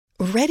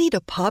Ready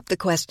to pop the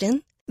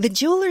question? The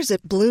jewelers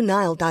at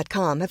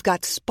BlueNile.com have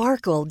got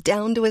sparkle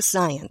down to a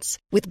science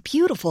with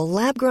beautiful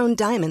lab-grown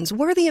diamonds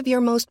worthy of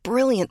your most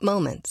brilliant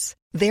moments.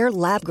 Their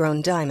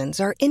lab-grown diamonds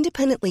are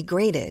independently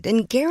graded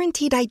and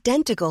guaranteed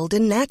identical to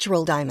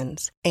natural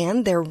diamonds,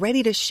 and they're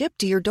ready to ship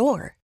to your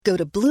door. Go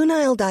to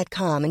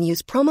BlueNile.com and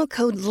use promo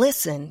code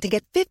LISTEN to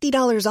get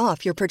 $50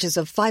 off your purchase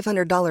of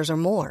 $500 or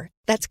more.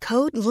 That's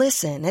code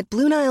LISTEN at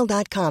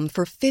BlueNile.com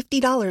for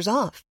 $50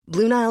 off.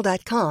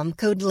 BlueNile.com,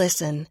 code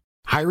LISTEN.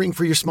 Hiring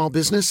for your small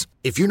business?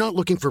 If you're not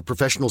looking for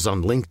professionals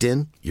on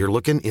LinkedIn, you're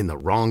looking in the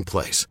wrong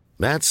place.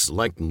 That's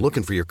like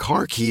looking for your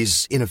car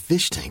keys in a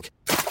fish tank.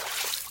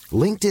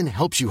 LinkedIn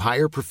helps you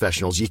hire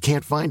professionals you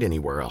can't find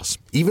anywhere else,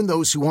 even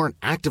those who aren't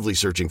actively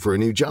searching for a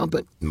new job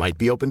but might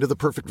be open to the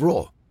perfect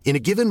role. In a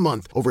given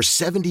month, over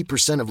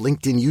 70% of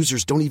LinkedIn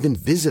users don't even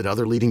visit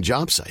other leading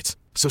job sites.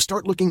 So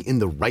start looking in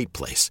the right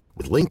place.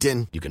 With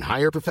LinkedIn, you can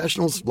hire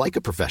professionals like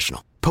a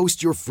professional.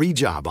 Post your free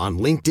job on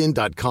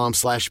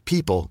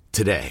linkedin.com/people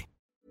today.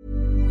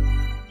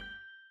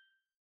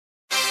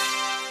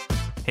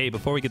 Hey,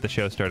 before we get the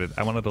show started,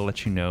 I wanted to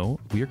let you know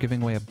we are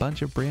giving away a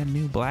bunch of brand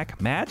new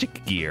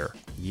Blackmagic gear.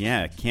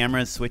 Yeah,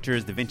 cameras,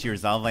 switchers, DaVinci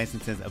Resolve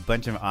licenses, a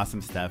bunch of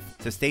awesome stuff.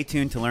 So stay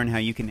tuned to learn how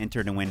you can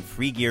enter to win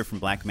free gear from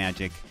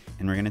Blackmagic,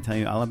 and we're going to tell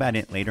you all about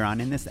it later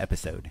on in this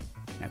episode.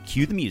 Now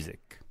cue the music.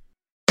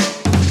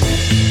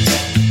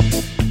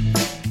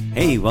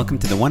 Hey, welcome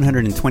to the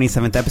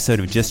 127th episode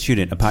of Just Shoot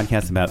It, a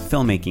podcast about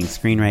filmmaking,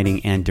 screenwriting,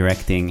 and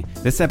directing.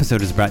 This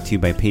episode is brought to you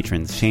by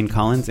patrons Shane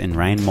Collins and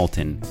Ryan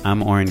Moulton.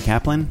 I'm Oren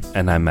Kaplan.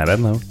 And I'm Matt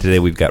Enlow. Today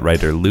we've got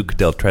writer Luke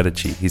Del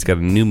Tredici. He's got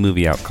a new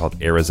movie out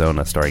called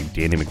Arizona starring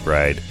Danny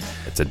McBride.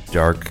 It's a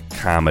dark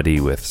comedy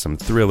with some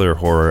thriller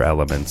horror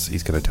elements.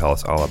 He's going to tell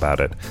us all about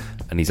it.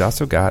 And he's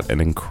also got an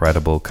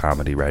incredible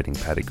comedy writing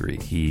pedigree.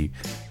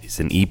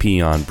 He's an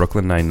EP on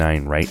Brooklyn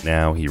Nine-Nine right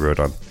now. He wrote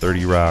on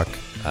 30 Rock.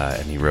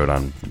 And he wrote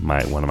on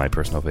one of my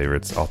personal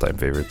favorites, all-time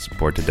favorites,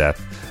 Bored to Death.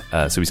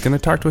 So he's going to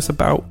talk to us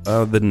about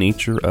the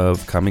nature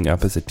of coming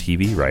up as a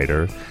TV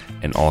writer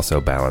and also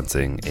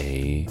balancing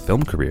a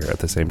film career at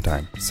the same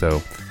time.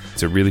 So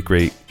it's a really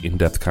great,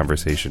 in-depth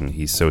conversation.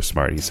 He's so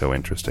smart. He's so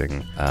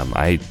interesting.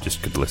 I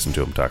just could listen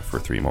to him talk for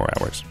 3 more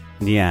hours.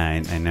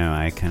 Yeah, I know.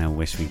 I kind of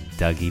wish we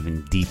dug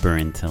even deeper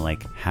into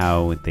like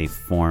how they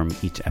form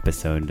each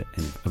episode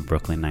of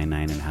Brooklyn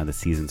Nine-Nine and how the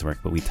seasons work.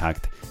 But we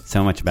talked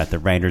so much about the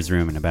writer's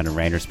room and about a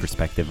writer's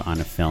perspective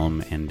on a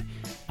film and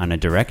on a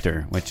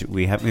director, which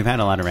we've had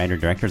a lot of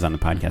writer-directors on the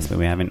podcast, but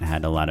we haven't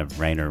had a lot of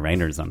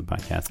writers on the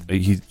podcast.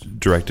 He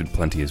directed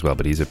plenty as well,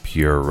 but he's a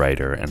pure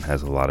writer and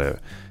has a lot of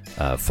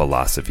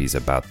philosophies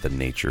about the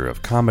nature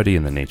of comedy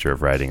and the nature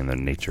of writing and the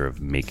nature of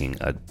making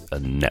a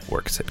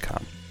network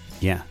sitcom.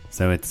 Yeah,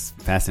 so it's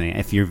fascinating.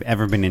 If you've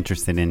ever been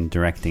interested in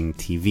directing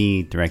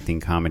TV, directing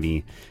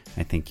comedy,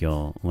 I think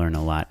you'll learn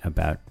a lot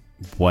about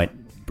what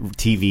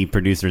TV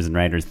producers and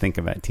writers think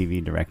about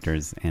TV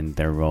directors and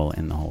their role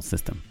in the whole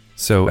system.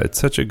 So it's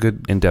such a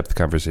good in-depth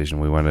conversation.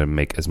 We wanted to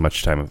make as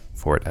much time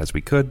for it as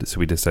we could,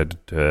 so we decided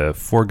to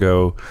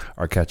forego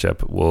our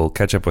catch-up. We'll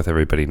catch up with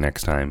everybody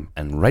next time.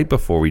 And right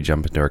before we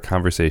jump into our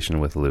conversation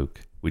with Luke,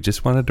 we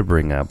just wanted to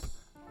bring up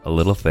a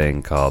little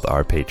thing called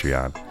our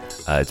Patreon.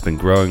 It's been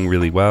growing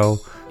really well.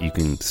 You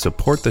can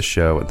support the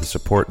show and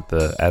support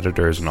the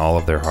editors and all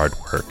of their hard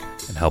work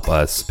and help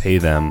us pay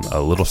them a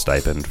little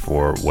stipend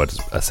for what's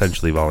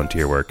essentially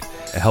volunteer work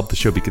and help the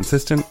show be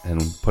consistent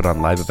and put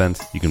on live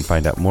events. You can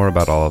find out more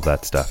about all of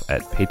that stuff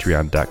at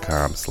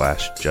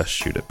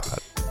patreon.com/justshootitpod.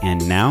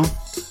 And now,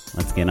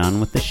 let's get on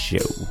with the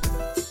show.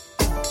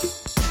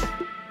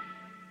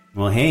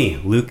 Well, hey,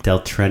 Luke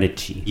Del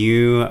Tredici.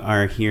 You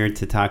are here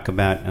to talk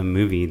about a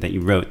movie that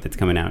you wrote that's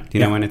coming out. Do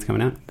you know when it's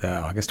coming out?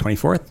 August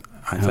 24th.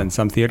 It's in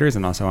some theaters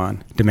and also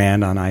on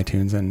demand on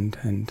iTunes and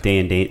Day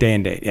and Date. Day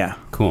and Date, yeah.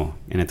 Cool.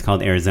 And it's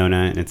called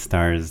Arizona, and it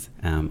stars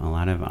a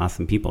lot of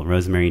awesome people.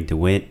 Rosemary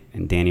DeWitt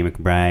and Danny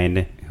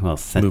McBride. Who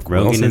else? Seth Luke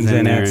Rogen Wilson's is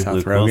in there. Seth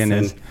Luke Rogen Wilson.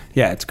 is.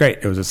 Yeah, it's great.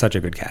 It was such a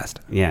good cast.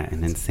 Yeah,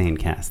 an insane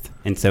cast.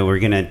 And so we're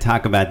going to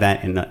talk about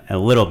that in a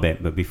little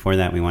bit. But before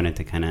that, we wanted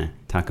to kind of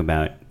talk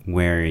about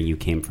where you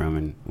came from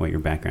and what your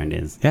background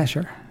is. Yeah,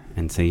 sure.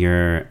 And so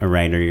you're a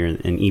writer. You're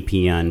an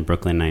EP on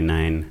Brooklyn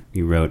Nine-Nine.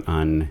 You wrote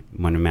on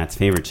one of Matt's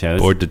favorite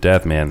shows. Bored to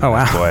Death, man. Oh,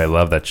 wow. Boy, I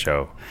love that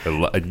show.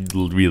 I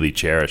really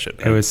cherish it.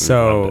 It was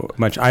so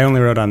much. I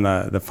only wrote on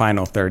the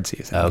final third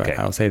season. Okay.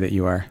 But I'll say that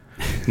you are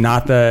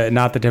not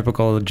the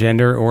typical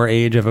gender or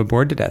age of a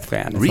Bored to Death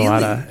fan. It's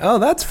really? Oh,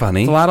 that's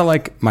funny. It's a lot of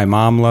like, my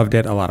mom loved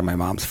it. A lot of my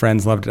mom's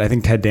friends loved it. I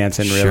think Ted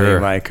Danson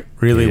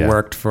really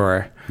worked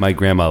for... My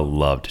grandma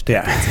loved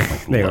Ted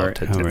Danson. They were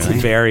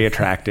very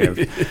attractive,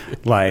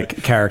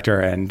 like character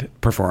and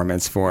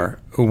performance for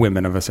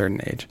women of a certain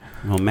age.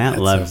 Well, Matt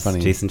loves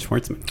Jason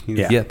Schwartzman.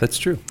 Yeah, that's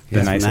true.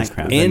 The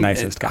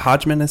nicest guy.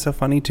 Hodgman is so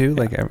funny too.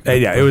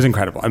 Yeah, it was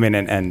incredible. I mean,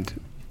 and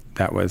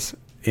that was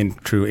in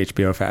true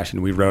HBO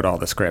fashion. We wrote all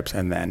the scripts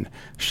and then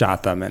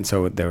shot them, and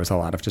so there was a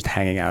lot of just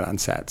hanging out on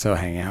set. So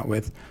hanging out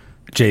with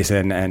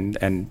Jason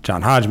and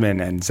John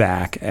Hodgman and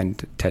Zach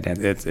and Ted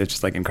Danson. It's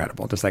just like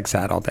incredible. Just like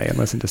sat all day and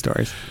listened to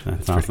stories.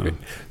 That's awesome.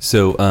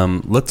 So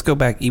let's go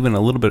back even a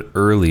little bit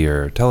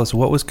earlier. Tell us,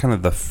 what was kind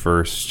of the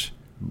first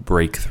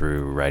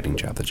breakthrough writing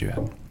job that you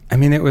had? I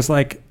mean, it was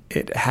like,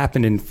 it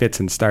happened in fits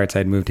and starts.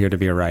 I'd moved here to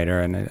be a writer,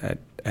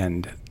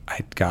 and I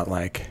got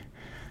like,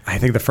 I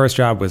think the first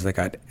job was like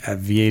a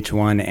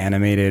VH1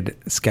 animated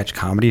sketch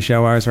comedy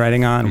show I was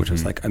writing on, which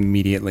was like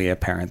immediately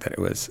apparent that it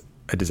was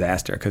a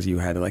disaster because you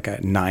had like a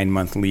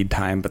 9-month lead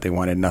time, but they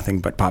wanted nothing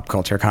but pop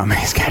culture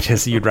comedy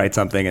sketches. So you'd write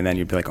something and then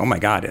you'd be like, oh my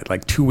God,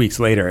 like 2 weeks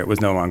later, it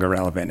was no longer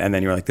relevant. And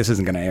then you're like, this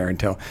isn't going to air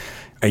until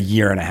a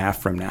year and a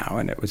half from now.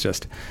 And it was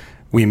just,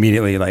 we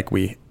immediately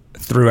we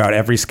threw out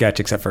every sketch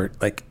except for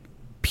like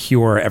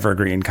pure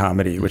evergreen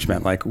comedy, which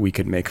meant like we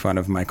could make fun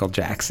of Michael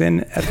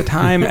Jackson at the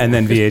time. And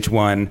then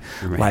VH1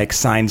 like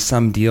signed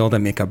some deal to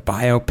make a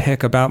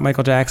biopic about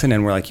Michael Jackson.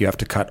 And we're like, you have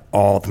to cut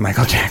all the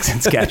Michael Jackson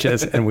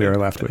sketches. And we were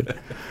left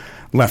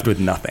with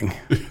nothing.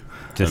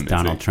 Just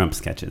Donald Trump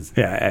sketches.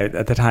 Yeah,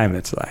 at the time,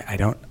 it's like,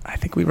 I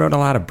think we wrote a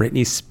lot of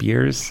Britney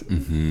Spears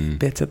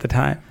bits at the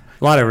time.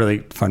 A lot of really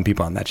fun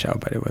people on that show,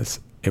 but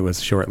it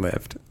was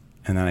short-lived.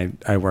 And then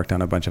I worked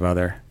on a bunch of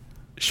other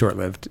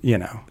short-lived,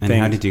 And things.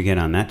 how did you get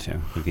on that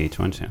show, the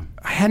VH1 show?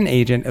 I had an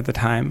agent at the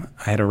time.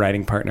 I had a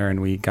writing partner, and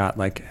we got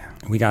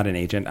an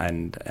agent,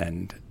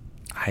 and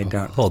I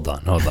don't... Hold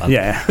on.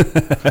 Yeah.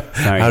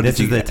 Sorry, this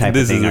is the type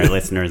of thing our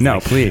listeners No,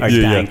 please. are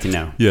dying to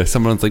know. Yeah,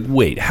 someone's like,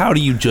 wait, how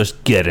do you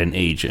just get an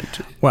agent?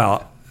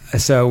 Well,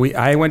 so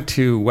I went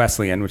to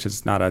Wesleyan, which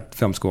is not a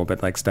film school,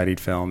 but like studied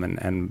film,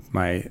 and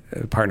my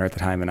partner at the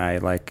time and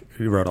I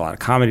we wrote a lot of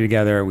comedy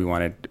together.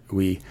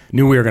 We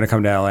knew we were going to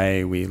come to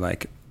LA. We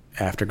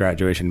after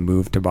graduation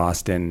moved to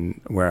Boston,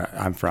 where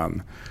I'm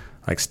from,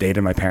 stayed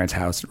in my parents'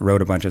 house,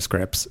 wrote a bunch of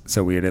scripts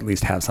so we would at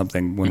least have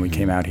something when we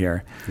came out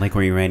here.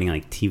 Were you writing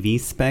TV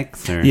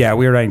specs? Or? Yeah,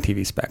 we were writing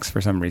TV specs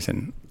for some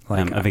reason.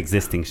 Of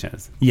existing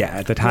shows. Yeah,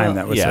 at the time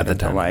that was yeah, sort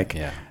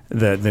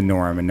of the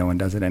norm, and no one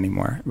does it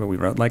anymore. But we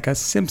wrote a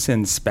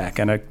Simpsons spec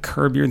and a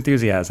Curb Your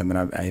Enthusiasm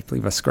and I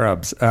believe a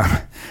Scrubs.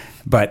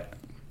 But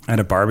at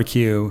a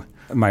barbecue,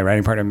 my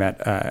writing partner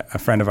met a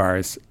friend of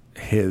ours.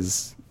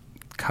 His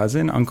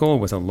uncle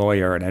was a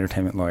lawyer, an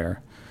entertainment lawyer.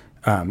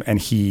 And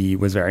he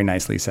was very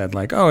nicely said,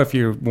 if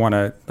you want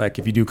to,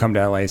 if you do come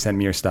to LA, send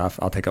me your stuff.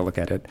 I'll take a look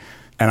at it.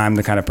 And I'm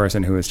the kind of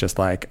person who is just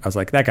I was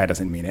like, that guy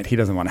doesn't mean it. He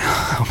doesn't want to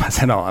help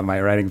us at all. And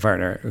my writing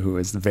partner, who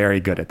is very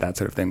good at that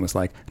sort of thing, was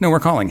like, no, we're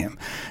calling him.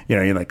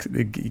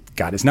 He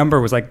got his number,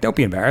 was like, don't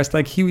be embarrassed.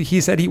 He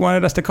said he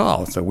wanted us to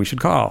call, so we should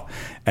call.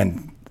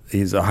 And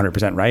he's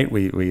 100% right.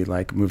 We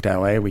moved to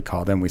LA. We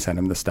called him. We sent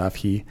him the stuff.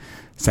 He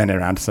sent it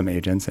around to some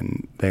agents,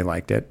 and they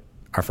liked it.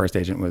 Our first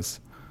agent was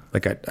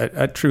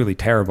a truly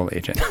terrible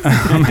agent.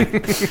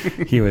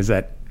 He was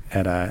at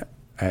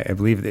I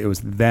believe it was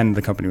then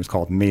the company was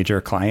called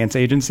Major Clients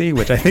Agency,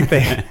 which I think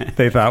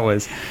they thought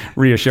was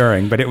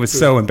reassuring, but it was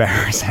so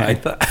embarrassing. I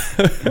thought,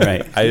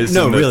 right?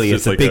 No, really,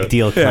 it's a big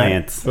deal.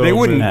 Clients. They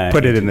wouldn't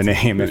put it in the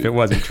name if it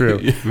wasn't true.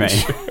 Right?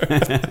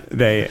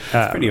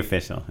 It's pretty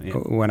official. Yeah.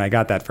 When I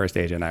got that first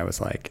agent, I was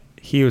like,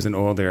 he was an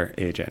older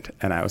agent,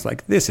 and I was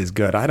like, this is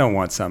good. I don't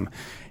want some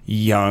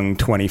young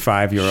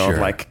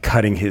 25-year-old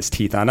cutting his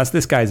teeth on us.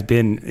 This guy's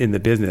been in the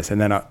business.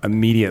 And then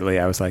immediately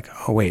I was like,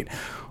 oh wait,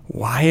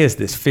 why is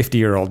this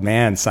 50-year-old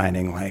man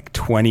signing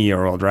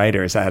 20-year-old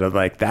writers out of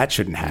that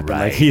shouldn't happen.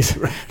 Right.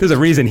 There's a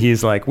reason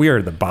he's we are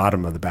at the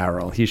bottom of the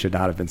barrel. He should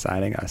not have been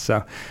signing us.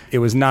 So it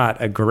was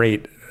not a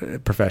great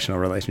professional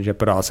relationship,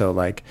 but also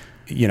we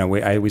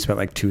spent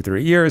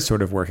 2-3 years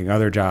sort of working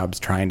other jobs,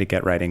 trying to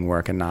get writing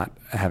work and not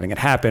having it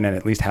happen. And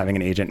at least having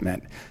an agent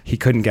meant he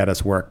couldn't get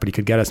us work, but he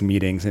could get us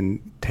meetings, and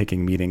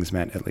taking meetings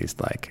meant at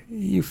least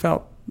you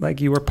felt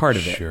like you were part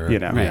of it. Sure.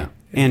 Right. Yeah.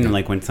 And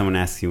when someone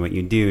asks you what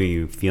you do,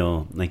 you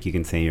feel like you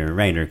can say you're a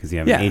writer because you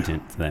have an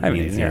agent. So that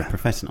means you're a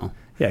professional.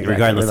 Yeah, exactly.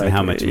 Regardless of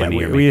how much money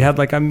you're making. We had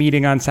a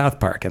meeting on South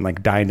Park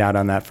and dined out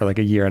on that for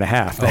a year and a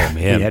half. Oh man,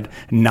 he had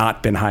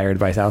not been hired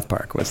by South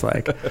Park was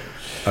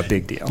a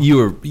big deal.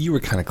 You were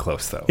kind of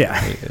close though.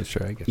 Yeah,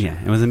 sure, I get you.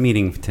 Yeah, it was a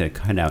meeting to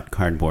cut out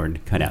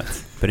cardboard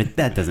cutouts, but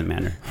that doesn't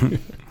matter.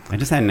 I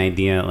just had an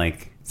idea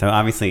so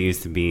obviously it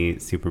used to be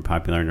super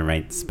popular to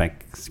write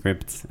spec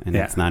scripts, and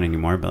it's not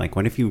anymore. But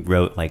what if you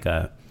wrote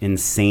a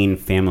insane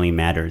Family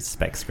Matters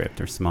spec script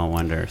or Small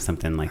Wonder or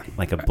something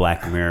like a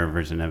Black Mirror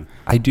version of?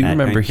 I do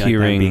remember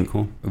hearing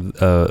cool?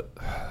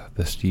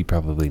 this. You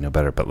probably know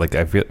better, but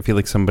I feel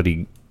like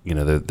somebody.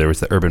 There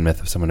was the urban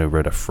myth of someone who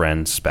wrote a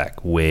Friends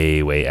spec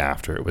way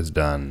after it was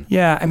done.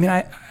 Yeah, I mean,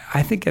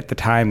 I think at the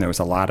time there was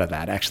a lot of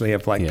that actually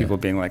of people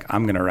being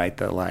I'm going to write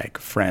the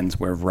Friends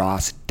where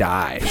Ross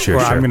dies, sure,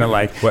 I'm going to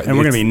and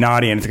we're going to be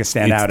naughty and it's going to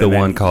stand out.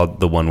 It's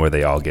the one where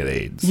they all get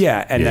AIDS.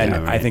 Yeah, and then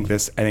right. I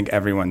think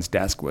everyone's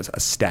desk was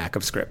a stack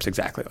of scripts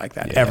exactly like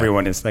that. Yeah.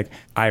 Everyone is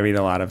I read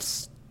a lot of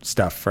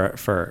stuff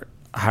for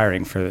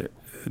hiring for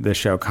the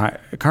show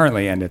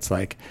currently, and it's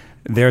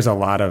there's a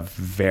lot of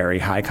very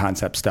high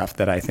concept stuff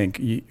that I think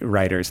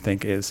writers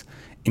think is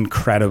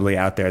incredibly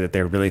out there that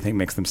they really think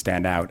makes them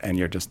stand out, and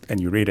you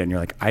read it and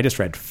you're I just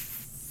read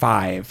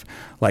 5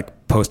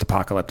 like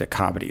post-apocalyptic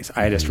comedies.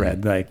 I just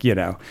read like, you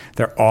know,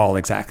 they're all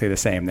exactly the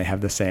same. They have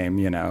the same,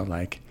 you know,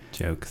 like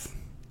jokes.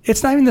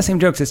 It's not even the same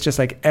jokes. It's just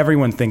like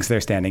everyone thinks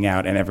they're standing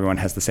out and everyone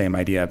has the same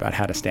idea about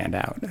how to stand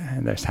out.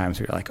 And there's times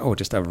where you're like, oh,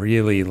 just a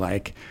really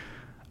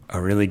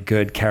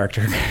good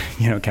character,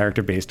 you know,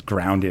 character-based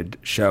grounded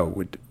show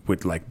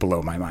would like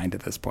blow my mind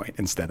at this point,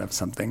 instead of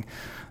something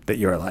that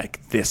you're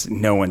like, this,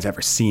 no one's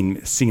ever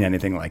seen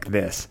anything like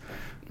this.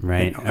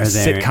 Right. You know, a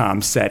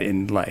sitcom set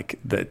in like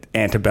the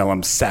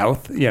antebellum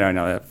South, you know, I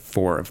know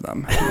 4 of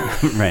them.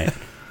 Right.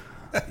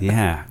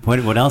 Yeah.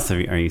 What else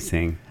are you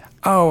seeing?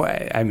 Oh,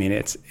 I mean,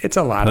 it's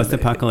a lot of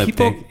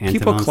post-apocalyptic.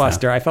 People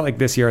cluster. I felt like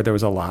this year there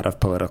was a lot of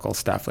political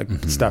stuff. Like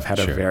stuff had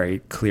a very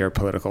clear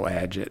political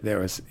edge. There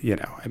was, you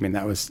know, I mean,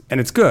 that was, and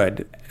it's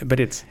good, but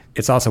it's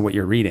also what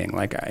you're reading.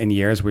 Like in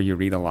years where you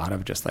read a lot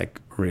of just like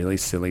really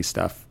silly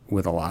stuff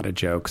with a lot of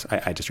jokes.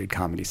 I just read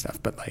comedy stuff,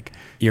 but like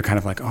you're kind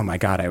of like, oh my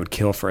God, I would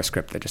kill for a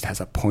script that just has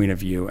a point of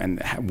view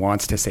and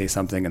wants to say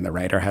something, and the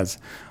writer has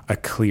a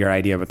clear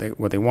idea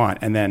what they want,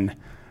 and then.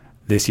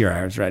 This year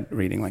I was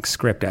reading like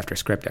script after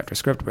script after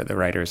script where the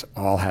writers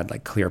all had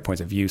like clear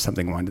points of view,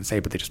 something they wanted to say,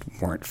 but they just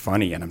weren't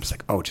funny. And I'm just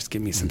like, oh, just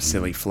give me some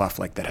silly fluff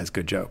like that has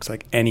good jokes.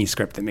 Like any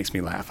script that makes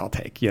me laugh, I'll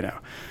take, you know.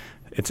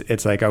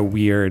 It's like a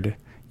weird,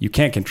 you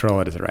can't control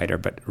it as a writer,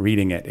 but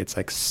reading it, it's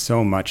like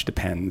so much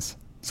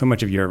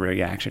of your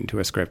reaction to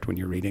a script when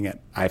you're reading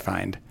it, I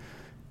find,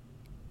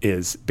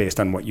 is based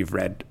on what you've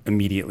read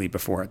immediately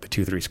before the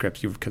 2-3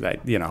 scripts because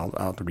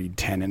I'll read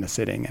 10 in a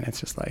sitting, and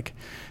it's just like,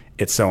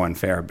 it's so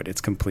unfair, but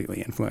it's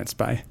completely influenced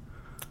by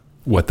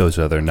what those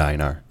other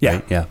 9 are. Yeah.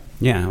 Right? Yeah.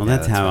 Yeah. Well,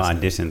 that's how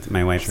auditions,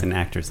 my wife's an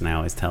actress, and I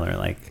always tell her,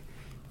 like,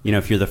 you know,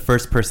 if you're the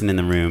first person in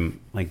the room,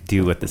 like,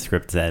 do what the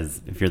script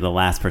says. If you're the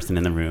last person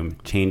in the room,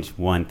 change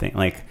one thing.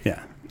 Like,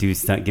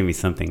 give me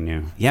something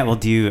new. Yeah. Well,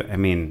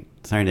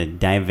 sorry to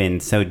dive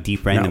in so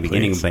deep in the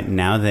beginning, but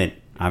now that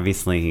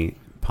obviously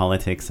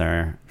politics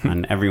are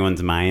on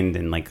everyone's mind,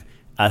 and like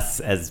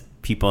us as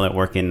people that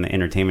work in the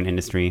entertainment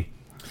industry,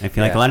 I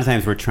feel like a lot of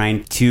times we're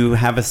trying to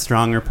have a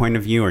stronger point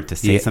of view or to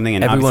say something,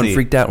 and everyone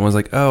freaked out and was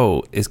like,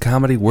 "Oh, is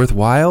comedy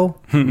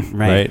worthwhile?"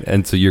 Right?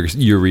 And so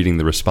you're reading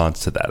the response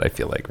to that. I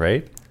feel like,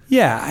 right?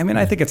 Yeah, I mean,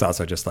 I think it's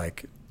also just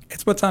like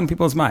it's what's on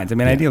people's minds. I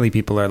mean, ideally,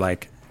 people are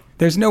like,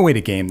 "There's no way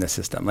to game the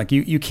system. Like,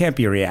 you can't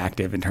be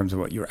reactive in terms of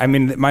what you're." I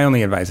mean, my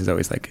only advice is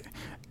always like,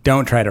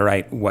 don't try to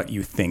write what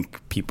you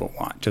think people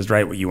want. Just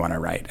write what you want to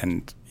write,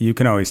 and you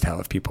can always tell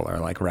if people are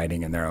like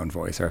writing in their own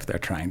voice or if they're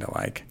trying to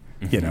like.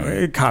 You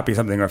know, copy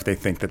something, or if they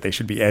think that they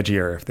should be edgy,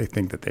 or if they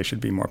think that they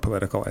should be more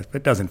political. If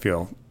it doesn't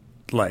feel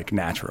like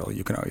natural,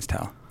 you can always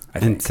tell. I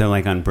think. And so,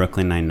 like on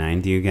Brooklyn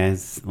Nine-Nine, do you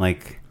guys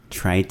like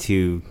try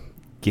to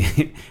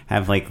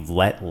have like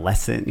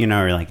lesson, you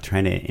know, or like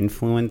try to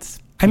influence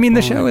people? I mean,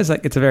 the show is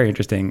like, it's a very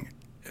interesting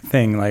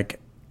thing. Like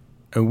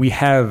we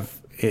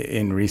have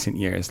in recent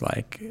years,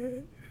 like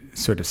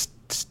sort of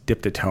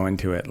dipped a toe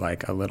into it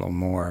like a little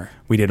more.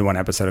 We did one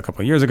episode a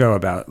couple of years ago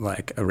about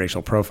like a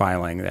racial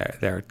profiling.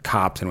 They're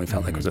cops, and we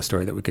felt like it was a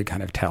story that we could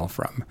kind of tell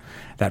from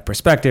that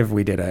perspective.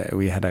 We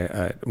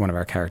had one of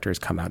our characters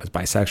come out as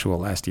bisexual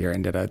last year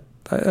and did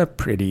a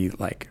pretty,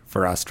 like,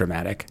 for us,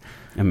 dramatic.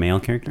 A male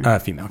character? A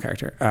female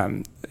character.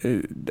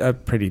 A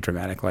pretty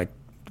dramatic, like,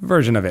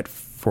 version of it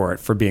for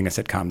being a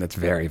sitcom that's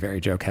very, very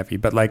joke heavy.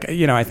 But like,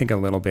 you know, I think a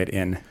little bit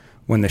in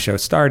when the show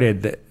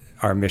started,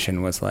 our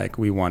mission was like,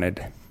 we were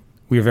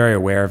very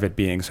aware of it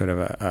being sort of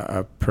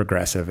a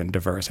progressive and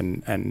diverse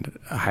and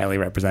a highly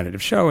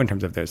representative show in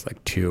terms of there's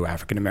like 2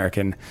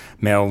 African-American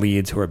male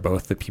leads who are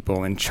both the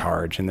people in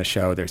charge in the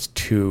show. There's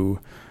 2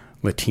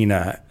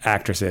 Latina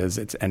actresses.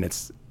 It's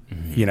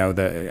you know,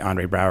 the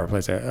Andre Braugher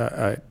plays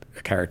a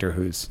character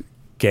who's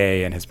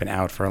gay and has been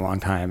out for a long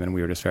time, and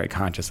we were just very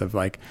conscious of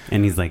like.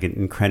 And he's like an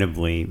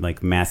incredibly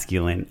like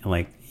masculine,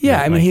 like.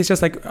 Yeah, I mean, he's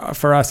just like,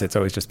 for us, it's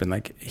always just been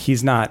like,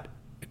 he's not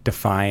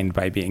defined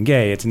by being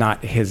gay. It's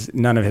not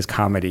none of his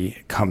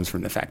comedy comes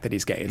from the fact that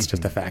he's gay. It's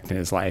just a fact in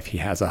his life. He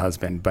has a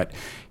husband, but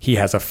he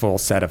has a full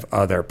set of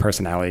other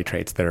personality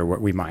traits that are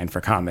what we mind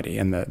for comedy.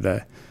 And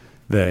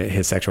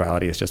his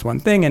sexuality is just one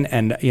thing.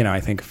 And you know, I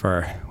think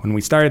for when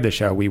we started the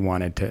show, we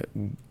wanted to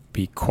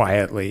be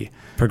quietly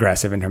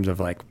progressive in terms of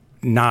like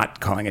not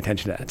calling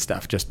attention to that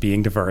stuff, just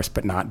being diverse,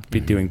 but not be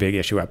doing big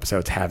issue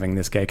episodes, having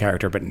this gay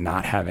character, but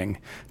not having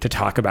to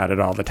talk about it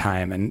all the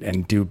time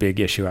and do big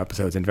issue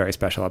episodes and very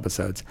special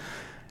episodes.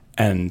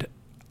 And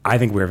I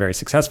think we were very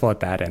successful at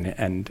that.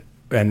 And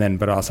then,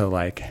 but also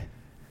like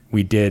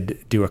we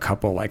did do a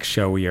couple like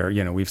showier,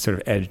 you know, we've sort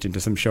of edged into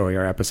some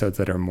showier episodes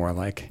that are more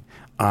like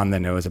on the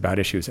nose about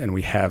issues. And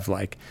we have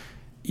like,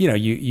 you know,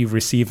 you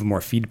receive more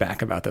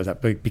feedback about those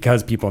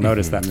because people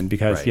notice them, and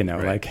because,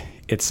 like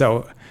it's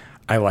so,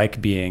 I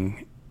like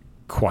being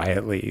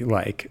quietly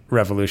like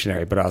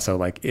revolutionary, but also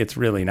like it's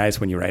really nice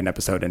when you write an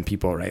episode and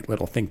people write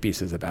little think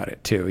pieces about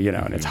it too, you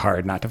know, and it's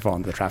hard not to fall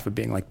into the trap of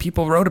being like,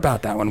 people wrote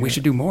about that one, we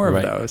should do more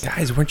of those.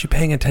 Guys, weren't you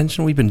paying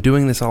attention? We've been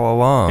doing this all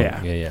along.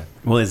 Yeah.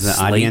 Well, is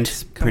the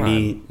audience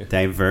pretty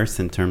diverse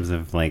in terms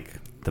of like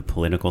the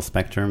political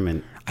spectrum?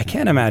 And I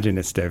can't imagine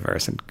it's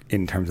diverse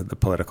in terms of the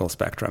political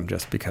spectrum,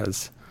 just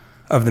because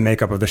of the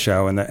makeup of the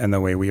show and the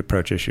way we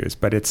approach issues.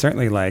 But it's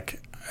certainly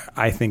like,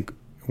 I think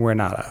we're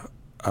not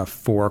a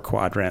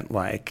 4-quadrant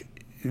like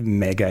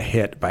mega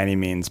hit by any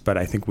means, but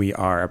I think we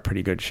are a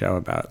pretty good show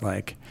about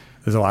like,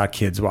 there's a lot of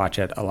kids watch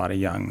it, a lot of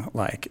young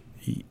like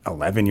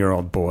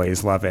 11-year-old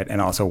boys love it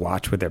and also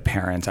watch with their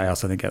parents. I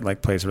also think it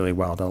like plays really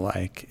well to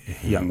like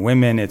young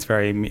women. It's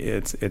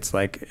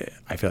like,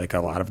 I feel like a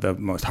lot of the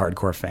most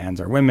hardcore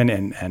fans are women,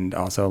 and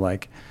also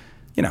like,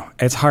 you know,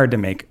 it's hard to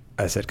make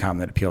a sitcom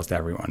that appeals to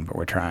everyone, but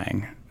we're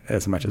trying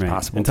as much as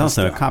possible. It's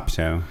also a cop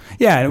show.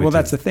 Yeah, well,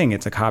 that's the thing.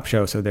 It's a cop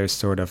show, so there's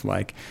sort of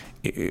like,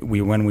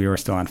 when we were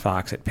still on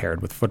Fox, it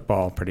paired with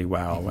football pretty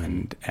well,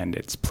 and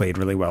it's played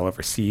really well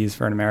overseas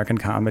for an American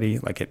comedy.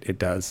 Like it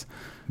does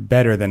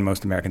better than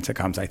most American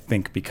sitcoms, I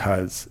think,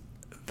 because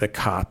the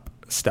cop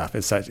stuff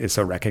is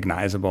so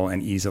recognizable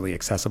and easily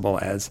accessible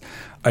as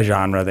a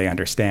genre they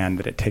understand,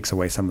 that it takes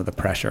away some of the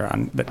pressure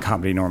that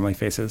comedy normally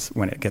faces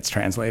when it gets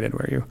translated,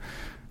 where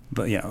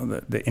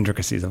the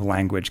intricacies of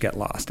language get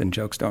lost and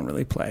jokes don't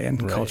really play,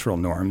 and cultural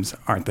norms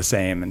aren't the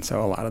same. And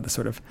so a lot of the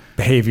sort of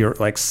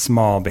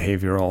small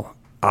behavioral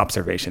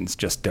observations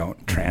just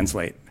don't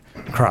translate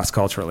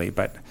cross-culturally,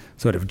 but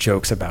sort of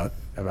jokes about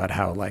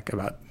how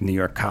about New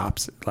York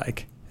cops,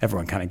 like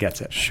everyone kind of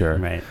gets it. Sure.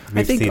 Right.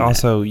 I think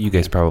also you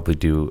guys probably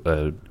do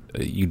a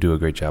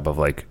great job of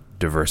like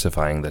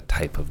diversifying the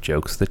type of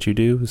jokes that you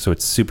do. So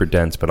it's super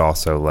dense, but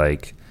also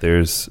like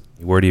there's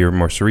wordier,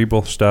 more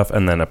cerebral stuff,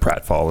 and then a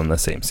pratfall in the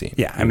same scene.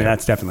 Yeah, I mean,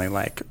 that's definitely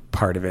like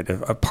part of it.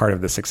 A part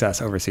of the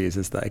success overseas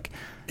is like,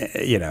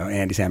 you know,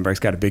 Andy Samberg's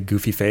got a big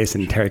goofy face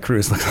and Terry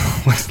Crews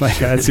looks like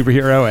a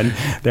superhero, and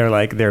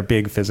they're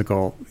big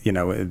physical, you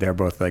know, they're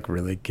both like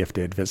really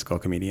gifted physical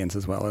comedians,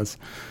 as well as,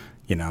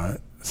 you know,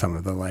 some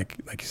of the like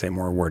you say,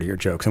 more wordier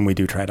jokes. And we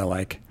do try to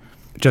like,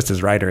 just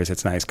as writers,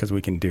 it's nice because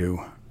we can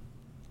do,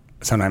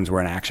 sometimes we're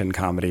an action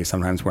comedy,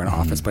 sometimes we're an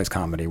office place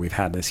comedy. We've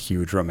had this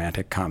huge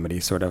romantic comedy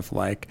sort of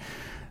like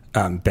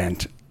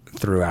bent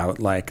throughout,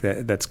 like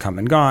that's come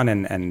and gone,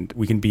 and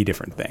we can be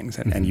different things.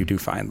 And you do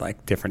find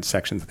like different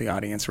sections of the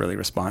audience really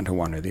respond to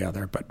one or the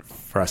other. But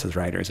for us as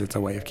writers, it's a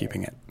way of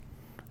keeping it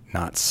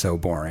not so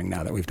boring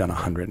now that we've done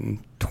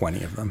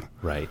 120 of them.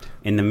 Right.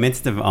 In the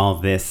midst of all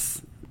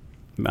this,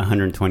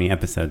 120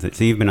 episodes,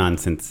 so you've been on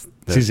since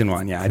season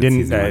 1, yeah.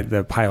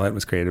 The pilot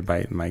was created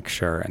by Mike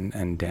Schur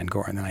and Dan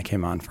Gore, and then I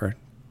came on for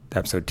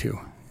episode 2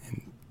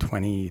 in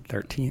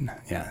 2013.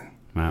 Yeah.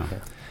 Wow.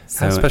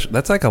 So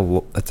that's a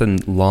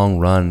long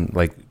run.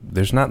 Like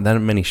there's not that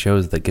many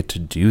shows that get to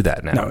do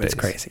that nowadays. No, it's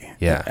crazy.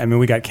 Yeah. I mean,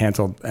 we got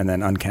canceled and then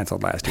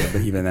uncanceled last year,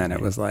 but even then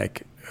it was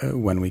like,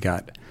 when we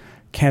got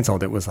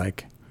canceled, it was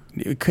like,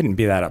 we couldn't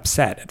be that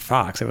upset at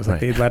Fox. It was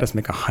like, they'd let us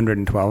make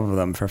 112 of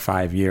them for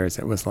 5 years.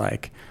 It was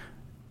like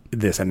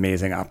this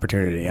amazing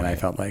opportunity. And I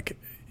felt like,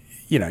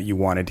 you know, you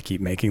wanted to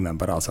keep making them,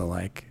 but also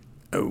like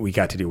we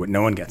got to do what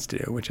no one gets to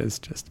do, which is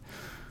just,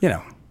 you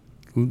know,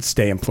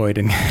 stay employed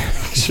and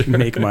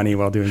make money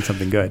while doing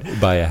something good.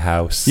 Buy a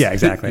house. Yeah,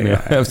 exactly.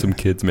 Yeah. Have some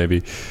kids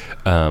maybe.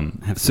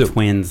 Have some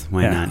twins.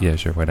 Why not? Yeah,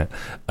 sure. Why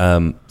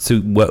not? So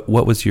what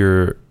was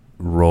your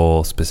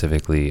role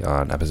specifically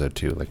on episode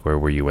 2? Like where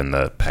were you in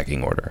the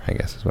pecking order, I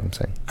guess is what I'm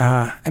saying.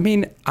 I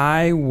mean,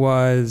 I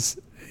was,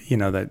 you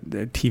know, the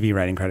TV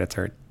writing credits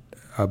are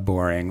a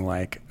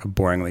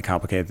boringly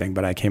complicated thing,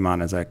 but I came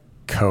on as a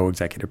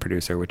co-executive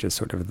producer, which is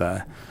sort of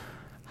the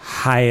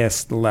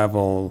highest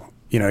level.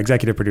 You know,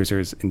 executive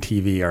producers in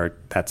TV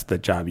that's the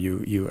job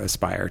you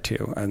aspire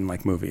to,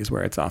 unlike movies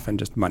where it's often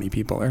just money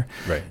people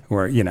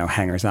or you know,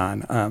 hangers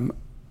on.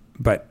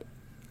 But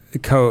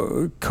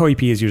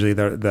co-EP is usually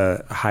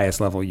the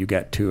highest level you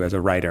get to as a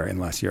writer,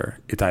 unless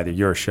it's either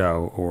your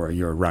show or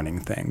you're running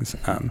things.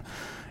 And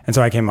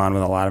so I came on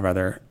with a lot of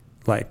other,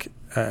 like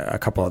a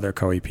couple other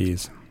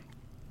co-EPs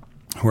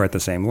who were at the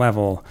same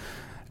level.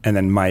 And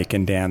then Mike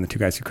and Dan, the two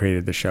guys who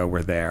created the show,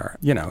 were there.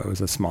 You know, it was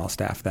a small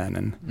staff then,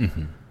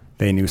 and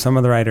they knew some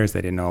of the writers.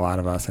 They didn't know a lot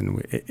of us,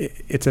 and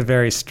it's a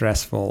very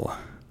stressful.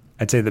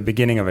 I'd say the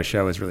beginning of a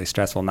show is really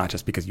stressful, not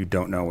just because you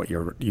don't know what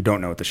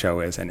the show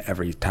is, and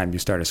every time you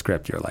start a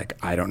script, you're like,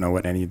 I don't know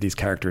what any of these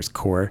characters'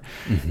 core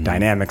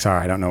dynamics are.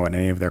 I don't know what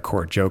any of their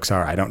core jokes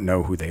are. I don't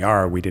know who they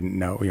are. We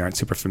aren't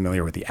super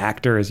familiar with the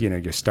actors. You know,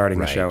 you're starting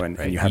the show, and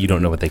you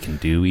don't know what they can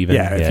do even.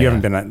 Yeah, if you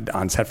haven't been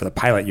on set for the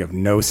pilot, you have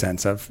no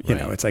sense of, you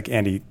know, it's like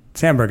Andy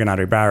Samberg and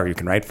Andre Braugher you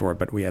can write for,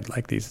 but we had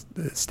like these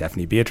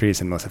Stephanie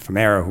Beatrice and Melissa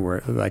Fumero who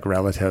were like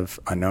relative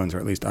unknowns, or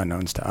at least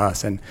unknowns to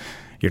us, and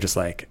you're just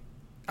like,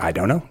 I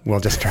don't know. We'll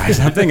just try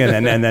something,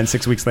 and then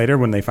 6 weeks later,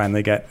 when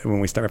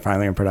we start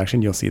finally in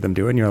production, you'll see them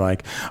do it, and you're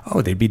like,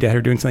 oh, they'd be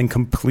better doing something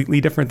completely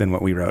different than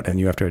what we wrote, and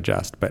you have to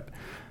adjust. But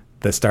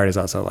the start is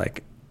also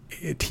like,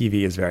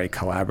 TV is very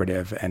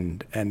collaborative,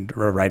 and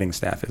a writing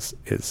staff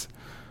is,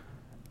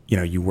 you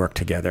know, you work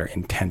together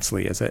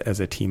intensely as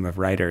a team of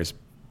writers,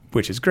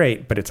 which is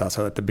great. But it's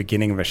also at the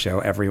beginning of a show,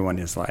 everyone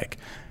is like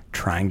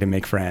trying to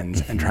make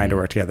friends and trying to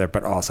work together,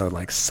 but also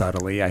like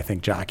subtly, I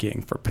think,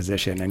 jockeying for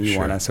position. And you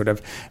want to sort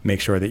of make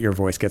sure that your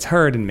voice gets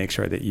heard and make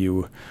sure that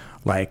you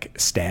like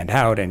stand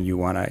out and you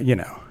want to, you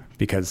know,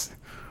 because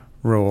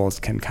roles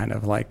can kind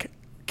of like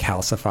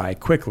calcify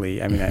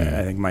quickly. I mean,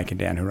 I think Mike and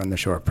Dan, who run the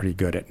show, are pretty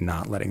good at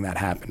not letting that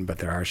happen. But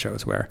there are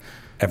shows where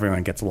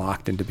everyone gets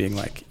locked into being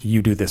like,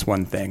 you do this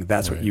one thing,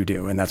 that's what you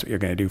do, and that's what you're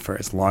going to do for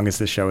as long as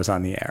the show is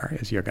on the air.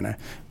 Is you're gonna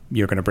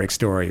break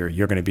story, or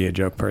you're gonna be a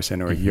joke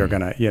person, or you're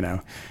gonna, you know,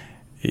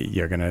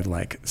 you're gonna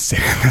like sit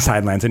on the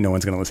sidelines and no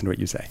one's gonna listen to what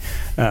you say.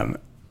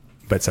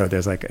 But so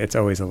there's like, it's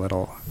always a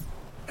little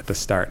at the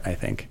start. I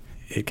think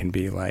it can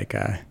be like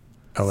a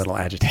little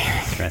agitating,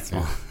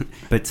 stressful.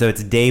 But so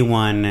it's day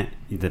one.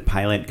 The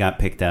pilot got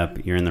picked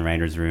up. You're in the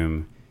writer's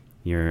room.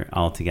 You're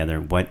all together.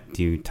 What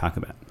do you talk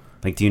about?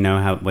 Like, do you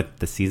know what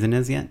the season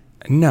is yet?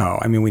 No,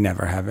 I mean, we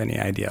never have any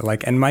idea.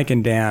 Like, and Mike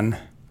and Dan,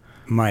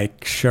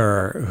 Mike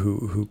Schur,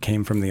 who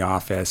came from The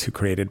Office, who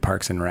created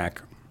Parks and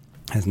Rec,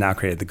 has now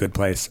created The Good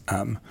Place.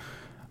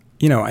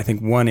 You know, I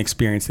think one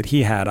experience that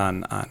he had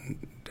on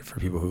for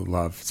people who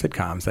love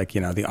sitcoms, like,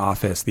 you know, The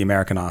Office, The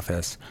American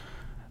Office,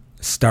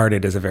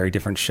 started as a very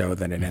different show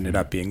than it ended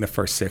up being. The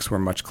first 6 were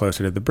much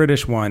closer to the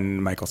British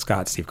one. Michael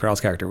Scott, Steve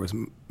Carell's character,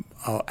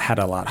 had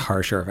a lot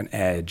harsher of an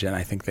edge, and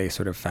I think they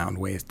sort of found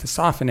ways to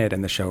soften it,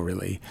 and the show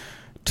really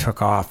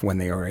took off when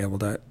they were able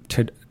to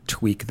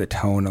tweak the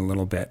tone a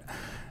little bit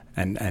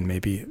and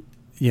maybe,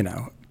 you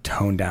know,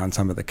 tone down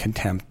some of the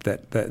contempt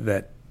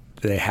that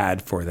they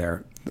had for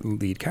their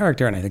lead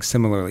character. And I think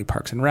similarly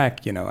Parks and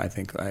Rec, you know, I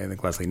think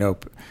Leslie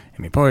Knope,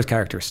 Amy Poehler's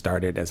character,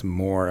 started as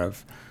more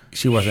of,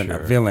 she wasn't a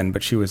villain,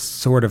 but she was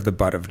sort of the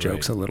butt of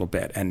jokes a little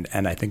bit. And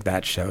I think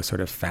that show sort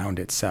of found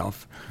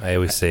itself. I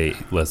always say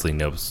Leslie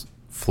Knope's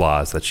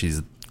flaws, that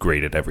she's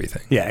great at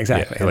everything. Yeah,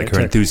 exactly. Yeah, like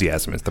her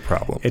enthusiasm is the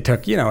problem. It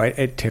took, you know,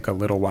 it took a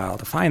little while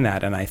to find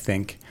that. And I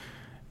think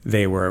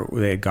they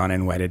had gone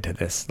and wedded to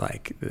this,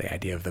 like the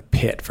idea of the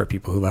pit for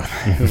people who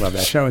love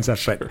that show and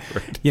stuff. But,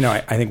 you know,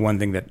 I think one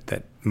thing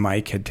that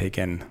Mike had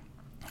taken,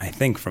 I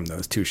think, from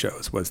those 2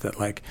 shows was that,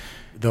 like,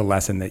 the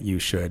lesson that you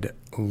should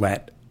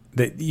let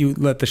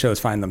the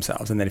shows find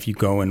themselves, and that if you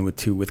go in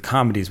with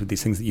comedies, with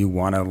these things that you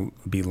want to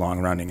be long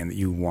running and that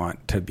you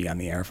want to be on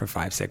the air for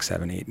 5, 6,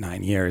 7, 8,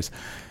 9 years,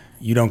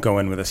 you don't go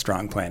in with a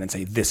strong plan and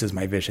say, this is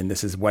my vision,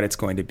 this is what it's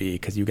going to be,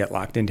 because you get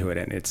locked into it.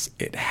 And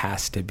it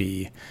has to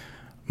be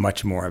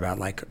much more about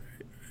like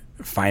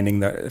finding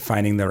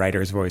the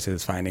writers'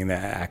 voices, finding the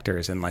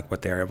actors and like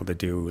what they're able to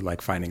do,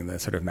 like finding the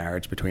sort of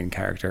marriage between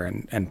character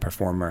and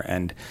performer.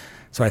 And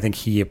so I think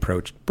he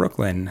approached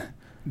Brooklyn.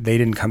 They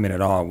didn't come in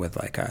at all with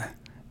like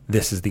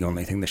this is the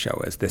only thing the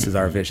show is. This is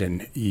our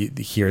vision.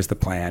 Here's the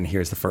plan.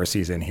 Here's the first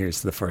season.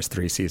 Here's the first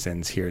 3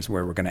 seasons. Here's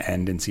where we're going to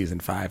end in season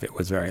 5. It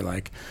was very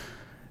like,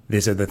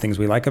 these are the things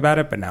we like about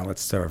it, but now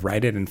let's sort of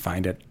write it and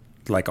find it,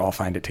 like all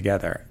find it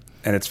together.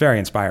 And it's very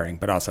inspiring,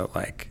 but also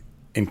like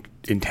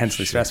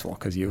intensely stressful,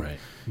 because you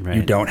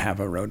don't have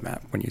a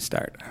roadmap when you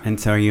start.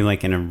 And so are you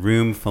like in a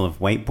room full of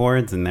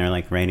whiteboards and they're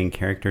like writing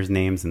characters'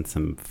 names and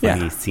some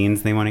funny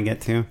scenes they want to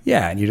get to?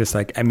 Yeah, and you just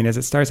like, I mean, as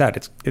it starts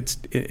out,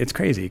 it's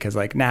crazy, because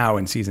like now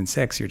in season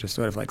 6, you're just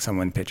sort of like,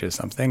 someone pitches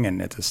something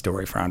and it's a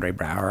story for Andre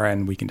Braugher,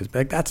 and we can just be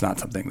like, that's not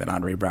something that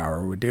Andre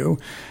Braugher would do,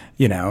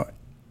 you know.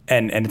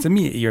 And it's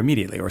you're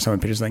immediately, or someone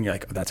pitches something, you're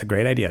like, oh, that's a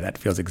great idea. That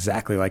feels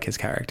exactly like his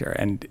character.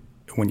 And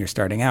when you're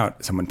starting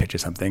out, someone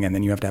pitches something, and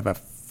then you have to have a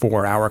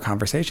 4-hour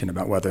conversation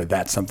about whether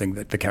that's something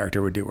that the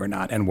character would do or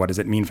not, and what does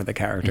it mean for the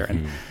character.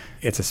 And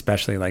it's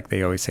especially like,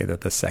 they always say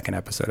that the second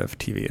episode of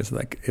TV is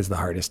the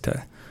hardest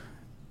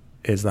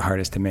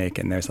to make.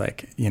 And there's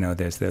like, you know,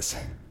 there's this,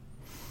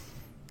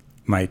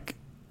 Mike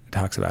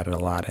talks about it a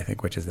lot, I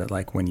think, which is that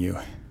like when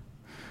you're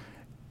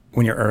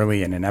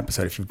early in an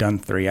episode, if you've done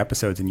 3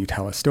 episodes and you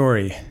tell a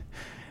story,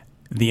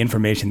 the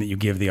information that you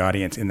give the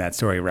audience in that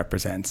story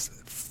represents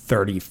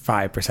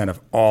 35%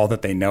 of all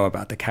that they know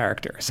about the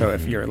character. So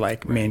if your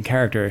like main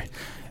character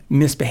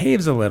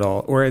misbehaves a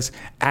little, or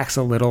acts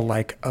a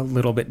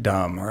little bit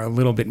dumb, or a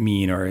little bit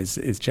mean, or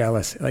is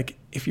jealous, like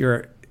if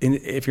you're in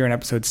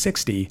episode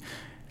 60,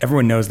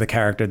 everyone knows the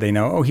character. They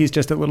know, oh, he's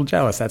just a little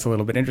jealous. That's a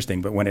little bit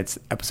interesting. But when it's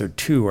episode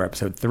 2 or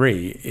episode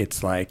 3,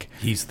 it's like,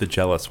 he's the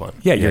jealous one.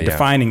 Yeah, you're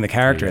defining the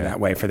character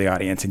that way for the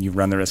audience, and you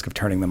run the risk of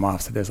turning them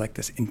off. So there's like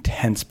this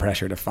intense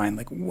pressure to find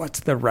like, what's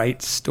the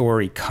right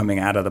story coming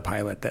out of the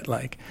pilot that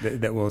like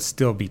that will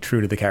still be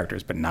true to the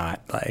characters, but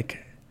not like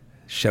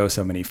show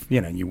so many, you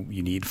know,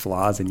 you need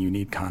flaws and you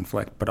need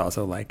conflict, but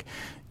also like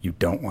you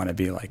don't want to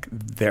be like,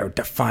 they're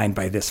defined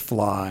by this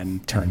flaw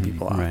and turn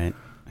people off. Right.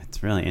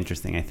 It's really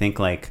interesting. I think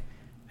like,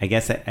 I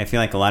guess I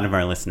feel like a lot of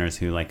our listeners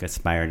who like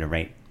aspire to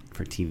write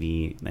for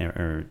TV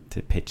or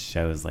to pitch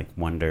shows like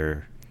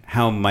wonder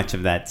how much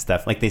of that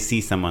stuff, like they see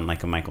someone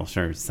like a Michael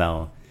Schur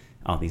sell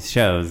all these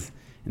shows,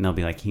 and they'll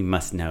be like, he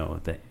must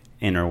know the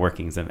inner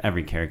workings of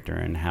every character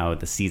and how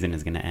the season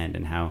is going to end,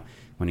 and how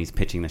when he's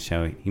pitching the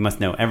show, he must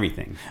know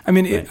everything. I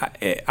mean,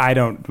 I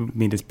don't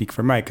mean to speak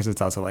for Mike, because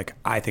it's also like,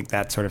 I think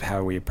that's sort of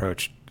how we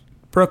approached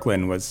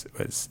Brooklyn was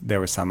there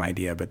was some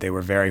idea, but they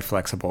were very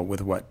flexible with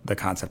what the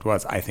concept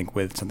was. I think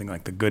with something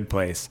like The Good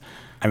Place,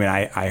 I mean,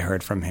 I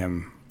heard from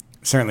him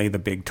certainly the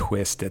big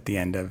twist at the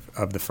end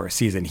of the first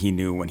season, he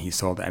knew when he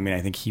sold it. I mean,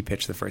 I think he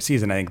pitched the first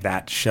season. I think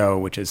that show,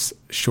 which is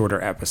shorter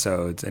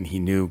episodes, and he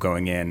knew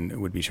going in it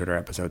would be shorter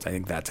episodes, I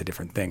think that's a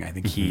different thing. I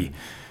think he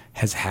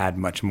has had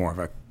much more of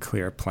a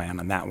clear plan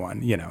on that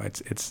one. You know,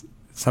 it's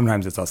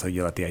sometimes it's also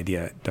you let the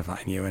idea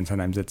define you, and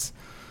sometimes it's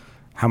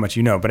how much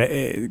you know. But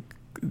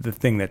the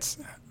thing that's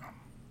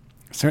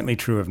certainly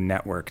true of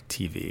network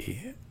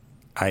TV,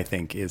 I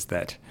think, is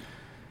that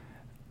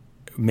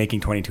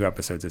making 22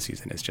 episodes a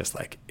season is just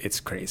like, it's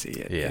crazy.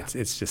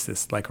 It's just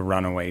this like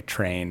runaway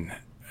train.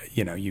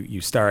 You know,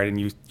 you start and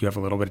you have a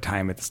little bit of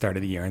time at the start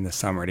of the year in the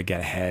summer to get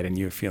ahead, and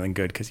you're feeling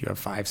good because you have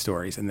 5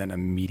 stories, and then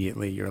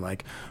immediately you're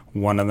like,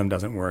 one of them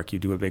doesn't work, you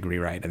do a big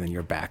rewrite, and then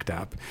you're backed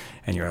up,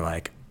 and you're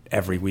like,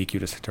 every week you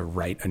just have to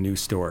write a new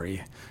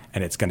story,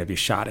 and it's going to be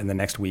shot in the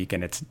next week,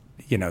 and it's,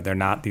 you know, they're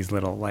not these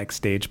little like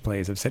stage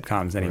plays of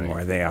sitcoms anymore.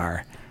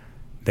 Right.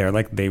 They're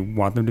like, they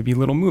want them to be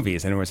little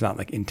movies, and it's not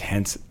like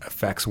intense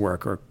effects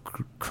work or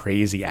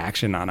crazy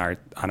action on our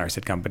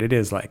sitcom, but it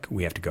is like,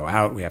 we have to go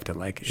out, we have to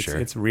like,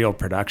 it's real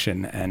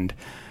production, and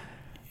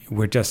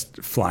we're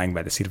just flying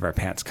by the seat of our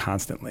pants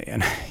constantly.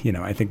 And, you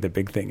know, I think the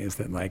big thing is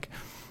that like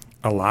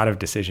a lot of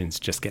decisions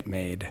just get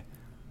made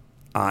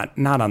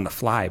not on the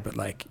fly, but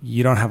like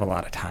you don't have a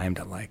lot of time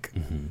to like,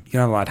 you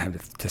don't have a lot of time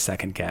to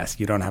second guess.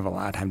 You don't have a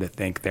lot of time to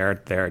think. There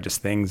are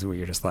just things where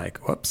you're just like,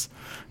 whoops,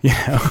 you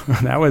know,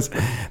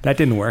 that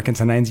didn't work. And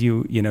sometimes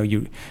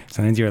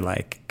sometimes you're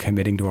like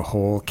committing to a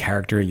whole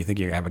character. You think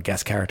you have a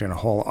guest character in a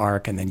whole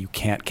arc, and then you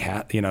can't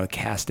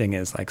casting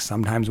is like,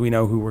 sometimes we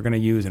know who we're going to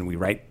use and we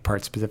write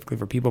parts specifically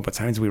for people, but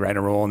sometimes we write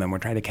a role and then we're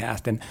trying to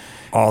cast, and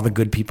all the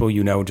good people,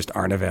 you know, just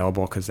aren't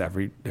available because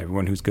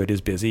everyone who's good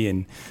is busy.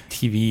 And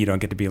TV, you don't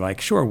get to be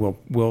like, sure,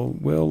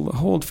 we'll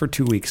hold for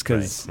 2 weeks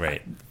because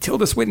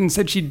Tilda Swinton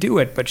said she'd do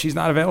it, but she's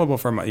not available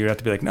for a month. You have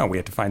to be like, no, we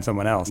have to find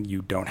someone else.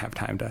 You don't have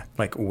time to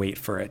like wait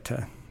for it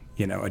to,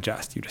 you know,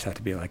 adjust. You just have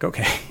to be like,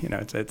 okay, you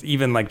know, it's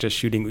even like just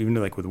shooting, even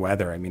like with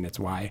weather. I mean, it's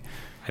why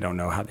I don't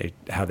know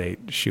how they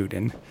shoot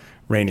in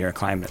rainier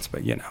climates,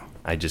 but you know.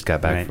 I just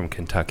got back from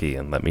Kentucky,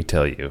 and let me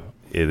tell you,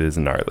 it is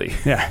gnarly.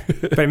 Yeah,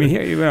 but I mean,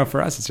 here, you know,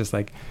 for us, it's just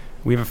like,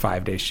 we have a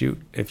 5-day shoot.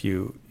 If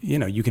you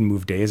can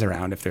move days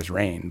around if there's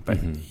rain,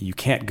 but you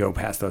can't go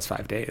past those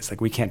 5 days.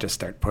 Like, we can't just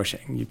start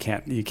pushing. You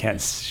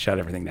can't shut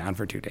everything down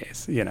for 2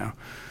 days, you know.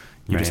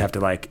 You just have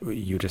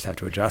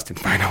to adjust and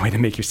find a way to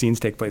make your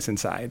scenes take place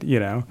inside, you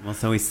know. Well,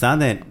 so we saw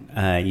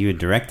that you had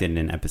directed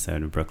an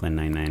episode of Brooklyn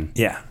Nine-Nine.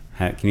 Yeah.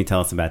 Can you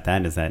tell us about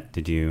that?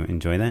 Did you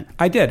enjoy that?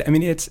 I did. I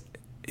mean, it's,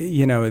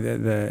 you know,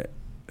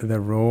 the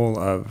role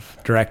of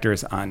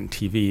directors on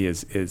TV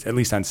is at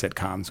least on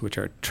sitcoms, which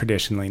are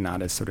traditionally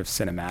not as sort of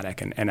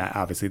cinematic, and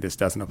obviously this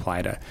doesn't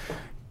apply to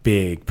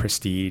big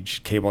prestige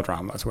cable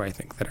dramas, where I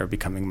think that are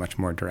becoming much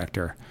more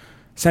director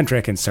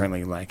centric and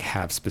certainly like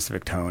have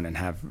specific tone and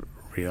have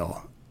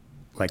real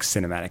like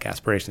cinematic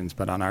aspirations.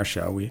 But on our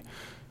show,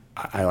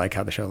 I like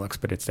how the show looks,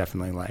 but it's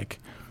definitely like,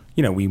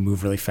 you know, we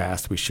move really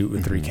fast. We shoot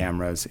with 3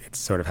 cameras. It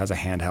sort of has a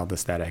handheld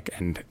aesthetic.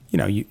 And, you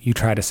know, you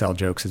try to sell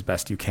jokes as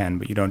best you can,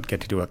 but you don't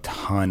get to do a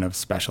ton of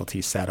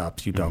specialty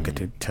setups. You don't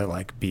get to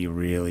like be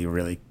really,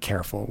 really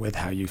careful with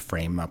how you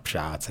frame up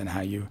shots and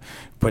how you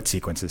put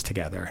sequences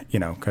together, you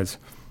know, because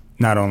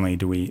not only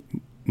do we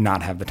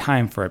not have the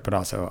time for it, but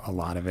also a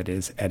lot of it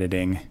is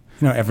editing.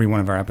 You know, every one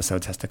of our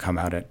episodes has to come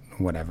out at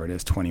whatever it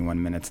is,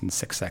 21 minutes and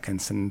 6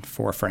 seconds and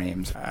 4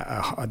 frames.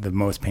 The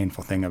most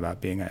painful thing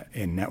about being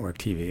in network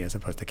TV as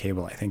opposed to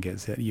cable, I think,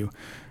 is that you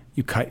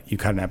cut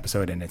an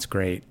episode and it's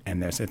great,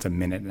 and it's a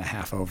minute and a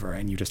half over,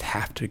 and you just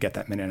have to get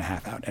that minute and a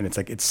half out. And it's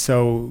like, it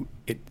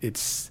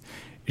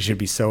should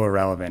be so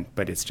irrelevant,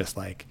 but it's just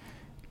like,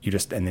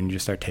 and then you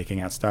just start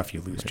taking out stuff. You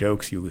lose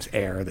jokes, you lose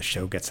air. The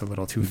show gets a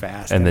little too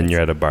fast. And then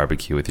you're at a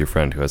barbecue with your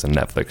friend who has a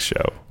Netflix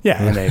show.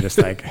 Yeah, and they're just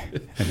like,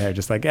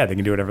 yeah, they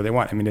can do whatever they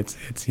want. I mean, it's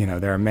you know,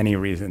 there are many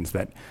reasons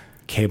that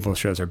cable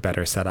shows are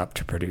better set up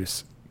to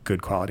produce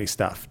good quality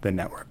stuff than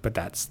network. But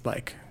that's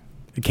like,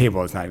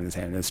 cable is not even the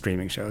same as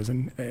streaming shows,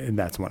 and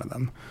that's one of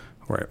them,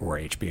 or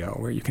HBO,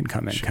 where you can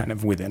come in kind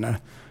of within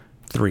a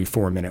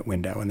 3-4 minute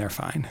window and they're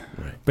fine.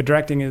 Right. But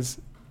directing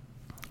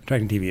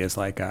TV is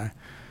like,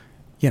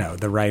 you know,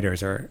 the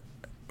writers are,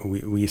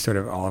 we sort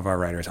of, all of our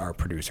writers are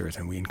producers,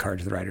 and we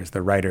encourage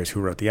the writers who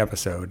wrote the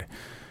episode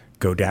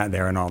go down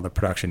there in all the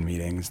production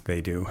meetings. They're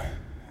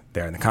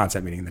in the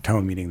concept meeting, the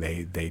tone meeting.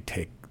 They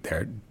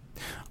they're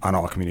on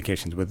all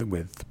communications with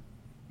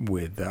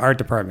the art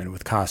department,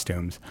 with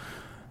costumes,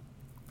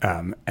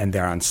 and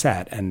they're on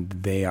set, and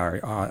they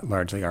are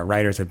largely, our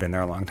writers have been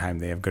there a long time.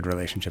 They have good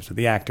relationships with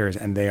the actors,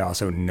 and they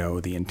also know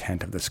the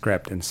intent of the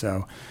script. And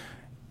so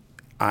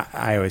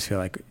I always feel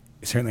like,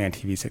 certainly on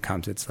TV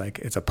sitcoms,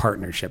 it's a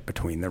partnership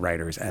between the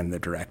writers and the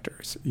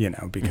directors, you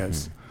know,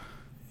 because,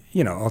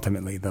 you know,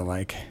 ultimately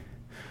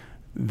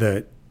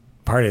the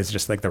part is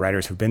just like, the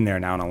writers who've been there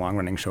now in a long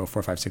running show,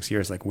 4, 5, 6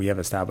 years, like, we have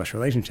established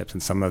relationships,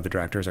 and some of the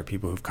directors are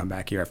people who've come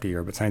back year after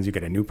year, but sometimes you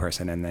get a new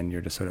person, and then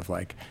you're just sort of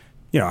like,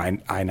 you know,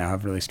 I now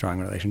have really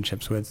strong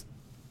relationships with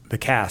the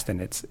cast, and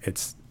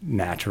it's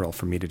natural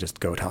for me to just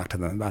go talk to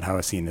them about how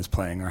a scene is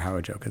playing or how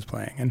a joke is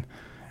playing.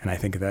 And I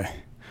think the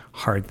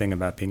hard thing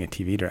about being a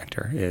TV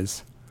director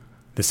is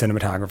the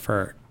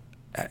cinematographer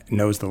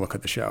knows the look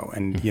of the show,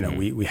 and you know,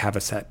 we have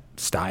a set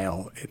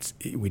style.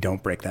 We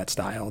don't break that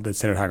style. The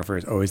cinematographer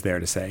is always there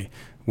to say,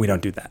 we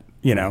don't do that.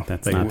 You know,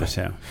 that's not the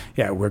show.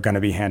 Yeah, we're going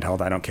to be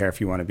handheld. I don't care if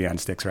you want to be on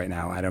sticks right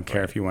now. I don't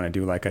care if you want to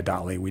do like a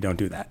dolly. We don't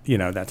do that. You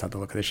know, that's not the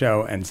look of the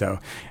show. And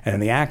then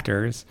the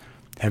actors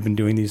have been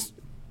doing these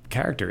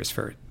characters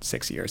for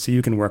 6 years, so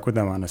you can work with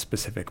them on a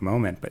specific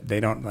moment, but they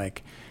don't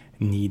like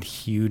need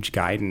huge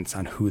guidance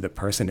on who the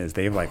person is.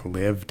 They've like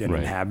lived and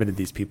inhabited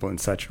these people in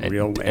such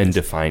real ways and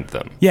defined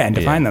them. Yeah, and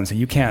defined them. So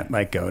you can't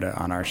like go to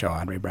on our show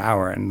Andre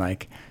Braugher and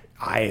like,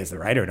 I as the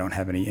writer don't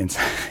have any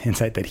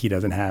insight that he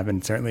doesn't have,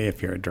 and certainly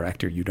if you're a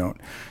director, you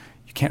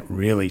can't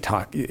really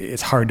talk.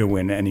 It's hard to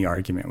win any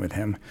argument with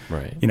him,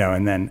 right? You know,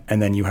 and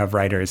then you have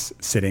writers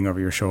sitting over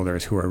your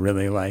shoulders who are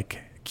really like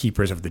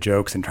keepers of the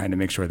jokes and trying to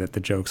make sure that the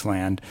jokes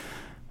land,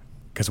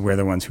 because we're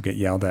the ones who get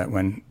yelled at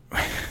when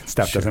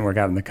stuff doesn't work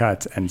out in the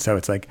cuts. And so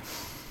it's like,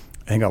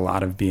 I think a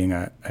lot of being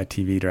a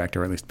TV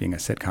director, or at least being a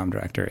sitcom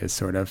director, is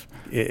sort of,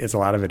 a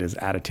lot of it is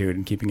attitude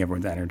and keeping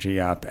everyone's energy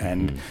up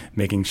and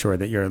making sure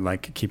that you're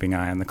like keeping an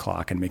eye on the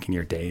clock and making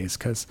your days,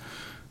 because,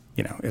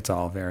 you know, it's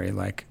all very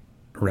like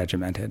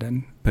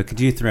regimented. But could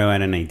you throw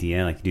out an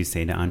idea? Like, could you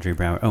say to Andre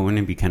Braugher, oh,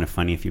 wouldn't it be kind of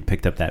funny if you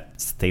picked up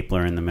that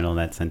stapler in the middle of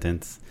that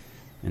sentence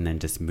and then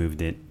just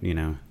moved it, you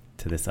know,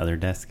 to this other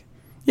desk?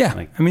 Yeah.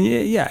 Like, I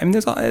mean,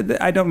 there's all,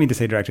 I don't mean to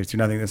say directors do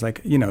nothing. There's like,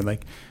 you know,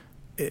 like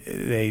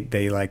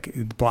they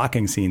like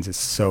blocking scenes is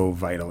so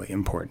vitally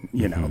important,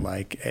 you know,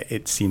 like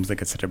it seems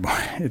like it's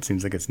it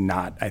seems like it's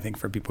not, I think,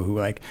 for people who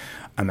like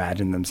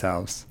imagine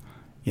themselves,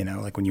 you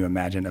know, like when you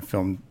imagine a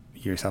film,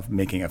 yourself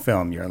making a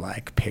film, you're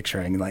like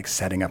picturing like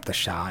setting up the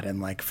shot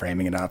and like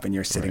framing it up, and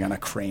you're sitting on a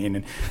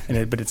crane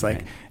but it's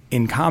like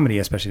in comedy,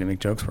 especially to make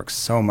jokes work,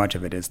 so much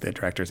of it is the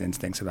director's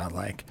instincts about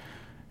like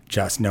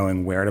just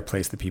knowing where to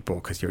place the people,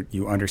 because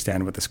you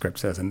understand what the script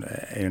says, and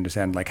you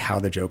understand like how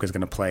the joke is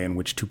going to play, and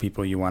which two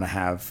people you want to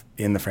have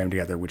in the frame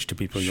together, which two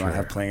people you want to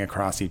have playing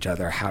across each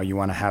other, how you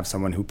want to have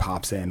someone who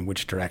pops in,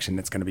 which direction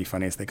it's going to be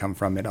funny as they come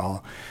from. It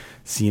all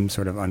seems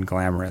sort of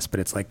unglamorous, but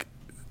it's like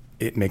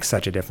it makes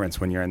such a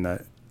difference when you're in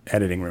the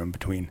editing room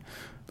between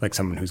like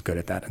someone who's good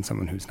at that and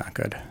someone who's not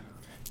good.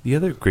 The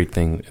other great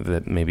thing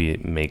that maybe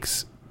it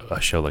makes a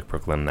show like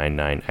Brooklyn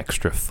Nine-Nine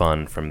extra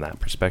fun from that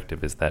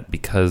perspective is that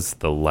because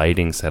the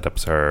lighting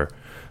setups are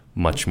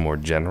much more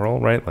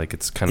general, right? Like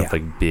it's kind of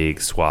like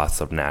big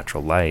swaths of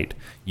natural light.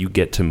 You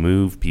get to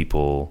move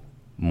people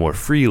more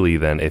freely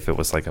than if it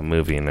was like a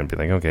movie and then be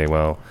like, okay,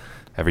 well,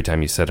 every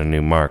time you set a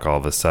new mark, all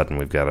of a sudden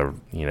we've got to,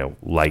 you know,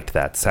 light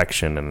that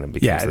section, and it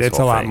becomes this it's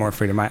whole a lot thing. more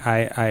freedom.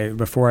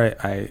 Before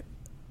I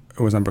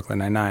was on Brooklyn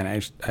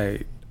Nine-Nine,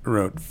 I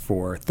wrote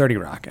for 30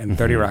 Rock, and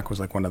 30 Rock was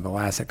like one of the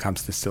last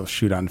sitcoms to still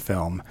shoot on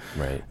film.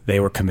 Right. They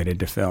were committed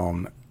to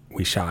film.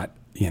 We shot,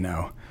 you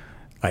know,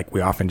 like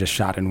we often just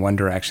shot in one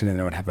direction, and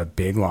it would have a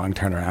big long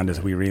turnaround as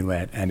we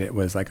relit. And it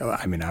was like,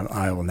 I mean,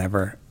 I will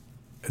never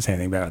say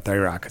anything bad about 30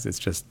 Rock because it's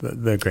just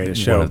the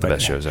greatest show. One of the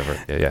best shows ever.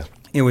 Yeah.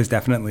 It was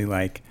definitely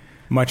like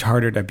much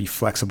harder to be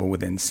flexible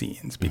within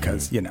scenes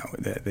because, you know,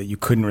 that you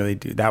couldn't really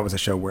do. That was a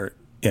show where,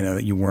 you know,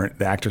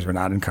 the actors were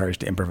not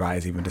encouraged to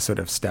improvise, even to sort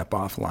of step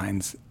off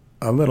lines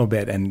a little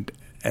bit, and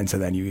so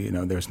then you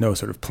know there's no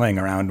sort of playing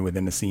around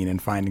within the scene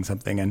and finding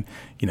something, and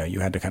you know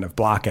you had to kind of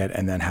block it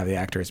and then have the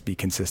actors be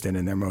consistent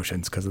in their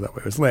motions because of the way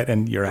it was lit.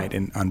 And you're right,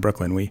 on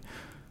Brooklyn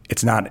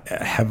it's not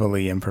a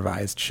heavily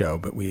improvised show,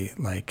 but we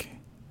like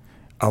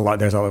a lot.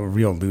 There's a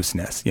real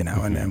looseness, you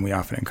know, and we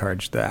often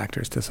encourage the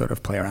actors to sort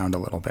of play around a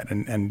little bit,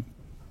 and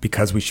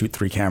because we shoot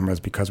 3 cameras,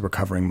 because we're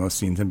covering most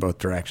scenes in both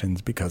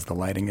directions, because the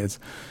lighting is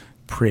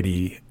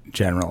pretty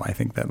general, I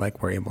think that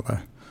like we're able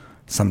to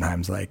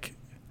sometimes like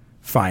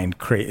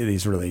create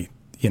these really,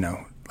 you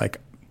know, like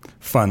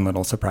fun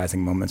little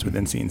surprising moments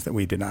within scenes that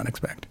we did not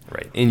expect.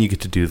 Right. And you get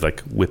to do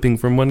like whipping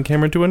from one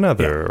camera to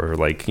another, or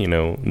like, you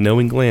know,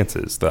 knowing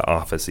glances, the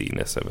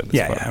office-iness of it.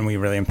 Yeah, and we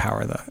really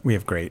empower we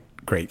have great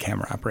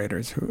camera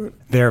operators who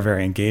they're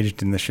very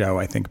engaged in the show,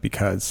 I think,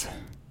 because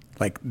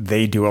like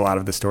they do a lot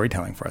of the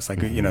storytelling for us.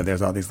 Like, you know,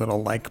 there's all these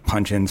little like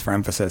punch-ins for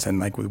emphasis, and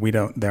like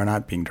they're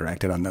not being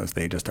directed on those.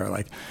 They just are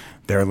like,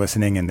 they're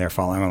listening and they're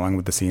following along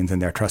with the scenes,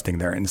 and they're trusting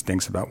their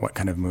instincts about what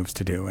kind of moves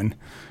to do. And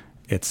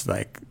it's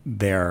like,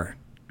 they're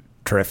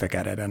terrific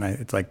at it. And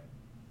it's like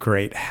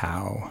great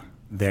how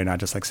they're not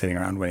just like sitting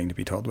around waiting to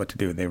be told what to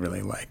do. They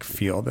really like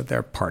feel that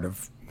they're part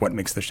of what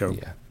makes the show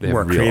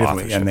work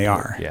creatively, and they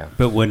are. Yeah.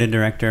 But would a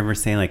director ever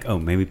say like, "Oh,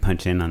 maybe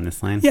punch in on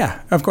this line"?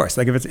 Yeah, of course.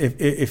 Like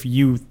if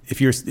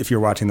you're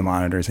watching the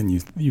monitors and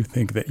you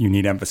think that you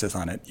need emphasis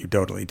on it, you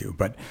totally do.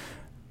 But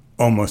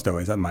almost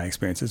always, my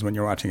experience is when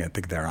you're watching it,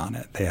 they're on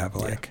it. They have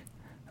like,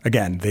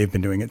 again, they've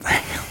been doing it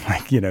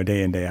like you know,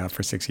 day in day out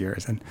for 6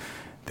 years, and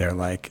they're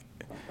like,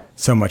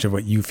 so much of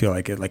what you feel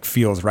like it like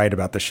feels right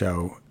about the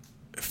show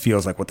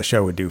feels like what the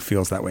show would do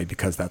feels that way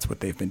because that's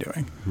what they've been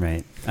doing.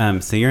 Right.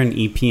 So you're an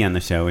EP on the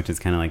show, which is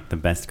kind of like the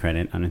best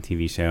credit on a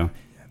TV show.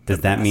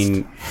 Does that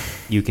mean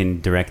you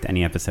can direct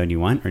any episode you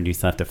want, or do you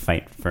still have to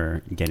fight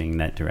for getting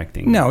that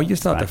directing? No, you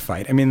still spot? have to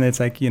fight. I mean, it's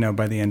like,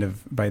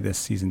 by this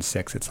season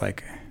 6, it's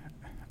like,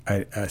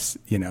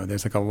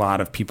 there's like a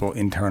lot of people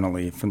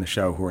internally from the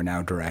show who are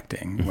now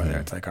directing, mm-hmm. whether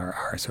it's like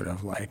our sort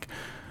of like,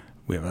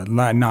 we have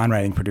a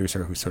non-writing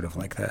producer who's sort of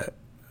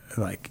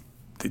like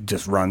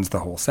just runs the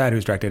whole set,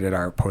 who's directed it.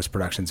 Our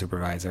post-production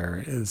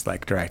supervisor is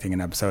like directing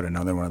an episode.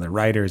 Another one of the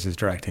writers is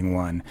directing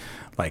one,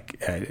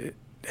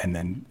 and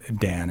then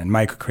Dan and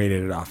Mike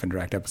created it often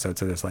direct episodes.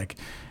 So there's like,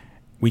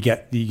 you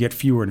get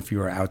fewer and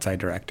fewer outside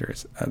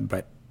directors,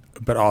 but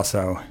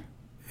also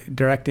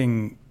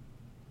directing,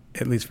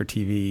 at least for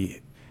TV,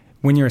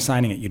 when you're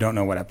assigning it, you don't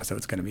know what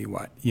episode's going to be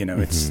what.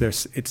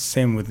 Mm-hmm. It's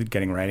same with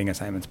getting writing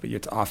assignments, but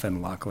it's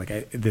often luck.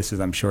 Like this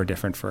is, I'm sure,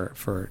 different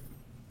for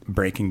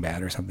Breaking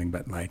Bad or something,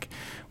 but like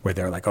where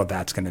they're like, oh,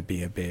 that's going to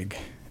be a big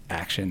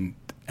action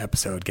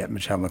episode. Get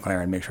Michelle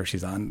McLaren, make sure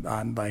she's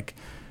on like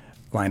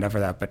lined up for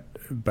that.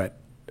 But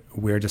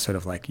we're just sort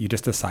of like, you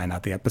just assign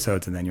out the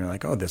episodes, and then you're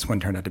like, oh, this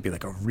one turned out to be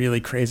like a really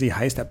crazy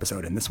heist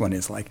episode, and this one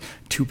is like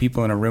 2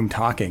 people in a room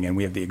talking, and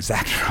we have the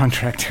exact wrong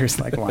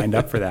directors like lined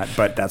up for that.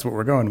 But that's what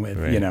we're going with,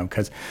 right.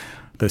 Because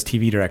those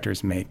TV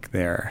directors make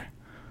their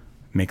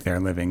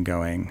living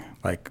going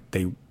like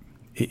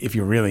if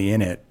you're really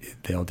in it,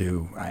 they'll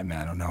do, I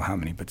don't know how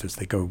many, but just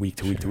they go week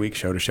to week to week,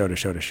 show to show to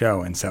show to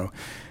show. And so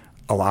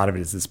a lot of it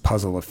is this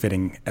puzzle of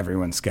fitting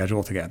everyone's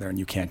schedule together, and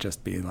you can't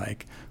just be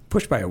like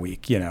pushed by a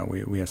week,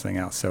 we have something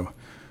else. So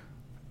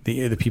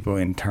the people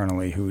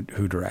internally who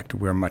direct,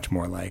 we're much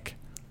more like,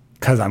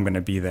 because I'm going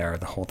to be there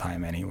the whole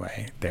time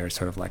anyway, they're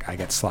sort of like, I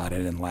get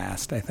slotted in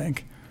last, I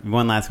think.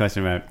 One last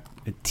question about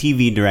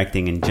TV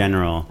directing in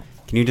general.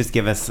 Can you just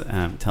give us,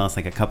 tell us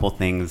like a couple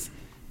things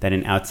that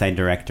an outside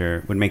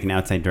director would make an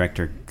outside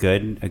director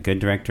a good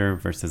director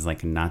versus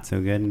like not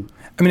so good?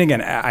 I mean,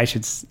 again, I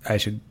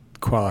should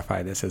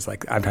qualify this as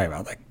like, I'm talking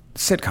about like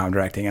sitcom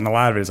directing, and a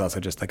lot of it is also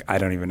just like, I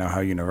don't even know how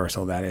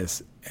universal that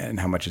is and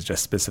how much is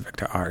just specific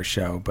to our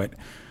show. But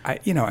I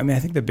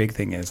think the big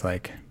thing is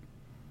like,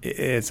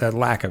 it's a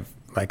lack of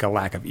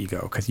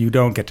ego, because you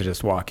don't get to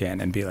just walk in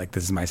and be like,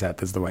 this is my set,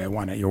 this is the way I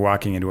want it. You're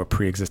walking into a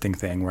pre-existing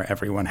thing where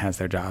everyone has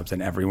their jobs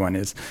and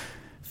everyone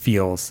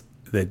feels,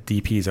 the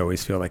DPs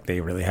always feel like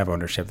they really have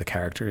ownership of the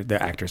character.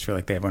 The actors feel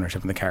like they have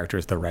ownership of the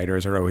characters. The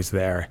writers are always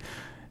there.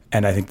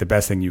 And I think the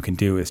best thing you can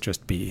do is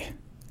just be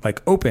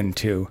like open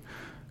to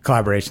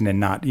collaboration and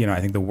not, I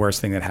think the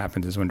worst thing that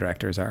happens is when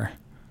directors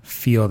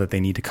feel that they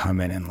need to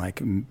come in and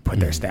like put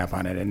their stamp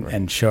on it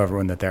and show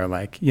everyone that they're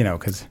like,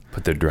 because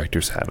put their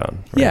director's hat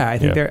on. Right? Yeah, I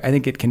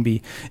think it can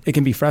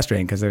be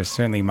frustrating, because there's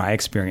certainly my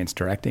experience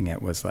directing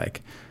it was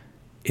like,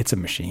 it's a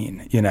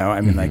machine,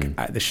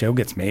 like the show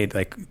gets made,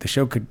 like the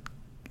show could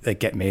like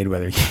get made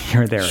whether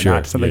you're there or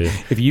not. So like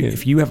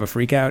if you have a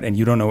freak out and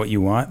you don't know what you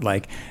want,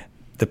 like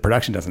the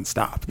production doesn't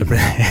stop.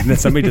 And then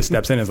somebody just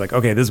steps in and is like,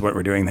 okay, this is what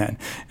we're doing then.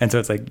 And so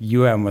it's like,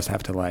 you almost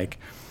have to like,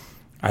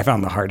 I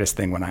found the hardest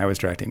thing when I was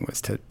directing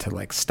was to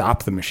like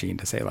stop the machine,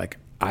 to say like,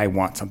 I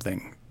want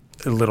something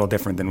a little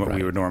different than what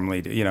we would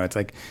normally do. It's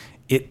like,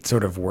 it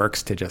sort of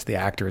works to just the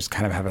actors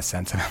kind of have a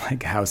sense of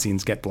like how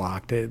scenes get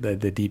blocked. The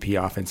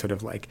DP often sort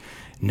of like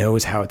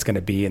knows how it's going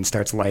to be and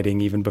starts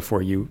lighting even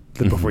before you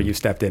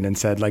stepped in and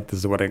said like, this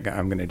is what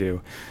I'm going to do.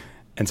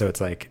 And so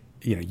it's like,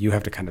 you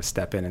have to kind of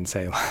step in and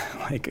say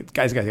like,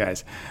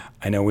 guys,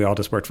 I know we all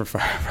just worked for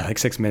like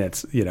 6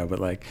 minutes, but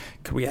like,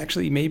 could we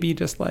actually maybe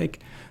just like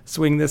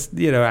swing this,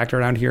 actor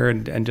around here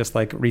and just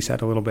like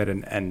reset a little bit,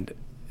 and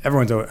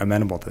everyone's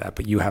amenable to that,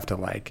 but you have to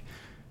like,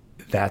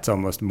 that's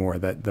almost more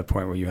the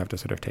point where you have to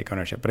sort of take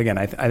ownership. But again,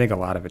 I think a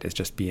lot of it is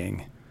just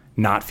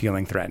not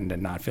feeling threatened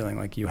and not feeling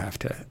like you have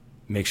to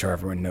make sure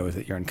everyone knows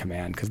that you're in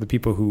command. Because the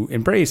people who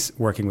embrace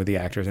working with the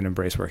actors and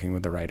embrace working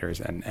with the writers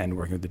and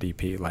working with the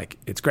DP, like,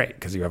 it's great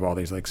because you have all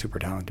these like super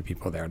talented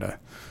people there to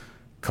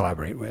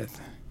collaborate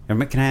with.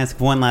 Can I ask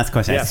one last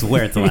question? Yes. I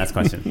swear it's the last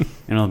question,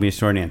 and it'll be a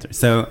short answer.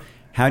 So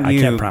how do you...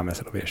 I can't promise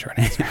it'll be a short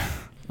answer.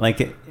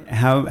 Like,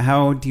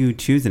 how do you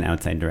choose an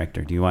outside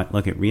director? Do you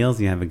look at reels?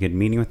 You have a good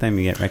meeting with them?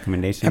 You get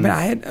recommendations? I mean,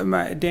 I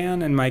had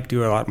Dan and Mike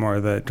do a lot more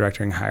of the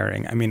directing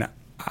hiring. I mean,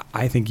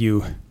 I think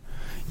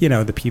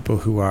the people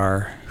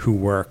who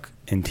work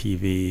in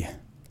TV,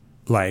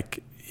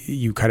 like,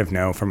 you kind of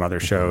know from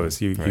other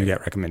shows. You get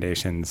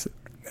recommendations.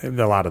 A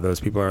lot of those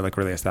people are like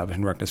really established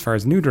and worked. As far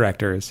as new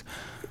directors,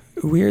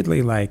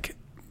 weirdly, like,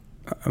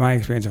 my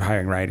experience of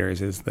hiring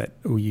writers is that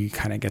we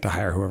kind of get to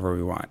hire whoever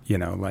we want.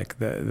 Like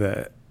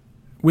the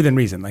within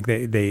reason, like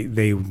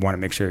they want to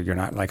make sure you're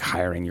not like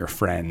hiring your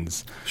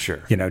friends,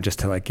 sure, just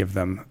to like give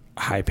them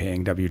high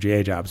paying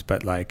WGA jobs,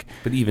 but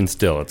even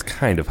still, it's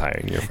kind of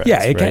hiring your friends.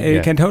 Yeah,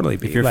 it can totally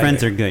be. If your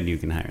friends are good, you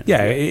can hire them.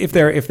 Yeah,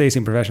 if they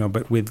seem professional.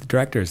 But with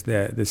directors,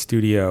 the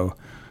studio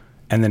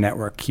and the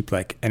network keep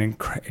like an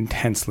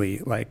intensely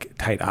like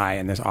tight eye,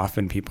 and there's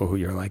often people who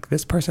you're like,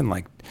 this person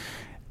like,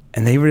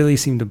 and they really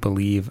seem to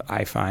believe.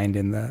 I find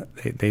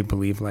they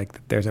believe like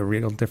that there's a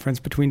real difference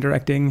between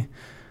directing,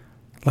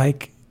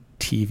 like,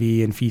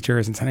 TV and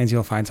features, and sometimes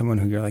you'll find someone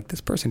who you're like, this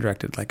person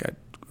directed like a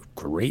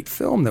great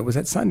film that was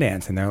at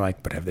Sundance. And they're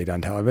like, but have they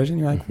done television?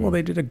 You're like, well,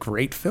 they did a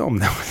great film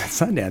that was at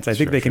Sundance. I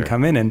think they can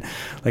come in and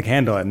like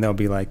handle it. And they'll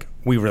be like,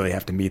 we really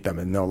have to meet them.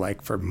 And they'll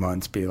like for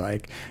months be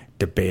like,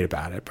 debate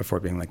about it before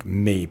being like,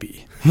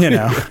 maybe,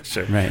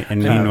 Sure. Right.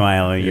 And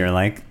meanwhile, you're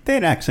like, they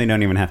actually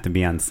don't even have to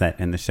be on set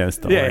and the show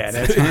still works. Yeah,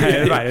 that's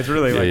right. It's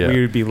really like,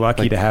 we would be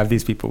lucky to have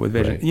these people with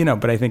vision, Right.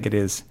 but I think it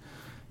is,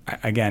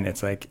 again,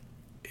 it's like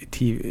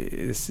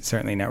TV,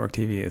 certainly network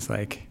TV is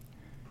like,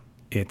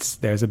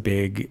 there's a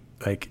big,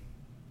 like,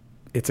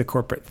 it's a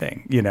corporate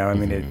thing, I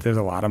mean, there's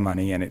a lot of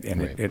money and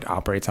it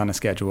operates on a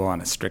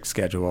strict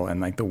schedule. And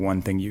like the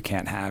one thing you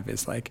can't have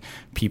is like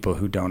people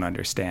who don't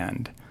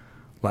understand,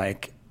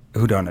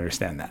 who don't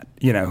understand that,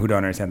 who don't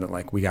understand that,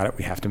 like, we got it.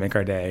 We have to make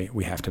our day.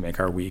 We have to make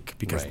our week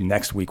because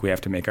next week we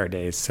have to make our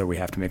days. So we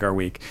have to make our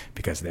week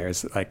because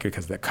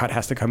because the cut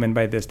has to come in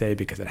by this day,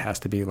 because it has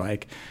to be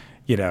like,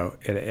 it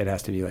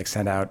has to be like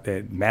sent out,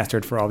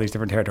 mastered for all these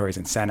different territories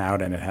and sent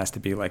out. And it has to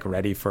be like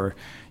ready for,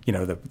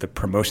 the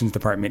promotions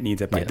department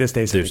needs it by this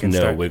day. So there's no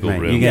start. wiggle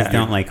room. You guys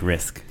don't like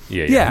risk.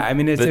 Yeah. I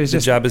mean, the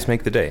job is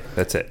make the day.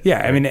 That's it.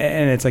 Yeah. I mean,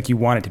 and it's like, you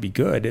want it to be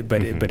good,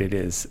 but it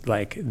is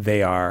like,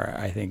 they are,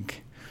 I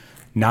think,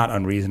 not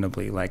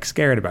unreasonably like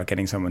scared about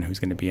getting someone who's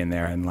going to be in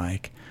there and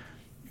like,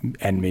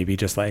 and maybe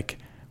just like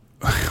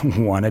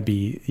want to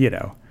be,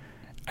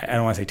 I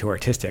don't want to say too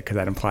artistic because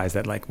that implies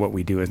that like what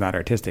we do is not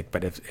artistic,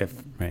 but if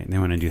right, they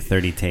want to do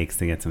 30 takes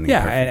to get something.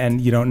 Yeah. Perfect.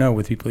 And you don't know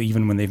with people,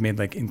 even when they've made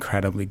like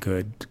incredibly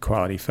good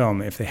quality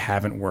film, if they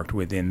haven't worked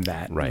within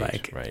that,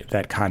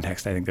 that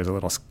context, I think there's a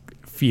little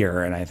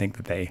fear. And I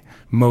think that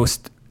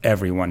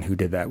everyone who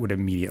did that would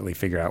immediately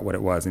figure out what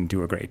it was and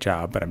do a great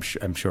job. But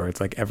I'm sure it's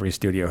like every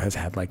studio has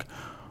had like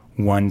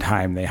one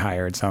time they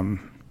hired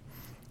some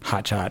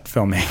hotshot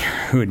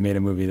filmmaker who had made a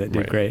movie that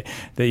did great,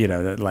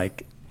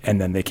 and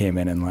then they came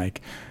in and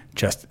like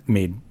just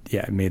made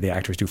the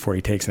actors do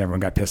 40 takes and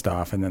everyone got pissed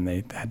off, and then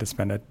they had to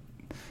spend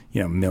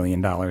 $1 million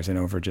in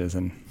overages,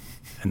 and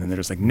then they're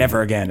just like,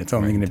 never again. It's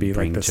only going to be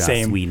like the Joss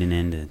same. Whedon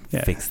in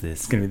to fix this.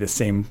 It's going to be the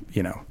same,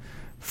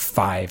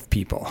 5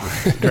 people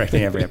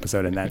directing every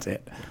episode, and that's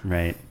it.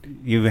 Right.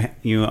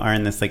 You are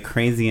in this like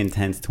crazy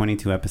intense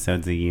 22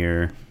 episodes a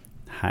year,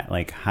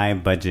 high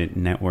budget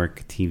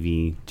network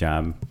TV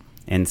job,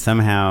 and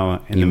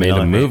somehow in the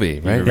middle of movie,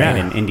 it, right? You write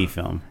an indie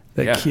film.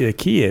 The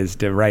key is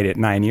to write it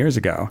 9 years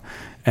ago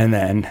and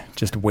then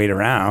just wait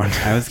around.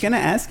 I was going to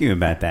ask you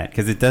about that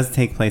because it does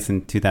take place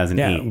in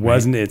 2008.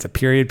 Yeah, it's a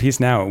period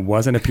piece now. It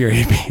wasn't a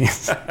period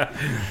piece.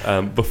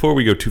 Before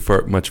we go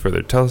much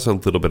further, tell us a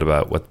little bit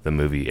about what the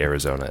movie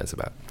Arizona is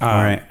about. All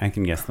right, I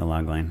can guess the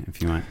logline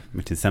if you want,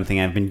 which is something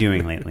I've been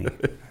doing lately.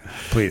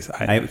 Please.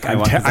 I'm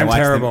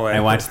terrible. I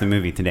watched the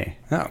movie today.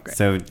 Oh, okay.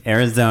 So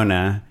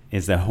Arizona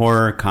is a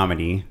horror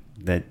comedy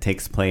that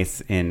takes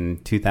place in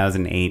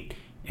 2008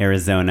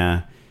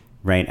 Arizona,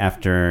 right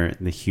after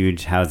the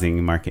huge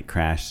housing market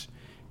crash,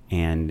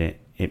 and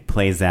it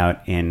plays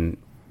out in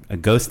a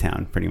ghost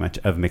town, pretty much,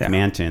 of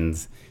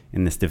McMansions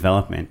in this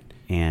development,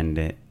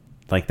 and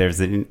there's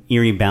an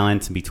eerie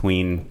balance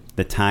between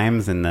the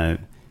times and the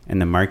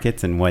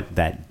markets and what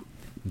that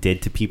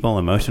did to people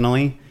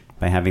emotionally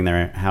by having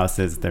their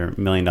 $1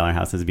 million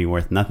houses be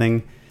worth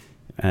nothing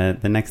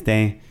the next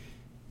day,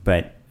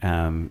 but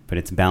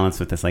it's balanced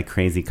with this like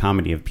crazy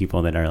comedy of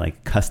people that are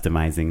like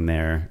customizing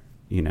their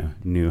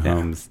new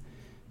homes,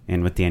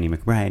 and with Danny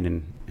McBride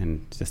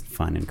and just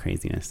fun and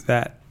craziness.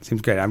 That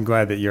seems great. I'm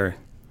glad that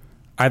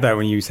I thought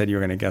when you said you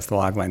were going to guess the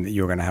log line that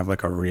you were going to have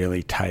like a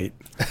really tight,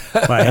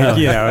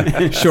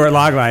 short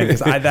log line, because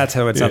that's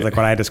how it sounds like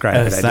when I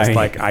describe it. I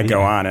just I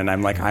go on and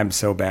I'm like, I'm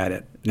so bad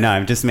at. No,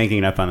 I'm just making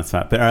it up on the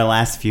spot. But our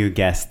last few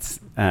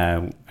guests,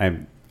 I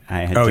had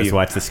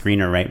watched the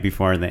screener right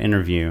before the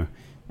interview,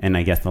 and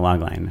I guessed the log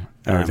line.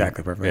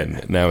 Exactly, perfect.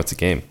 Yeah, now it's a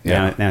game.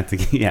 Yeah, now it's a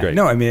game. Yeah. Great.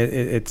 No, I mean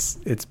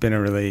it's been a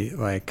really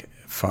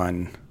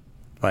fun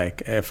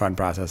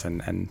process,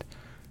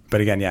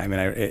 but again, I mean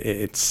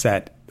it's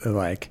set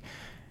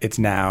it's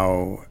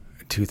now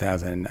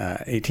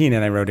 2018,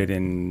 and I wrote it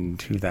in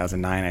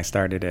 2009. I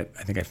started it.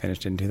 I think I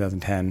finished it in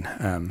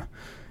 2010.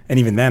 And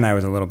even then, I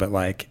was a little bit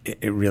like,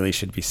 it really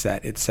should be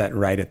set. It's set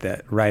right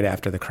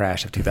after the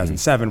crash of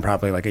 2007,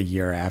 probably like a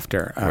year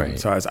after.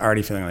 So I was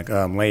already feeling like,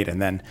 I'm late.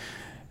 And then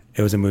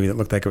it was a movie that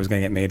looked like it was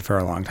going to get made for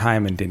a long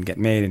time and didn't get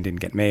made, and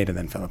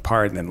then fell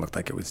apart, and then looked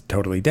like it was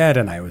totally dead.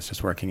 And I was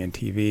just working in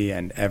TV,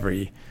 and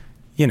every,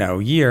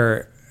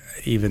 year,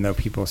 even though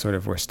people sort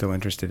of were still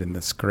interested in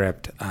the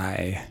script,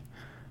 I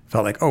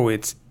felt like,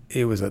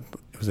 it was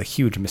a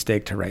huge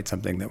mistake to write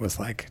something that was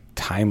like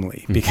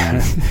timely,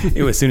 because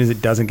it was, as soon as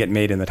it doesn't get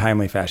made in the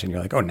timely fashion,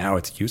 you're like, now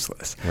it's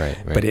useless. Right.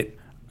 But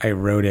I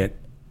wrote it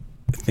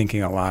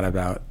thinking a lot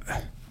about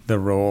the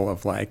role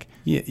of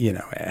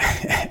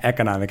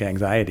economic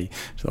anxiety.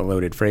 It's a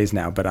loaded phrase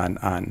now, but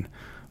on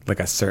like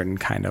a certain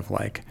kind of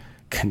like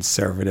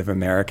conservative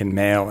American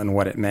male, and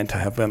what it meant to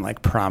have been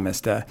like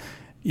promised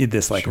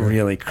this like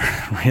really,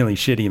 really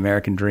shitty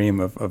American dream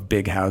of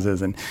big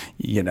houses and,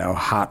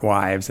 hot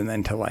wives, and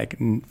then to like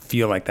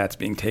feel like that's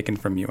being taken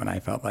from you. And I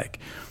felt like,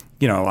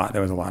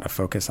 there was a lot of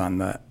focus on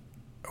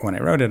when I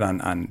wrote it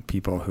on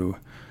people who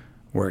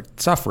were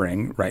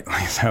suffering,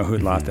 rightly so, who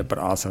lost it, but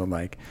also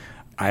like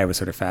I was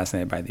sort of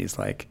fascinated by these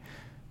like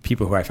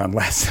people who I found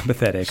less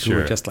sympathetic, who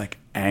were just like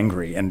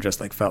angry and just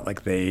like felt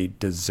like they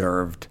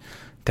deserved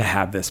to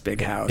have this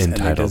big house and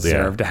they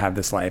deserved to have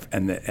this life,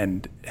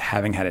 and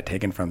having had it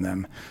taken from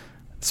them,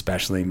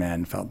 especially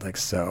men, felt like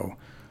so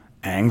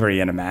angry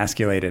and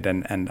emasculated.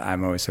 And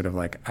I'm always sort of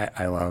like,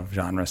 I love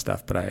genre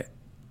stuff, but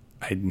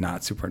I'm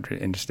not super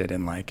interested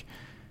in like,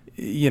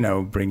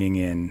 bringing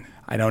in,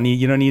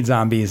 you don't need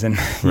zombies, and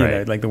you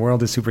know, like the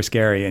world is super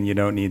scary and you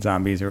don't need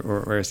zombies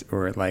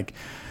or like,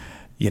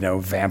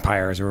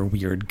 vampires or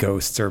weird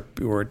ghosts or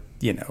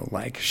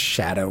like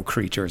shadow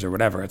creatures or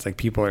whatever. It's like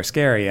people are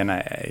scary, and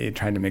I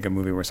tried to make a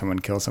movie where someone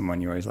kills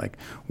someone. You're always like,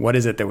 what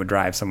is it that would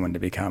drive someone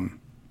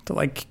to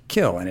like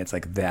kill? And it's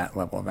like that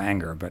level of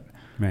anger, but.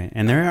 Right.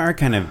 And there are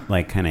kind of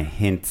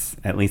hints,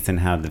 at least in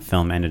how the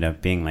film ended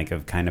up being like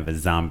a kind of a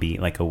zombie,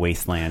 like a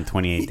wasteland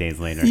 28 days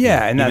later.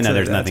 Yeah. And even though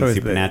there's nothing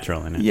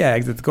supernatural in it. Yeah,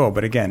 it's the goal.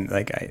 But again,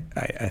 like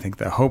I think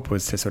the hope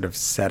was to sort of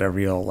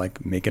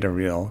make it a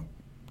real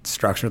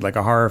structured like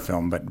a horror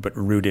film, but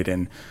rooted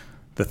in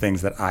the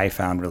things that I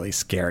found really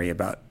scary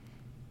about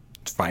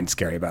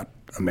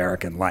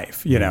American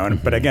life,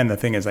 And but again, the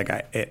thing is like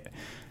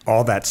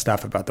all that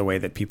stuff about the way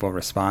that people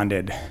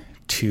responded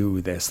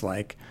to this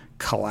like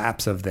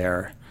collapse of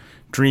their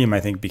dream, I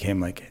think became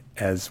like,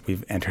 as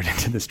we've entered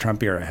into this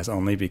Trump era, has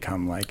only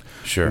become like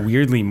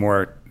weirdly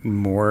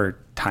more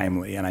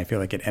timely. And I feel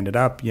like it ended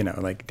up,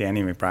 like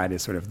Danny McBride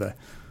is sort of the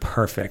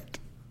perfect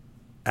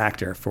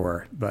actor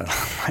for the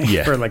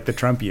for like the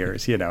Trump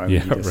years,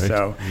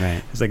 so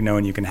it's like no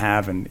one you can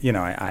have. And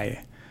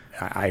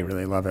I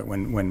really love it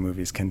when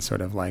movies can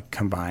sort of like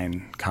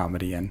combine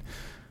comedy and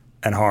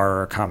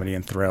horror, or comedy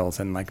and thrills,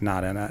 and like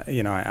not in a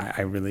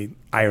I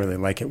really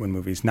like it when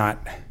movies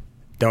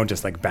don't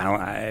just like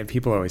balance.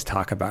 People always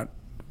talk about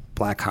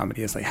black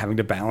comedy as like having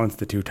to balance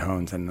the two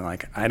tones, and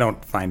like I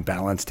don't find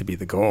balance to be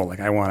the goal. Like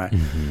I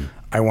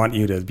want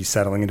you to be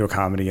settling into a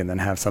comedy and then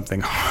have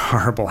something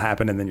horrible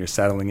happen, and then you're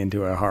settling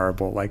into a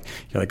horrible, like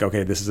you're like,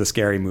 okay, this is a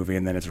scary movie,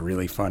 and then it's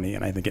really funny.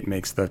 And I think it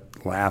makes the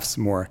laughs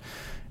more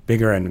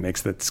bigger and it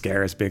makes the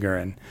scares bigger.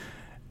 And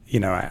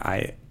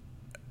I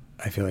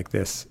feel like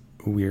this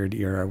weird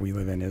era we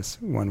live in is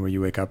one where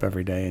you wake up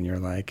every day and you're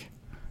like,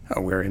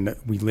 oh,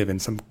 we live in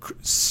some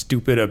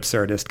stupid,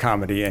 absurdist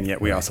comedy, and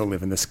yet we also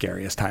live in the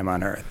scariest time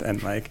on earth.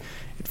 And like,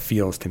 it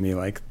feels to me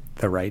like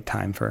the right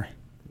time for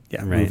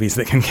movies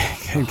that can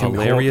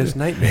hilarious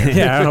nightmare.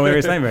 Yeah,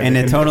 hilarious nightmare. And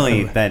it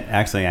totally, that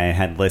actually I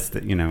had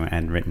listed, I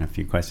had written a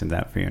few questions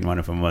out for you, and one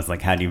of them was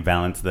like, how do you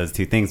balance those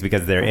two things?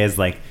 Because there is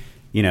like,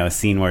 a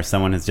scene where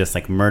someone has just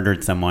like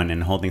murdered someone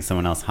and holding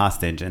someone else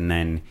hostage, and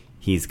then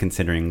he's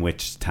considering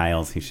which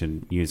tiles he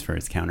should use for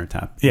his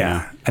countertop.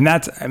 Yeah. And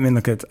that's,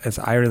 look,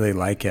 I really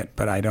like it,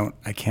 but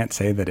I can't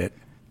say that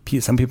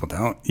some people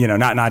don't,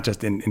 not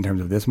just in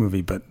terms of this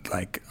movie, but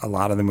like a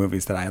lot of the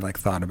movies that I like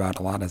thought about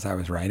a lot as I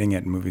was writing it,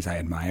 and movies I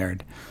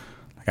admired.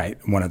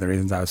 Like one of the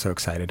reasons I was so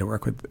excited to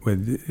work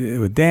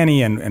with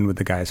Danny and with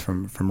the guys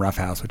from Rough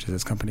House, which is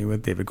his company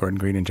with David Gordon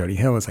Green and Jody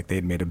Hill, is like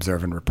they'd made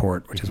Observe and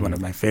Report, which is one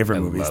of my favorite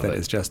movies. That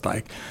is just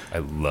like, I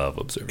love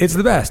Observe. It's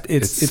the best.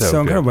 It's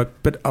so incredible.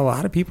 But a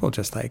lot of people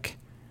just like,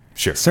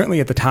 certainly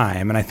at the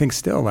time, and I think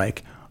still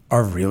like,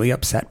 are really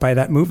upset by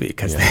that movie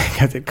because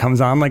it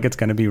comes on like it's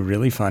going to be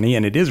really funny,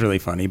 and it is really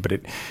funny.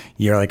 But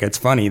you're like, it's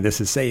funny,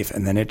 this is safe,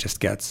 and then it just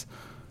gets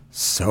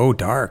so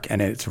dark,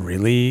 and it's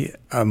really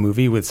a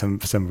movie with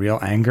some real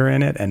anger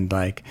in it. And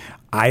like,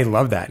 I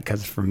love that,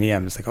 because for me,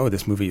 I'm just like, oh,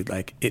 this movie,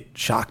 like, it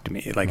shocked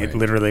me, like it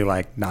literally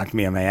like knocked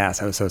me on my ass.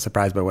 I was so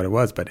surprised by what it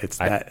was, but it's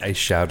that I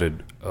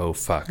shouted, "Oh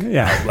fuck!"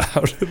 out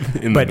loud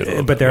in the middle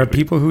of but there are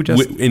people who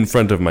just in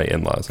front of my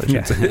in-laws, I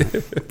should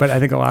say. But I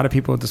think a lot of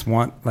people just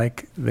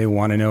they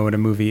want to know what a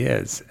movie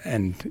is,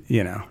 and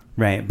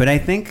right. But I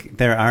think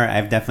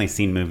I've definitely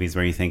seen movies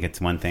where you think it's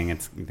one thing, you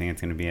think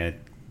it's going to be a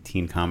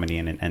teen comedy,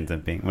 and it ends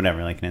up being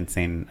whatever, like an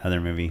insane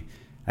other movie.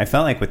 I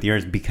felt like with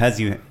yours, because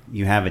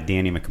you have a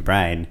Danny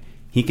McBride,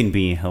 he can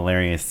be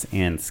hilarious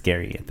and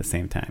scary at the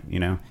same time,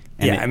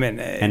 And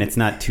and it's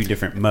not two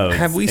different modes.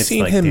 Have we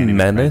seen like him Danny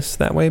menace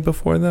that way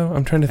before, though?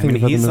 I'm trying to think.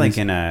 He's like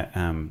in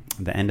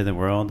The End of the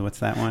World. What's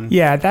that one?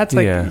 Yeah, that's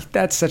like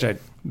that's such a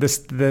the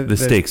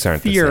stakes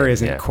aren't fear the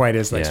same. isn't quite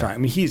as like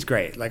strong. He's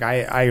great. Like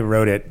I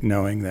wrote it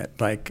knowing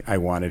that like I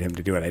wanted him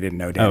to do it. I didn't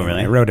know Danny when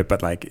I wrote it,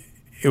 but like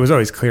it was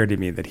always clear to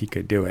me that he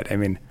could do it.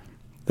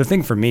 The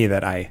thing for me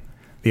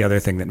the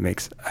other thing that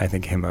makes I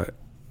think him a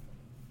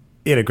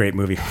great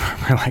movie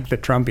for like the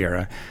Trump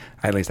era,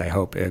 at least I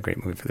hope a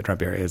great movie for the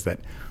Trump era, is that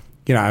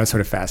I was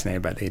sort of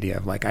fascinated by the idea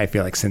of like, I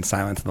feel like since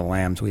Silence of the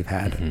Lambs we've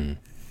had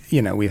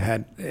we've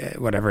had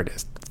whatever it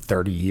is,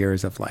 30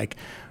 years of like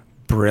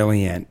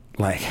brilliant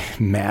like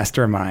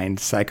mastermind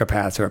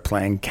psychopaths who are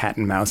playing cat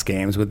and mouse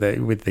games with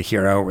the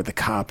hero or with the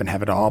cop and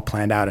have it all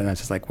planned out. And it's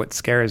just like, what's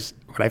scary is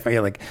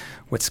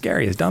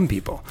dumb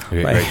people.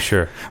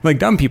 Like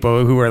dumb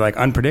people who are like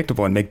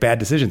unpredictable and make bad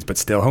decisions but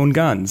still own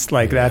guns.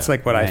 Like that's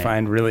like what I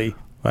find really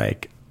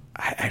like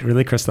I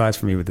really crystallized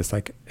for me with this,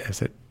 like,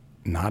 as it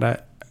not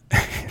a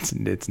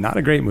it's not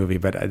a great movie,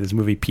 but this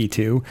movie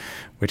P2,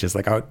 which is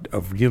like a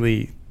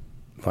really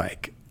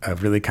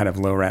kind of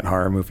low rent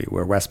horror movie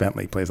where Wes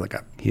Bentley plays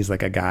he's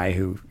like a guy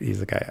he's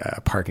like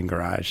a parking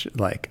garage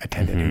like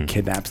attendant who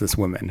kidnaps this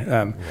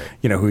woman,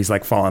 you know, who he's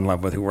like fall in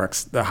love with, who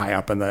works high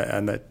up in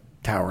the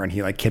tower, and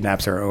he like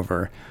kidnaps her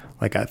over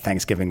like a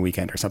Thanksgiving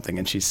weekend or something,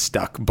 and she's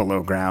stuck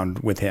below ground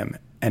with him,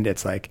 and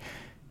it's like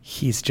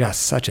he's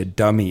just such a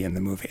dummy in the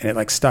movie, and it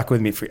like stuck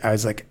with me. I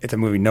was like, it's a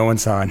movie no one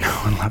saw, no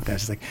one loved it.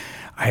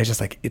 I was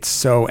just like, it's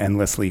so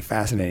endlessly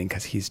fascinating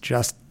because he's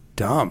just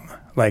dumb.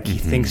 Like he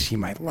thinks she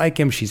might like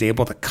him. She's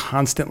able to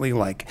constantly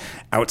like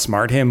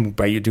outsmart him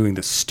by doing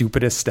the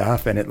stupidest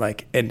stuff.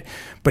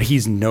 But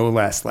he's no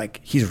less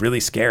like, he's really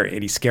scary,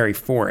 and he's scary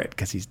for it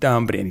because he's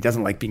dumb, and he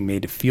doesn't like being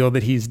made to feel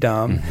that he's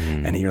dumb,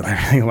 and he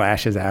really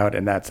lashes out.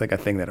 And that's like a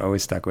thing that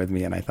always stuck with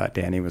me. And I thought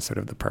Danny was sort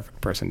of the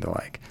perfect person to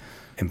like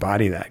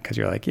embody that, because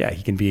you're like, yeah,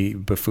 he can be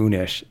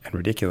buffoonish and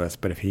ridiculous,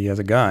 but if he has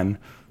a gun.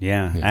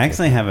 Yeah. I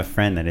actually have a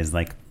friend that is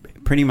like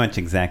pretty much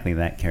exactly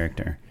that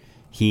character.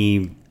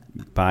 He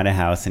bought a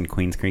house in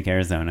Queens Creek,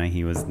 Arizona.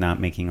 He was not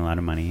making a lot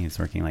of money. He was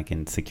working like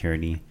in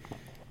security.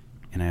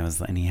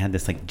 And he had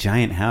this like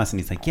giant house, and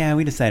he's like, yeah,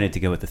 we decided to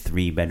go with a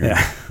 3-bedroom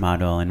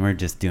model, and we're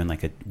just doing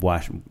like a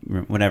wash,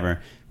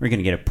 whatever. We're going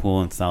to get a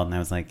pool installed. And I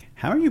was like,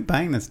 how are you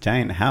buying this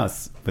giant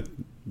house, but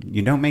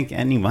you don't make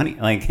any money?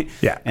 Like,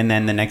 yeah. And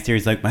then the next year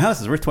he's like, my house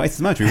is worth twice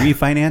as much. We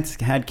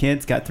refinanced, had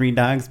kids, got 3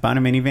 dogs, bought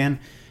a minivan. And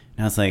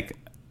I was like,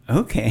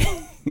 okay,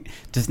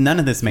 just none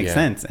of this makes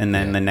sense. And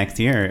then the next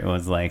year it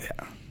was like,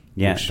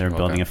 they're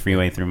building a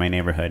freeway through my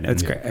neighborhood.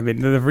 That's great. I mean,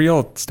 the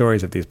real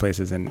stories of these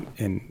places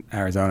in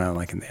Arizona,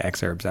 like in the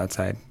exurbs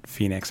outside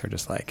Phoenix, are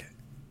just like,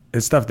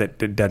 it's stuff that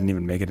doesn't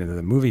even make it into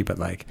the movie. But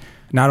like,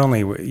 not only,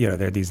 you know,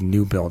 there are these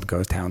new build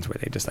ghost towns where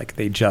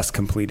they just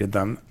completed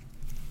them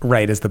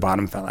right as the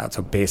bottom fell out.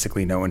 So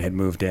basically no one had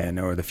moved in,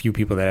 or the few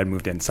people that had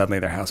moved in, suddenly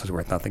their house was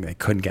worth nothing. They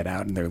couldn't get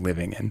out, and they're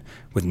living in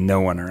with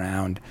no one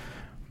around.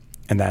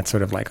 And that's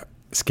sort of like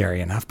scary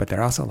enough, but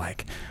they're also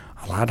like,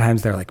 a lot of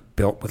times they're like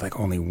built with like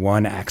only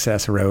one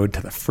access road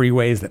to the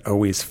freeways that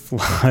always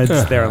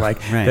floods. They're like,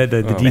 right.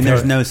 And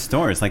there's no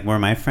stores. Like where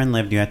my friend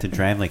lived, you had to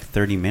drive like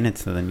 30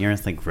 minutes to the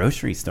nearest like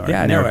grocery store.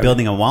 Yeah, and they were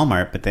building a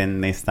Walmart, but then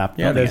they stopped.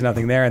 Yeah, there's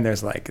nothing there. And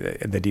there's like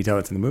the detail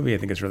that's in the movie, I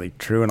think is really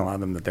true. And a lot of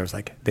them, that there's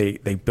like, they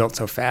built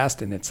so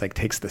fast, and it's like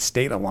takes the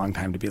state a long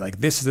time to be like,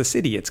 this is a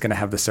city. It's going to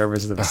have the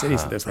services of a city.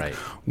 So there's like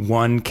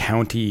one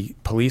county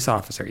police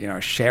officer, you know,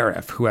 a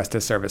sheriff who has to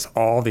service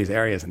all these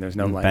areas. And there's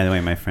no like. By the way,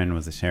 my friend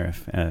was a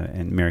sheriff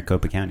in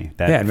Maricopa County.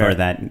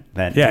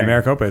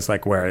 Maricopa is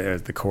like where it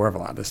was the core of a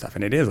lot of this stuff,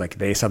 and it is like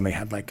they suddenly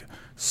had like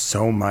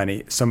so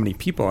many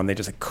people, and they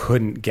just like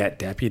couldn't get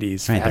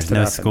deputies. Right, fast there's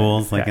no enough.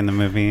 schools like in the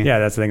movie. Yeah,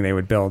 that's the thing. They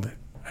would build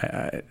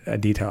a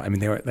detail. I mean,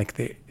 they were like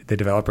the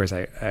developers.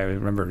 I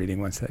remember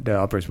reading once that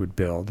developers would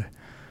build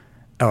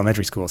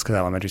elementary schools because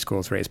elementary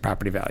schools raise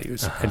property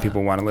values, and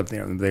people want to live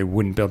there. They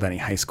wouldn't build any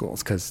high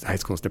schools because high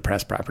schools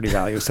depress property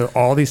values. So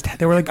all these,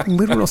 there were like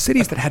literal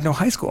cities that had no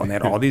high school, and they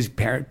had all these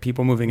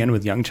people moving in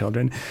with young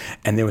children,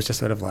 and there was just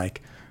sort of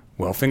like,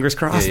 well, fingers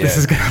crossed, this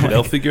is going to.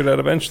 They'll figure it out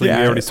eventually. We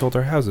already sold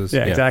our houses.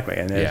 Yeah, exactly.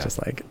 And it's just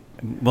like,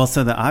 well,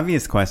 so the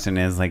obvious question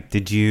is like,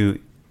 did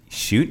you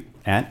shoot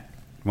at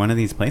one of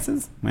these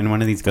places in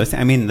one of these ghost?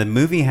 I mean, the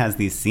movie has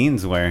these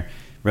scenes where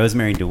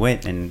Rosemary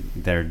DeWitt and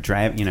they're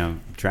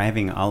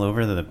driving all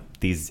over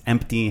these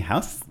empty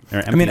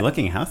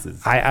looking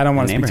houses. I don't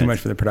want to speak too much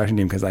for the production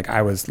team because like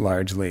I was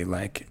largely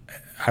like,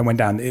 I went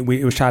down. It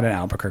was shot in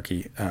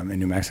Albuquerque, in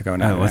New Mexico.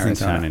 Not it wasn't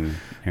shot in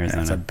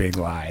Arizona. That's a big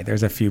lie.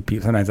 There's a few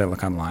people. Sometimes I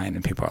look online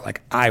and people are like,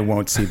 "I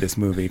won't see this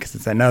movie because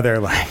it's another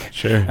like."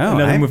 Sure. Oh,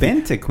 I've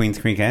been to Queens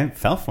Creek. I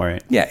fell for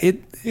it. Yeah,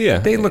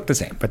 they look the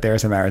same, but there are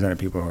some Arizona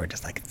people who are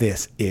just like,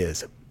 "This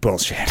is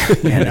bullshit."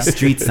 Yeah, the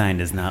street sign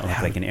does not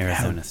look like an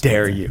Arizona. How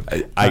dare you?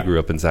 I grew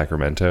up in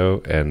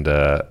Sacramento, and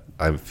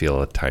I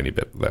feel a tiny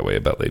bit that way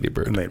about Lady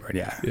Bird.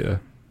 Yeah.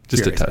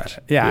 Just a touch.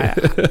 Yeah.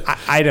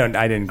 I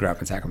didn't grow up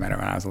in Sacramento,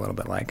 and I was a little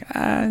bit like,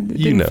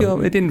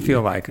 it didn't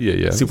feel like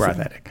super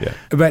authentic. Yeah.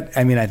 But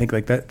I mean, I think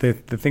like the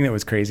thing that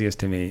was craziest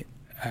to me,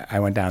 I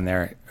went down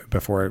there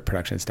before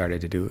production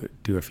started to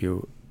do a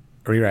few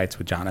rewrites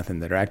with Jonathan,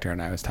 the director,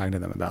 and I was talking to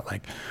them about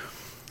like,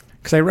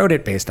 because I wrote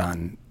it based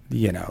on,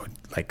 you know,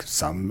 like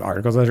some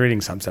articles I was reading,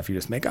 some stuff you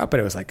just make up, but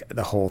it was like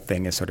the whole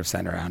thing is sort of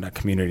centered around a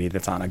community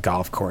that's on a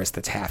golf course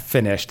that's half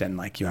finished, and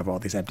like you have all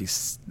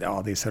these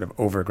sort of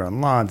overgrown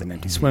lawns and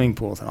empty swimming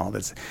pools and all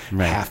this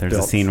half built.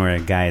 There's a scene where a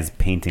guy is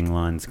painting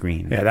lawns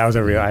green. Yeah, that was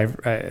a real.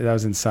 That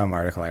was in some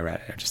article I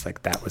read. Just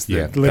like that was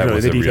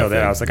literally the detail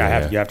that I was like,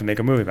 you have to make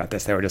a movie about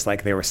this. They were just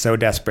like, they were so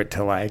desperate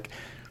to like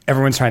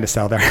everyone's trying to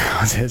sell their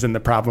houses, and the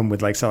problem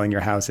with like selling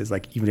your house is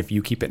like, even if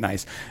you keep it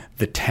nice,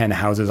 the 10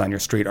 houses on your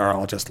street are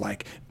all just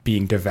like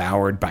being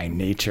devoured by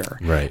nature.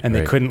 Right. And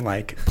they couldn't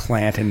like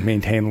plant and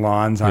maintain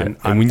lawns on.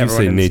 And when you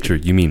say nature,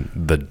 street. you mean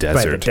the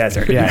desert. Right, the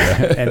desert,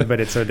 yeah. But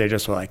it's so they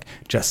just were like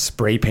just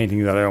spray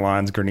painting the other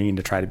lawns green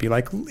to try to be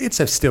like,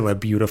 it's still a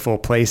beautiful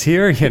place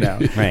here, you know.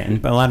 Right,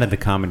 and a lot of the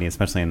comedy,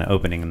 especially in the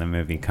opening of the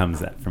movie,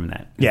 comes from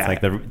that. It's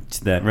like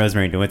the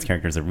Rosemary DeWitt's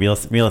character is a real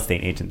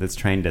estate agent that's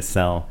trying to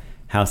sell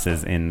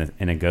houses in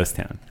a ghost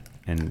town,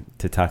 and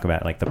to talk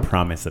about like the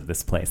promise of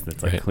this place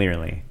that's like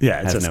clearly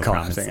it's has just no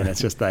collapsing, promise. and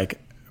it's just like.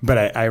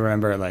 But I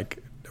remember like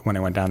when I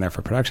went down there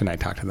for production, I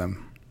talked to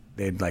them.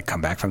 They'd like come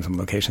back from some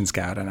location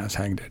scout, and I was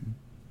talking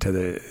to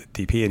the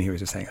DP, and he was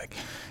just saying like,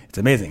 it's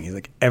amazing. He's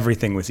like,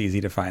 everything was easy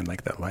to find,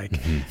 like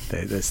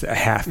this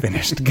half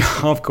finished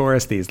golf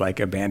course, these like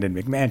abandoned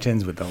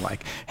McMansions with the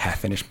like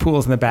half finished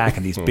pools in the back,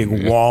 and these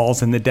big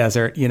walls in the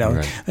desert, you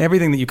know,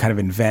 everything that you kind of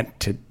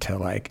invent to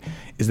like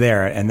is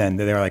there. And then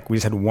they were like, we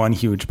just had one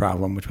huge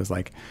problem, which was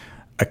like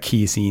a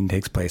key scene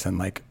takes place on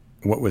like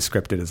what was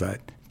scripted as a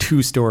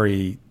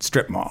 2-story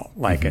strip mall.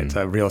 Like it's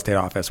a real estate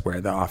office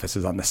where the office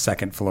is on the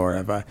second floor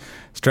of a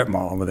strip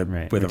mall with a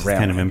railing.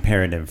 Kind of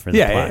imperative for the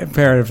plot. Yeah,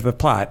 imperative for the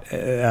plot.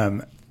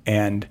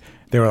 And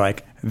they were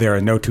like, there are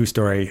no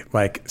 2-story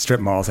like strip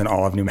malls in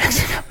all of New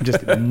Mexico,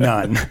 just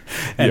none.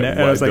 And it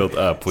was like,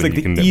 it's like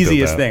the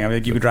easiest thing. I mean,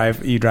 like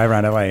you drive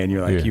around LA and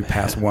you're like, you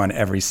pass one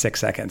every 6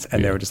 seconds,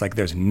 and they were just like,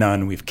 there's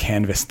none. We've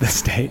canvassed the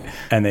state,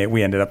 and they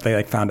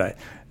like found a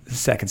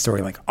second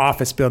story like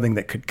office building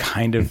that could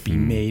kind of be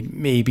made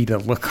maybe to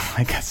look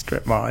like a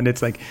strip mall. And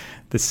it's like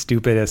the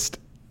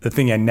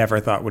thing I never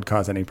thought would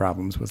cause any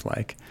problems was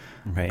like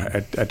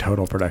a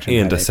total production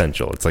and headache.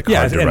 essential. It's like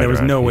hard to and write there was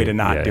around. no way to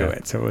not do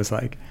it. So it was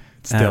like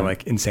still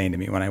like insane to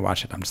me when I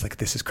watched it. I'm just like,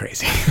 this is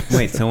crazy.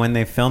 Wait, so when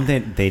they filmed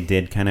it, they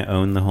did kind of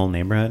own the whole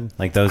neighborhood?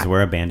 Like those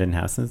were abandoned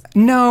houses?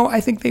 No, I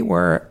think they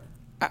were.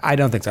 I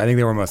don't think so. I think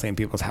they were mostly in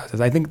people's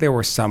houses. I think there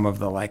were some of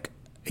the like,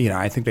 you know,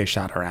 I think they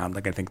shot around.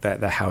 Like I think that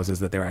the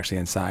houses that they were actually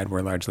inside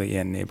were largely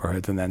in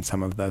neighborhoods, and then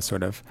some of the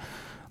sort of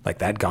like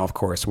that golf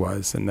course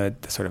was, and the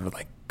sort of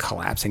like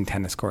collapsing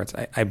tennis courts,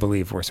 I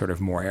believe were sort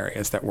of more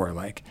areas that were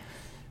like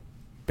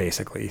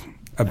basically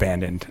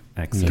abandoned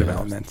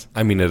developments.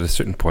 I mean, at a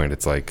certain point,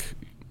 it's like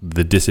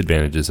the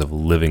disadvantages of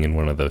living in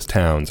one of those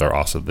towns are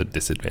also the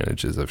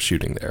disadvantages of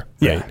shooting there.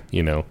 Right? Yeah.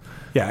 You know?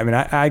 Yeah. I mean,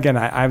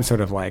 I'm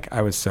sort of like,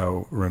 I was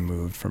so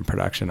removed from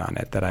production on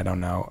it that I don't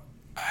know.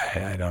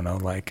 I don't know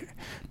like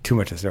too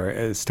much of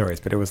stories,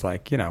 but it was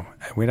like, you know,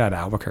 we're at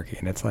Albuquerque,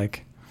 and it's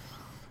like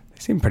they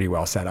seem pretty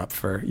well set up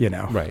for, you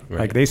know, right.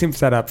 Like they seem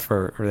set up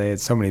for, or they had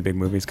so many big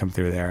movies come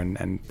through there,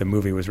 and the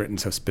movie was written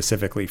so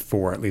specifically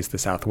for at least the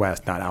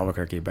Southwest, not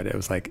Albuquerque, but it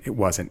was like, it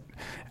wasn't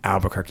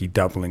Albuquerque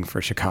doubling for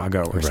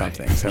Chicago or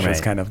something. So it was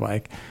kind of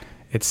like,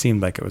 it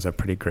seemed like it was a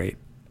pretty great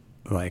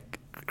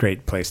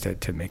place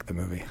to make the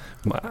movie.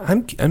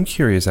 I'm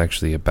curious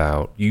actually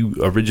about, you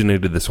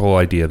originated this whole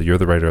idea that you're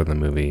the writer of the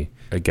movie.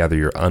 I gather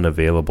you're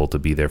unavailable to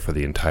be there for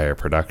the entire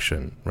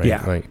production, right?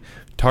 Yeah. Like,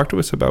 talk to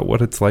us about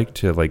what it's like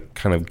to like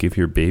kind of give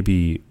your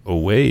baby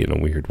away in a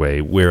weird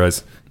way,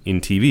 whereas in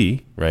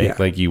TV, right? Yeah.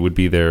 Like you would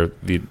be there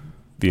the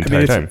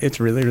entire time. It's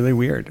really, really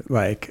weird.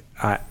 Like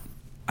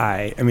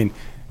I mean,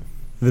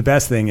 the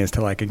best thing is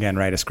to like, again,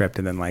 write a script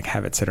and then like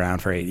have it sit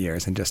around for 8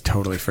 years and just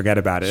totally forget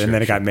about it. And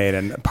then it got made,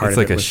 and part of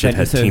it was... It's like a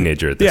shithead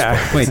teenager at this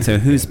point. Wait, so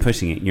who's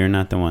pushing it? You're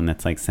not the one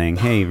that's like saying,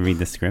 hey, read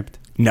the script?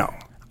 No.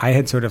 I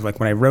had sort of like,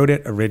 when I wrote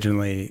it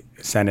originally,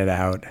 sent it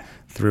out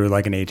through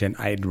like an agent,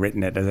 I had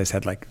written it, as I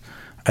said, like,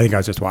 I think I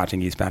was just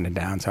watching Eastbound and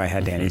Down, so I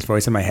had Danny's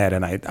voice in my head,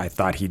 and I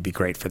thought he'd be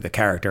great for the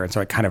character. And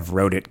so I kind of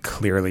wrote it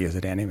clearly as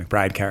a Danny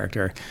McBride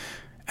character.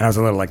 And I was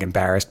a little like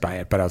embarrassed by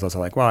it, but I was also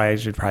like, well, I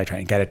should probably try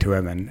and get it to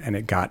him. And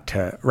it got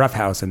to Rough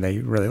House, and they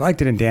really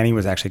liked it. And Danny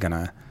was actually going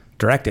to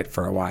direct it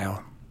for a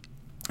while.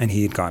 And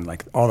he had gone,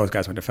 like, all those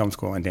guys went to film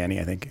school. And Danny,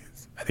 I think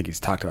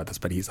he's talked about this,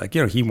 but he's like,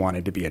 you know, he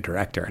wanted to be a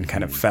director and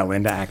kind of fell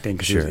into acting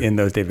because he was in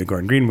those David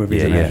Gordon Green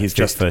movies. And then he's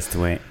just supposed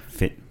to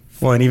fit.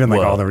 Well, and even like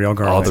All the Real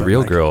Girls. All the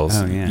Real like, Girls.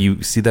 Oh, yeah.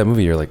 You see that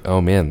movie, you're like,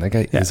 oh man, that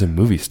guy is a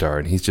movie star,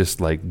 and he's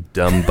just like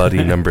dumb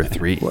buddy number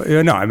 3.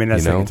 Well, no, I mean,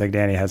 that's it's like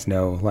Danny has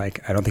no,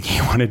 like, I don't think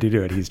he wanted to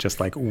do it. He's just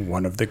like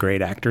one of the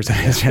great actors of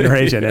his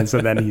generation. And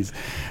so then he's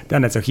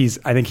done it. So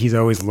I think he's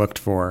always looked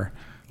for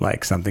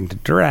like something to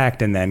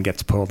direct, and then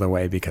gets pulled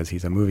away because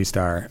he's a movie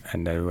star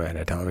and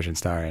a television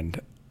star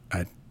and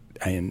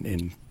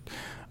in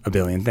a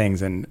billion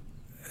things. And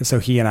so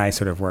he and I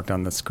sort of worked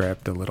on the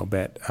script a little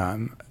bit.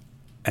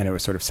 And it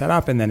was sort of set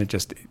up, and then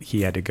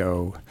he had to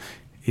go.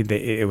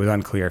 It was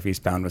unclear if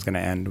Eastbound was going to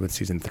end with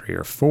season 3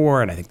 or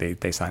 4, and I think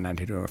they signed on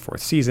to do a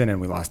 4th season,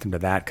 and we lost him to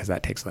that because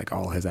that takes like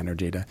all his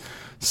energy to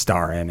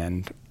star in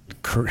and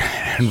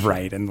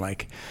write and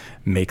like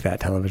make that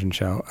television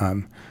show.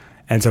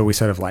 And so we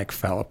sort of like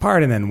fell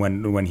apart, and then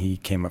when he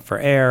came up for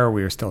air,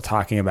 we were still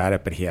talking about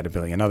it, but he had a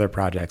billion other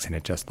projects, and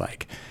it just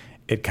like,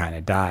 it kind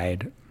of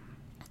died.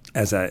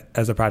 as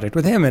a project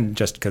with him, and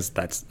just because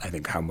that's, I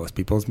think, how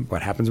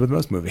what happens with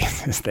most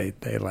movies is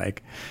they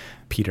like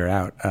peter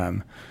out.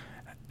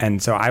 And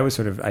so I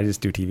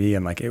just do TV,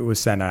 and like it was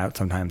sent out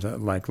sometimes,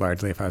 like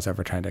largely if I was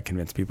ever trying to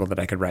convince people that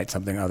I could write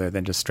something other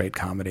than just straight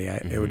comedy,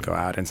 it would go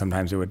out, and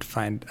sometimes it would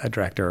find a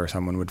director or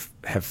someone would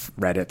have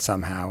read it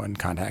somehow and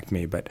contact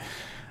me, but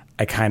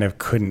I kind of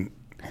couldn't,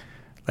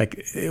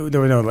 like,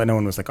 no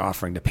one was like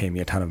offering to pay me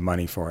a ton of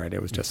money for it.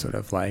 It was just sort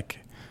of like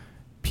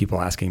people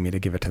asking me to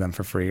give it to them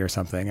for free or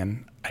something,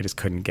 and I just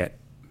couldn't get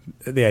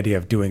the idea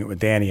of doing it with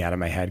Danny out of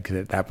my head, because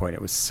at that point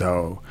it was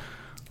so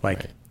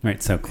like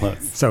so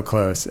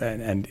close,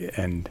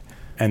 and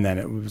then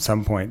at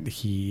some point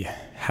he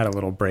had a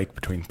little break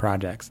between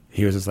projects.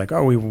 He was just like,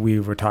 oh, we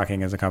were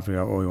talking as a company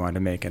about what we wanted to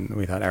make, and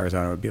we thought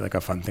Arizona would be like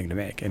a fun thing to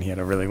make, and he had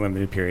a really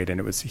limited period,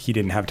 and he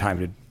didn't have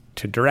time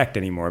to direct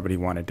anymore, but he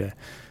wanted to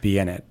be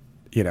in it.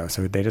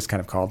 So they just kind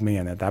of called me,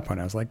 and at that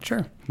point I was like,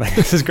 sure, like,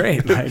 this is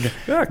great. Like,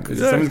 someone's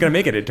going to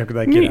make it. It took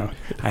like,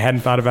 I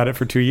hadn't thought about it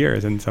for 2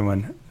 years, and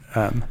someone,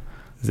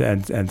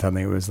 and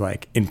something was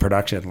like in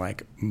production,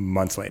 like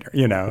months later,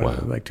 Wow.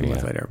 like 2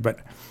 months later. But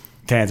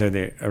to answer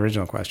the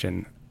original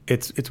question,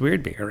 it's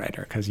weird being a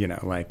writer, because,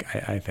 like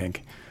I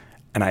think,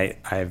 and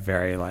I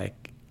very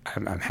like,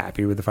 I'm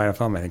happy with the final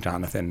film. I think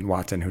Jonathan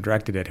Watson, who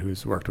directed it,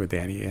 who's worked with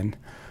Danny and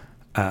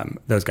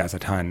those guys a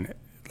ton,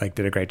 like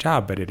did a great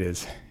job, but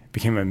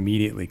became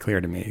immediately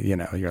clear to me,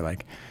 you're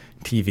like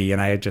TV.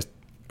 And I had just,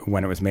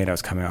 when it was made, I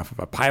was coming off of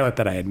a pilot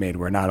that I had made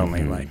where not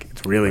only like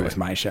it really was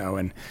my show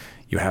and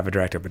you have a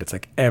director, but it's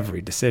like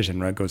every decision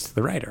goes to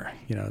the writer.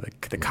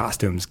 The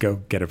costumes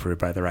get approved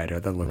by the writer.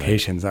 The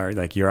locations are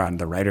like,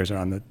 the writers are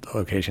on the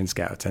location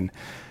scouts, and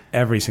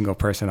every single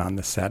person on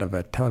the set of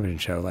a television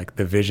show, like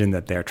the vision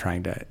that they're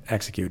trying to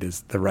execute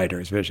is the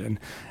writer's vision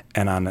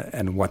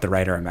and what the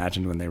writer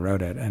imagined when they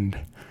wrote it. And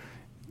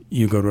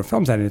you go to a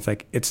film set and it's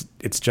like, it's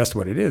just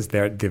what it is.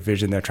 The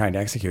vision they're trying to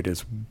execute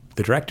is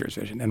the director's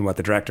vision and what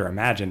the director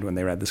imagined when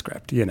they read the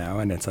script,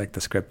 and it's like the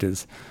script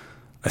is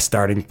a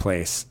starting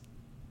place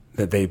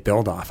that they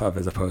build off of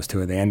as opposed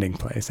to the ending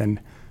place. And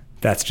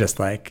that's just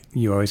like,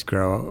 you always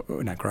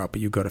not grow up,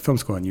 but you go to film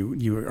school and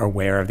you are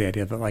aware of the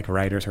idea that like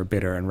writers are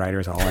bitter and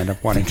writers all end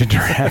up wanting to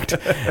direct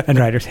and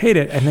writers hate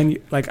it. And then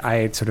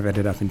I sort of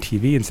ended up in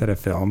TV instead of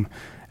film,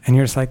 and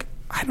you're just like,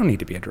 I don't need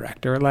to be a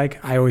director.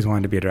 Like, I always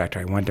wanted to be a director.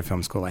 I went to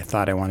film school. I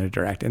thought I wanted to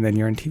direct. And then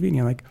you're in TV and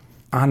you're like,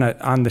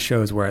 on the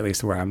shows where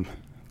I'm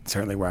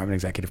an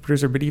executive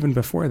producer, but even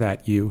before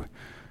that, you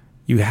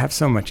have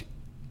so much.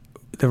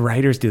 The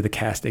writers do the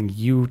casting.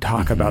 You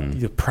talk about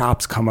the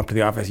props, come up to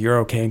the office.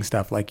 You're okaying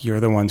stuff. Like, you're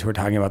the ones who are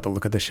talking about the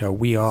look of the show.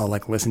 We all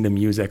like listen to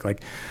music.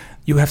 Like,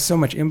 you have so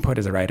much input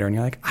as a writer, and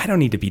you're like, I don't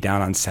need to be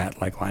down on set,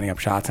 like lining up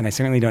shots. And I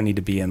certainly don't need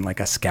to be in like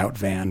a scout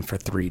van for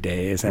 3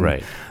 days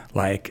and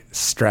like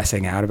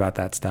stressing out about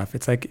that stuff.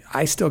 It's like,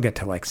 I still get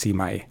to like see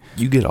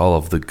you get all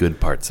of the good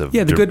parts of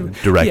good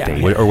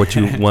directing, or what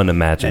you want to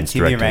imagine.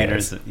 TV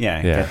writers,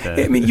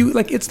 I mean, you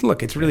like,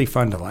 it's really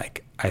fun to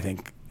like, I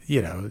think,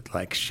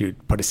 like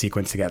put a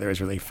sequence together is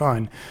really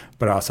fun,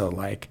 but also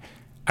like,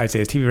 I'd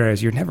say as TV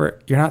writers, you're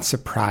not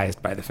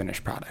surprised by the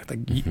finished product.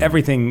 Like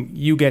everything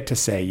you get to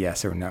say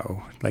yes or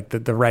no. Like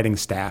the writing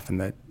staff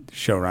and the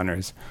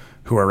showrunners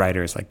who are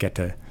writers like get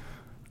to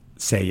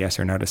say yes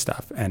or no to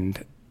stuff.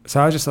 And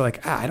so I was just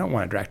like, I don't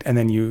want to direct. And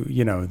then you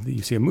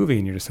see a movie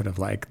and you're just sort of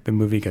like, the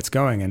movie gets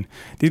going, and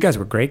these guys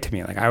were great to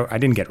me. Like I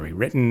didn't get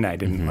rewritten. I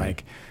didn't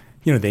like,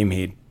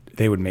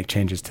 they would make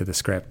changes to the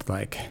script,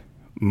 like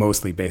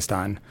mostly based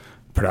on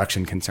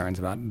production concerns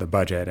about the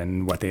budget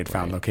and what they had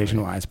found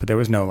location-wise. But there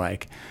was no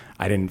like,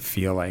 I didn't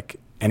feel like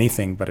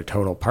anything but a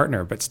total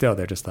partner. But still,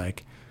 they're just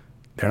like,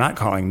 they're not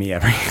calling me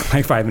every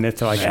like 5 minutes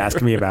to like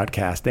ask me about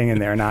casting,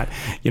 and they're not,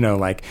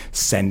 like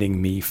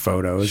sending me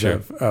photos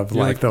of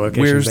like the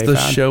locations where's they the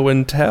found. Show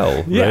and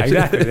tell. Yeah, right?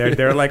 exactly.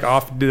 They're like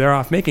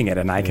off making it,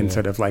 and I can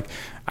sort of like,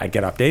 I'd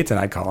get updates and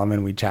I'd call them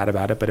and we'd chat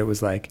about it. But it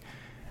was like,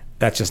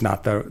 that's just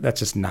not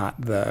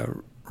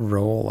the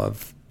role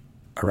of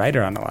a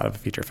writer on a lot of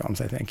feature films,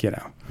 I think,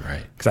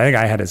 Right. Because I think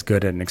I had as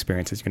good an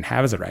experience as you can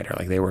have as a writer.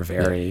 Like, they were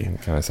very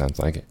kind of sounds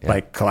like it. Yeah.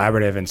 like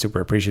collaborative and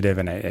super appreciative,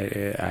 and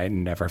I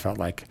never felt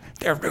like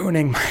they're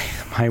ruining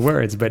my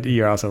words. But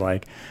you're also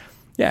like,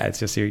 it's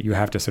just you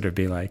have to sort of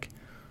be like,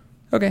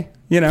 okay,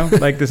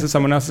 like this is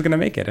someone else is going to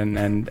make it,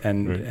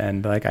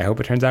 and like I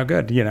hope it turns out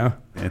good,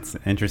 It's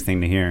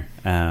interesting to hear.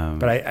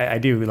 But I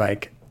do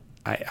like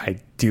I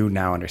do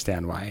now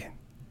understand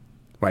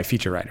why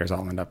feature writers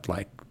all end up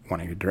like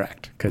wanting to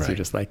direct, because you're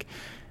just like,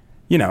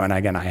 and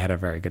again, I had a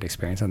very good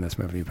experience on this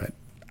movie, but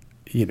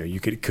you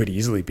could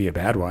easily be a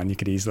bad one. You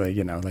could easily,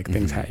 like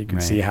things, you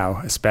can see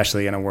how,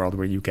 especially in a world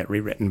where you get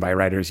rewritten by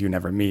writers you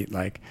never meet,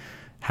 like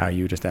how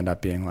you just end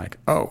up being like,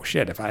 oh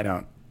shit, if I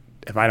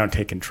don't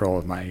take control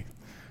of my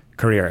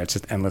career, it's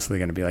just endlessly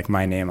going to be like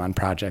my name on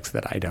projects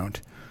that I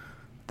don't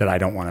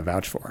want to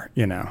vouch for,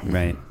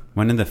 Right.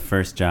 One of the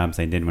first jobs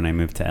I did when I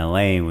moved to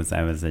LA was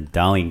I was a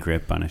dolly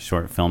grip on a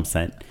short film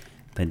set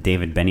that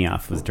David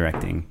Benioff was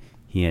directing.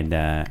 He had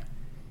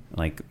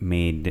like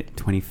made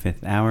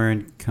 25th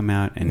Hour come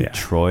out and Yeah.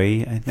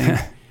 Troy, I think.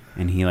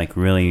 And he like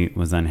really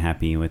was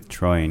unhappy with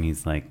Troy, and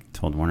he's like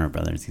told Warner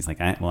Brothers, he's like,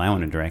 I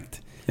want to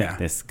direct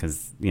this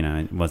because, you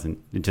know,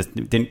 it just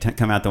didn't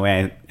come out the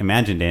way I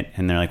imagined it.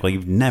 And they're like, well,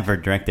 you've never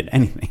directed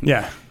anything.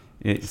 Yeah.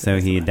 So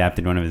he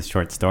adapted one of his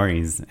short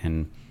stories,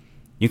 and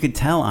you could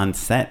tell on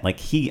set, like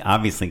he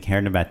obviously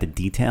cared about the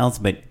details,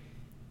 but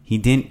he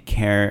didn't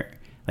care.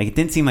 Like it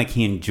didn't seem like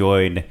he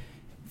enjoyed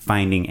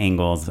finding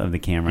angles of the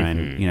camera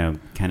and, you know,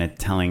 kind of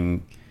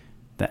telling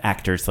the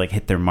actors to like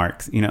hit their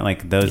marks, you know,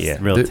 like those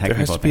real technical there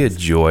has to things. be a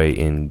joy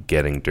in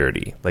getting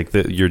dirty. Like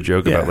your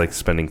joke about like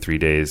spending 3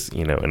 days,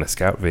 you know, in a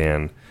scout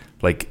van,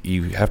 like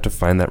you have to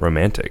find that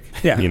romantic.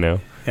 Yeah. You know?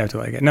 You have to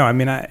like it. No, I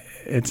mean,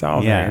 it's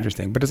all very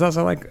interesting, but it's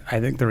also like, I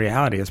think the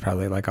reality is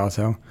probably like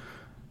also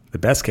the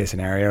best case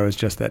scenario is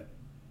just that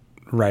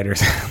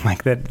writers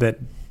like that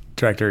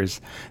directors,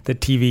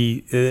 that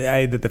TV,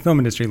 that the film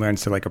industry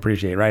learns to like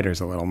appreciate writers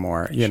a little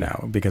more, you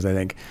know, because I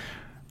think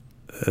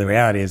the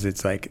reality is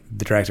it's like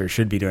the director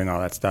should be doing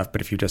all that stuff,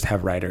 but if you just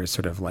have writers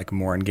sort of like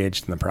more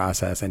engaged in the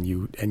process and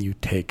you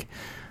take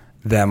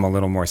them a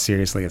little more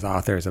seriously as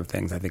authors of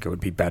things, I think it would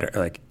be better.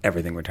 Like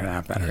everything would turn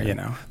out better, you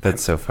know.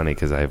 That's so funny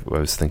because I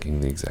was thinking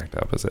the exact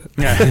opposite.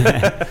 Yeah.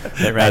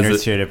 That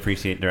writers should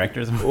appreciate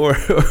directors more.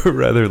 or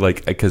rather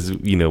like, because,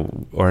 you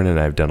know, Oren and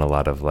I have done a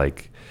lot of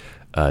like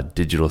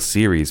digital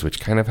series, which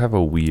kind of have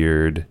a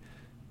weird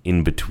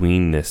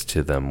in-betweenness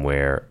to them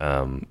where,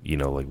 you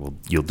know, like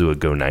you'll do a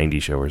Go 90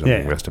 show or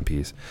something, rest in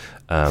peace.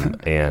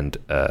 And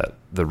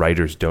the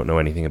writers don't know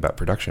anything about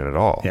production at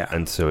all. Yeah.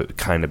 And so it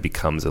kind of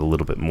becomes a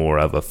little bit more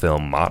of a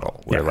film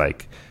model where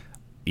like,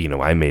 you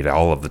know, I made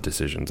all of the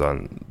decisions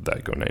on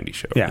that Go 90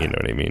 show. You know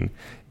what I mean?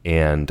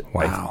 And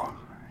wow.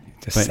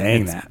 Just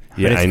saying that.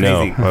 Yeah, I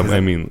know. I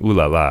mean, ooh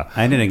la la.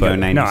 I did a Go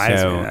 90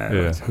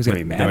 show. Who's going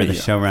to be mad where at the you?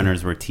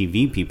 showrunners were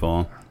TV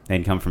people.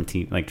 They'd come from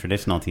like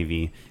traditional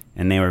TV,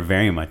 and they were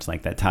very much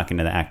like that, talking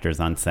to the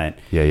actors on set.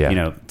 Yeah. You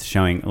know,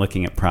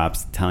 looking at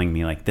props, telling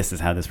me like, this is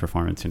how this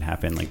performance should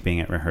happen, like being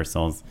at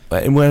rehearsals.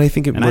 And when I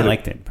think I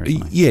liked it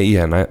personally.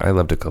 Yeah, and I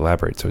love to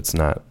collaborate, so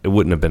it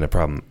wouldn't have been a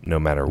problem no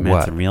matter what.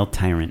 Matt's a real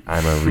tyrant.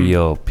 I'm a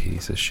real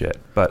piece of shit.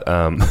 But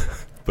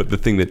but the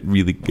thing that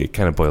really it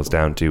kind of boils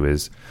down to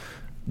is,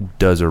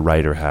 does a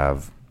writer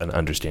have an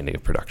understanding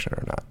of production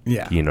or not?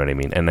 Yeah. You know what I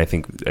mean? And I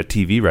think a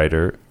TV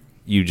writer,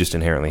 you just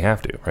inherently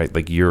have to, right?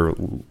 Like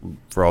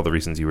for all the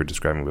reasons you were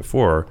describing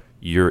before,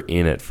 you're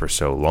in it for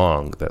so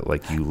long that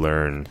like you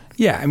learn.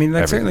 Yeah, I mean,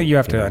 like certainly you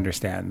have to know?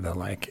 understand the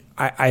like.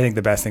 I think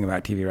the best thing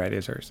about TV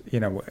writers is, you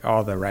know,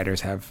 all the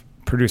writers have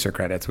producer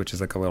credits, which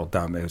is like a little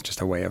dumb. It was just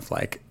a way of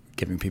like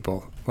giving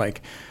people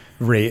like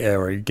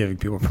or giving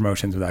people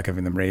promotions without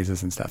giving them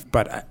raises and stuff.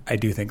 But I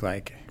do think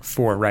like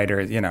for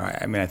writers, you know,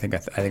 I mean, I think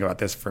about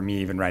this for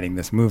me, even writing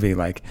this movie,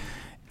 like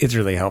it's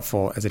really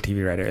helpful as a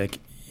TV writer. Like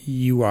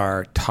you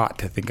are taught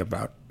to think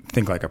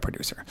like a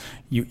producer.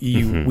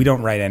 We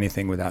don't write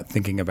anything without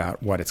thinking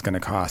about what it's going to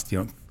cost.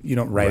 You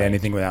don't write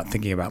anything without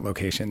thinking about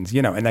locations,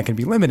 you know, and that can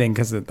be limiting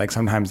because like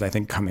sometimes I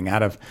think coming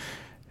out of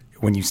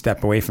when you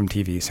step away from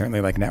TV, certainly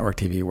like network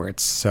TV where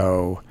it's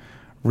so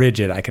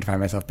rigid, I could find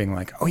myself being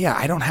like, oh yeah,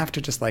 I don't have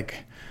to just like,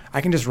 I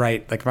can just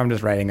write, like if I'm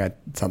just writing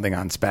something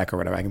on spec or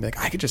whatever, I can be like,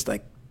 I could just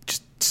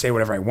say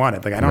whatever I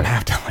wanted. Like I don't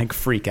have to like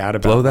freak out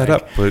about blow that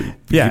like, up. But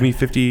give me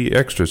 50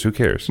 extras. Who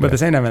cares? But at the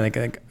same time,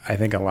 I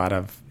think a lot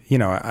of, you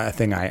know, a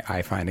thing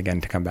I find,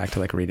 again, to come back to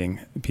like reading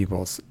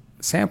people's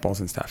samples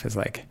and stuff is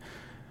like,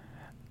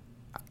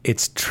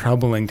 it's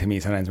troubling to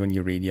me sometimes when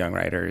you read young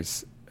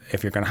writers,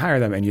 if you're going to hire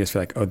them and you just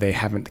feel like, oh, they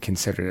haven't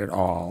considered at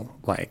all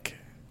like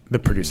the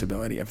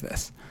producibility of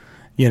this,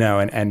 you know,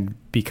 and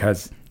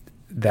because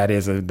that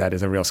is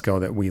a real skill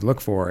that we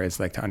look for, is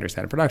like to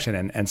understand production.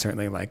 And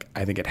certainly like,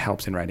 I think it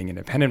helps in writing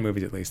independent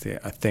movies, at least.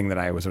 A thing that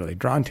I was really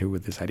drawn to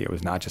with this idea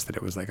was not just that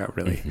it was like a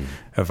really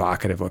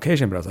evocative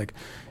location, but I was like,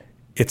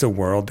 it's a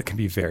world that can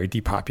be very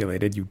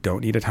depopulated. You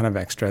don't need a ton of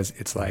extras.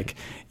 It's like,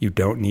 you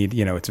don't need,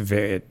 you know,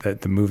 the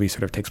movie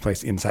sort of takes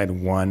place inside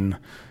one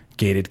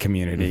gated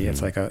community.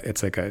 It's like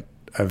a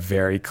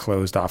very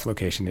closed off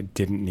location. It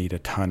didn't need a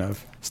ton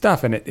of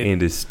stuff. And it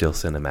is still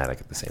cinematic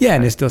at the same time. Yeah,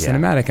 and it's still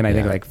cinematic. And I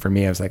think like for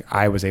me,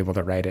 I was able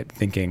to write it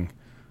thinking,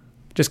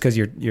 just because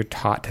you're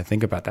taught to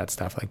think about that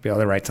stuff, like be able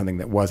to write something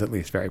that was at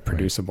least very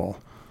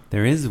producible.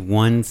 There is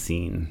one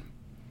scene,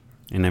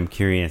 and I'm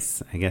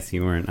curious, I guess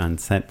you weren't on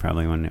set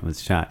probably when it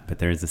was shot, but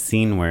there's a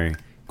scene where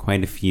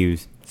quite a few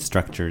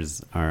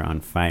structures are on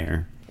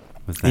fire.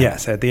 Was that?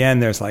 Yes, at the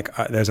end there's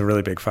there's a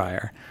really big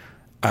fire.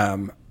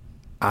 I'm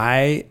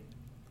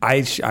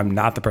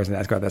not the person to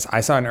ask about this.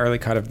 I saw an early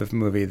cut of the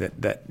movie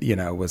that you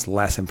know was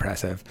less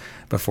impressive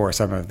before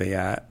some of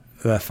the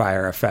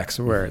fire effects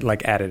were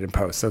like added in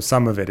post. So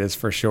some of it is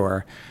for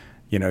sure,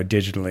 you know,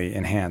 digitally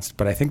enhanced.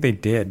 But I think they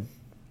did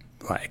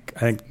a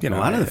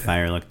lot of the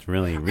fire looked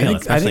really real,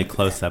 especially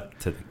close up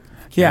to the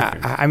characters.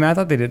 Yeah, I mean, I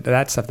thought they did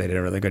that stuff. They did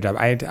a really good job.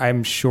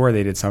 I'm sure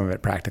they did some of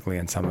it practically,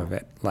 and some of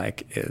it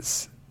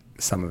is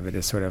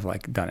sort of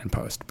like done in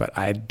post. But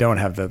I don't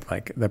have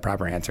the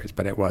proper answers.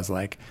 But it was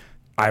like,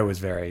 I was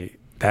very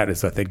that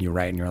is the thing you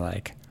write and you're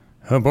like,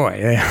 oh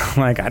boy,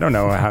 like I don't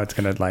know how it's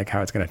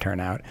gonna turn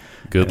out.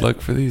 Good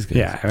luck for these guys.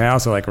 Yeah, I mean, I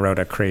also like wrote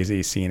a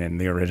crazy scene in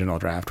the original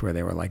draft where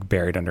they were like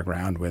buried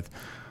underground with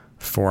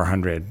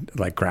 400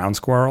 like ground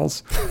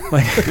squirrels,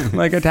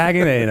 like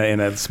attacking in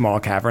a small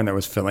cavern that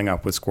was filling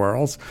up with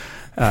squirrels,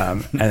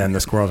 and then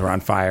the squirrels were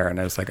on fire, and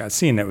it was like a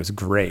scene that was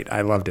great.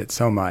 I loved it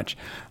so much,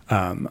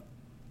 and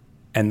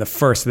the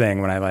first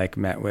thing when I like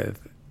met with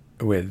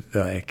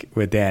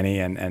Danny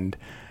and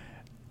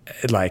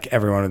like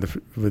everyone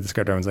with the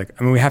script, everyone's like,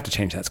 I mean, we have to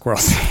change that squirrel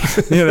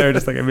scene. They're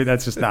just like, I mean,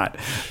 that's just not.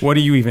 What are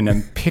you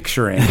even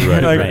picturing?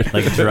 Right.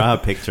 Like draw a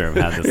picture of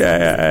how this.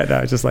 Yeah. No,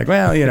 it's just like,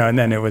 well, and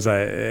then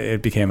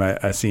it became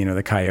a scene with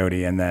a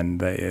coyote, and then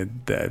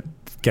the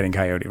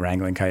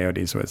wrangling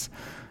coyotes was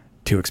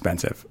too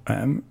expensive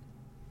and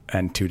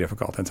too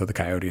difficult, and so the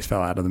coyotes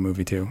fell out of the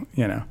movie too.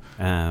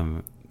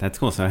 That's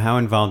cool. So how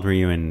involved were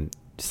you in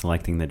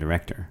selecting the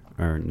director?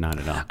 Or not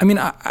at all? I mean,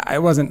 I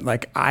wasn't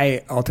like,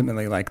 I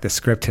ultimately like the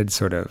script had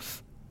sort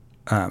of,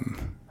 I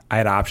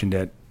had optioned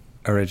it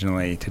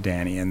originally to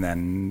Danny, and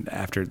then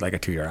after like a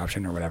 2-year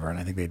option or whatever, and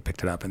I think they'd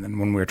picked it up. And then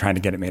when we were trying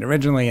to get it made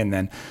originally, and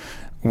then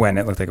when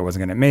it looked like it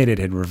wasn't going to get made, it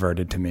had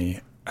reverted to me.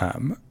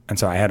 And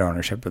so I had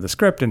ownership of the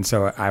script. And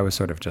so I was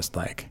sort of just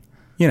like,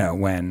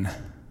 when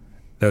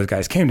those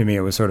guys came to me,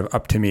 it was sort of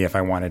up to me if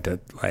I wanted to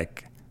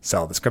like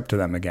sell the script to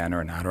them again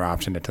or not, or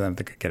option it to them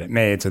to get it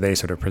made. So they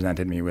sort of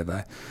presented me with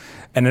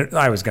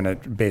I was going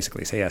to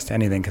basically say yes to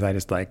anything because I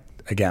just like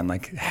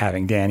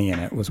having Danny in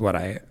it was what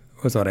I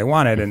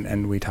wanted.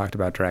 And we talked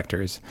about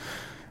directors,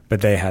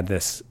 but they had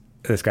this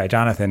guy,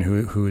 Jonathan,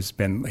 he's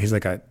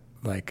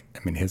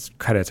his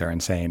credits are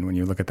insane. When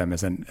you look at them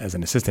as an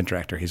assistant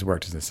director, he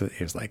worked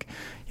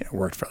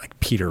for like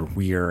Peter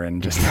Weir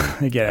and just,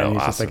 and he's awesome.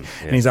 just like,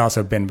 and he's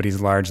also been, but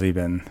he's largely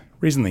been,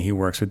 recently he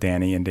works with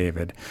Danny and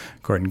David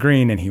Gordon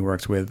Green, and he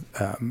works with,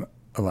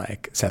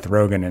 like Seth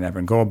Rogen and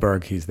Evan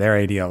Goldberg. He's their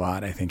AD a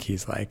lot. I think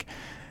he's like,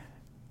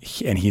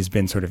 and he's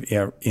been sort of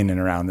in and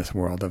around this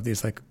world of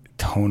these like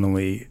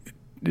tonally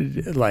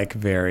like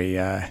very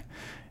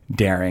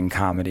daring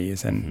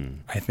comedies.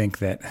 And I think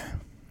that,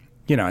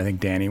 I think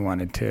Danny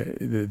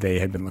they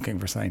had been looking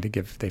for something to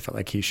give. They felt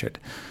like he should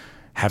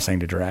have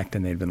something to direct,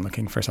 and they'd been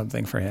looking for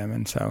something for him.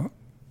 And so,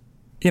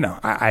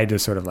 I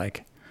just sort of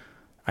like,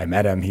 I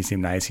met him. He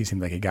seemed nice. He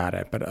seemed like he got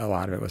it. But a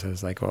lot of it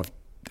was like, well,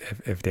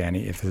 if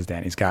this is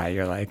Danny's guy,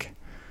 you're like,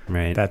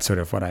 right. That's sort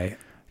of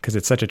because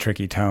it's such a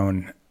tricky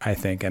tone, I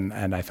think. And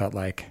I felt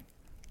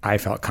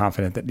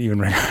confident that even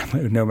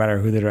no matter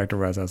who the director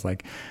was, I was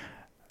like,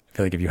 I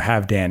feel like if you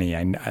have Danny,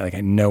 I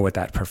know what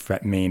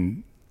that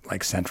main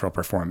like central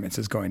performance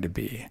is going to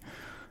be,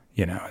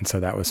 and so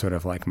that was sort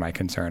of like my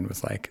concern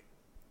was like,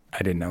 I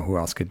didn't know who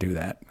else could do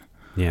that.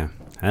 Yeah.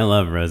 I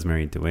love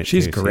Rosemary DeWitt.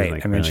 She's too. great.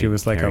 Like, I mean, really she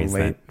was like a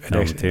late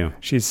addition too.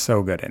 She's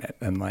so good in it.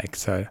 And like,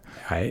 so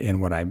in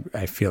what I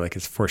feel like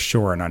is for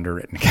sure an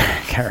underwritten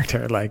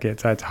character. Like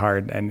it's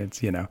hard. And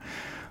it's,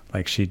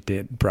 like she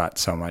brought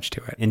so much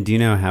to it. And do you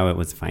know how it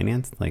was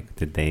financed? Like,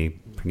 did they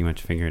pretty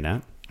much figure it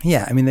out?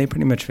 Yeah. I mean, they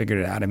pretty much figured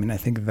it out. I mean, I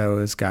think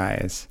those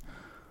guys,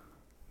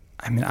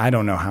 I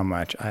don't know how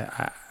much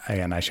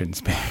I shouldn't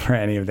speak for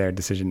any of their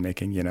decision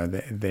making,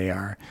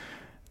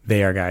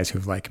 they are guys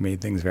who've like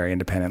made things very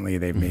independently.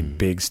 They've made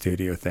big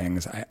studio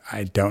things.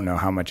 I don't know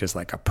how much is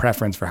like a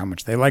preference for how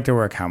much they like to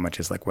work, how much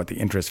is like what the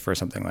interest for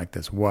something like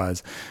this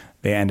was.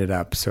 They ended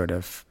up sort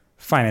of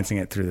financing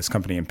it through this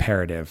company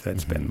Imperative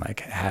that's been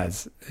like,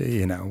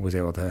 was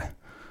able to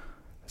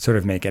sort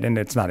of make it. And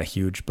it's not a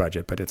huge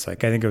budget, but it's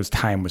like, I think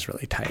time was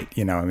really tight.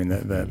 I mean,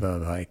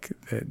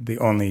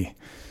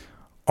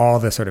 all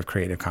the sort of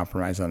creative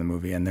compromise on the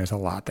movie, and there's a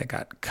lot that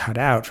got cut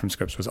out from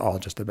scripts was all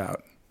just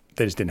about,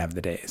 they just didn't have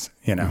the days,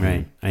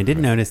 Right. I did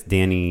notice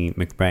Danny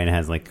McBride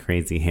has like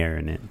crazy hair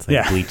in it. It's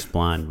like bleached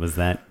blonde. Was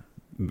that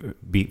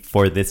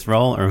for this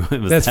role, or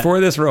was that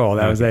for this role?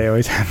 That was, they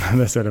always had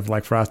the sort of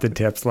like frosted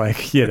tips,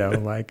 like,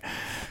 like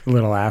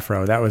little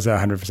afro. That was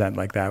 100%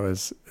 like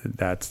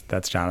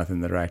that's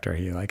Jonathan, the director.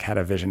 He like had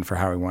a vision for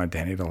how he wanted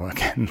Danny to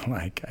look. And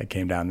like, I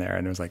came down there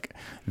and it was like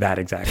that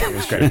exactly. It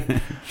was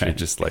great. Right.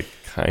 Just like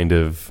kind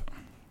of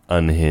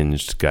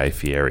unhinged Guy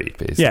Fieri,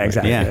 basically. Yeah,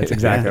 exactly. Yeah. That's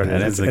exactly what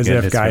it is. As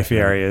if Guy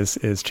Fieri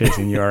is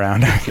chasing you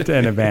around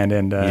an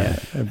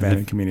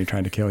abandoned community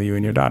trying to kill you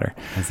and your daughter.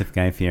 As if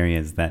Guy Fieri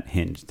is that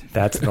hinged.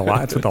 That's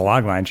what the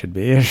log line should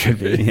be. It should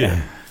be.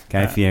 Yeah.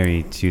 Guy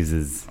Fieri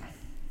chooses,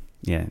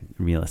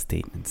 real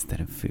estate instead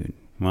of food.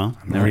 Well,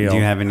 do you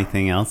have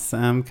anything else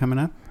coming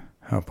up?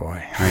 Oh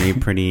boy. Are you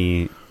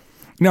pretty?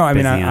 No, I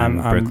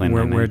mean,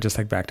 we're just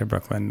like back to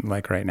Brooklyn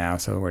like right now.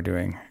 So we're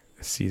doing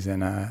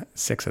season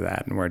 6 of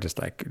that, and we're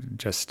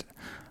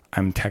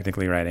I'm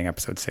technically writing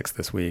episode 6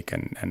 this week,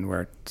 and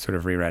we're sort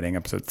of rewriting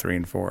episode 3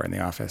 and 4 in the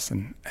office,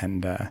 and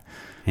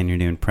you're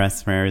doing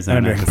press for Arizona.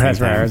 I'm doing press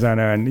for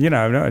Arizona, and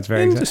it's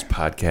very exciting. Just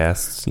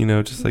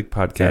podcasts, just like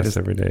podcasts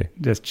every day,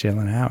 just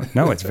chilling out.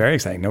 No, it's very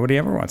exciting. Nobody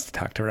ever wants to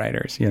talk to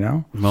writers,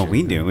 Well,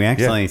 we do. We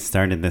actually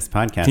started this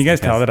podcast. Can you guys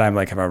tell that I'm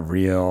like have a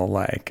real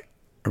like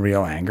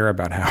real anger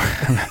about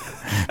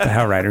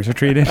how writers are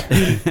treated.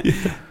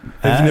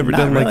 Have you never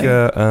done really. like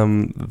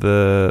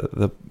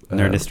the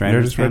Nerdist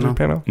Writers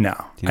panel? No,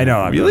 Do you I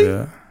know.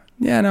 Really?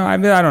 Yeah, no. I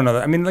mean, I don't know.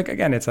 I mean, like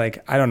again, it's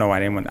like I don't know why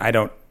anyone. I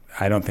don't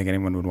think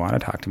anyone would want to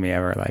talk to me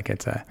ever. Like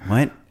it's a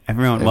What?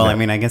 Everyone, well, I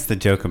mean, I guess the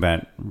joke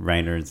about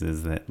writers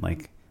is that,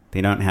 like,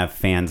 they don't have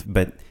fans,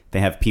 but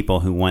they have people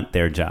who want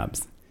their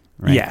jobs.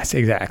 Right? Yes,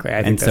 exactly. I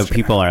think And so that's true.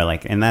 people are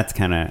like, and that's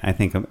kind of, I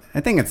think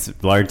it's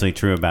largely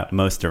true about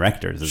most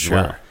directors as Sure.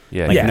 well.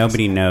 Yeah. Like Yes.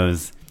 nobody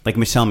knows, like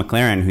Michelle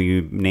MacLaren, who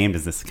you named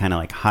as this kind of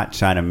like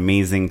hotshot,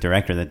 amazing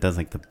director that does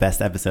like the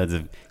best episodes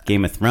of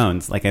Game of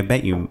Thrones. Like I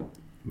bet you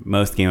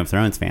most Game of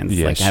Thrones fans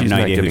Yeah, like have she's no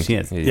not idea who getting- she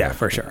is. Yeah,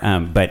 for sure.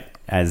 But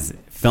as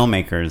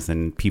filmmakers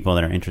and people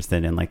that are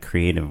interested in like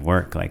creative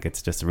work, like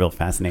it's just real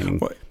fascinating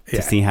Well, yeah.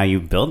 to see how you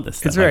build this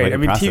stuff. It's very. like, I what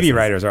mean, the process TV is.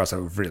 writers are also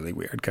really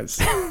weird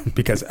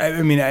because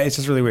I mean, it's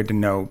just really weird to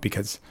know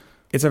because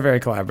it's a very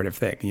collaborative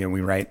thing. You know,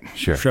 we write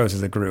Sure. shows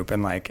as a group,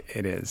 and like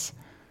it is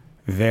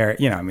very.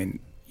 You know, I mean,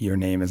 your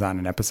name is on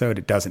an episode.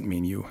 It doesn't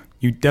mean you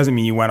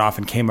went off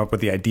and came up with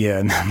the idea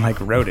and then like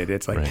wrote it.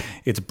 It's like Right.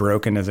 it's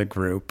broken as a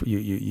group.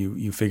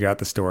 You figure out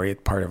the story.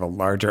 It's part of a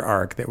larger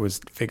arc that was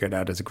figured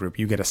out as a group.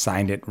 You get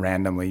assigned it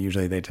randomly.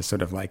 Usually, they just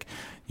sort of like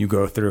you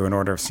go through an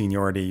order of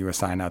seniority. You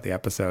assign out the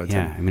episodes.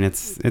 Yeah, I mean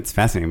it's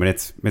fascinating, but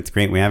it's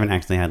great. We haven't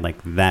actually had like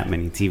that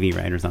many TV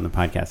writers on the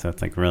podcast, so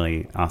it's like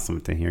really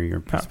awesome to hear your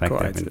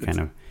perspective It's- and kind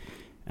of.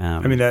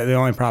 I mean, the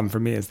only problem for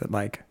me is that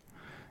like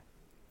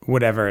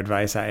whatever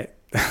advice I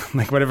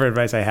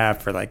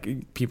have for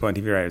like people on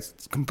TV writers,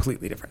 it's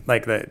completely different.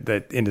 Like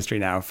the industry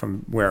now from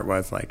where it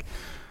was, like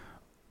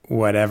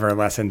whatever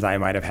lessons I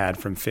might have had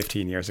from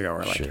 15 years ago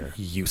are like Sure.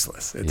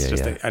 useless. It's Yeah,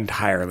 just yeah. an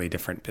entirely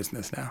different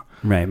business now.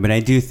 Right, but I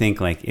do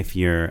think like if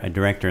you're a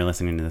director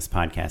listening to this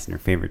podcast and your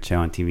favorite show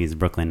on TV is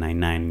Brooklyn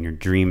Nine-Nine and your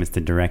dream is to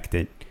direct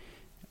it,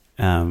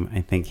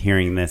 I think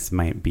hearing this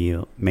might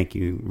make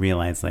you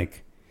realize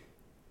like,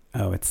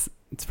 oh, it's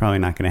probably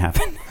not going to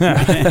happen.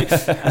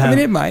 I mean,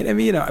 it might. I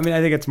mean, I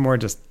think it's more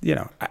just,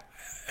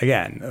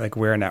 again, like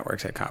where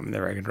networks have come,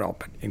 they're very good role,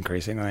 but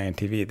increasingly on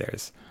TV,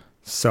 there's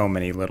so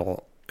many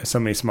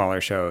smaller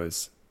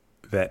shows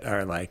that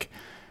are like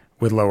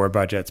with lower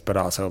budgets, but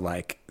also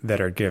like that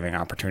are giving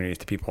opportunities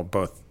to people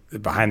both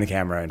behind the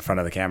camera, in front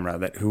of the camera,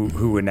 that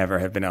who would never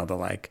have been able to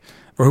like,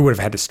 or who would have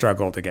had to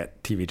struggle to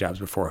get TV jobs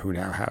before, who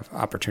now have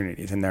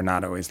opportunities, and they're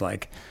not always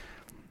like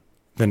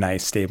the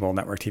nice, stable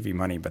network TV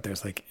money, but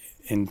there's like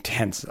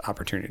intense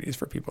opportunities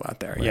for people out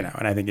there, Right.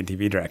 and I think in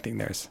TV directing,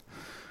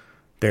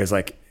 there's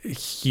like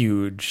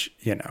huge,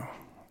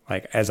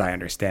 like as I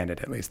understand it,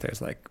 at least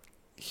there's like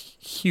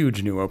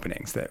huge new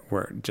openings that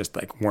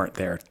weren't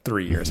there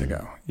 3 years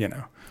ago,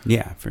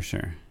 Yeah, for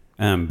sure.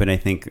 But I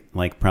think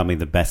like probably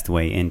the best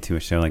way into a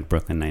show like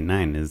Brooklyn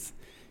Nine-Nine is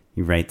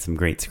you write some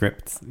great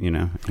scripts, and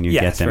you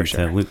Yes, get them for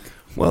sure. to Luke.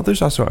 Well,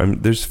 there's also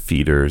there's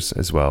feeders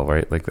as well,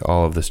 right? Like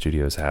all of the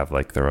studios have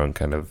like their own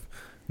kind of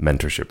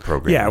mentorship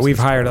programs. Yeah, we've and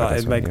stuff hired a like lot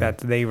this like one, yeah.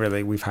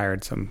 that. We've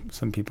hired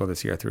some people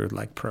this year through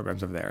like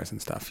programs of theirs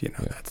and stuff.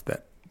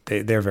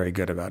 They're very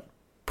good about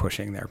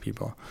pushing their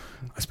people,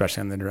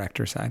 especially on the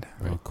director side.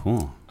 Oh,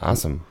 cool.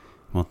 Awesome.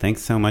 Well,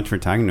 thanks so much for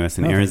talking to us.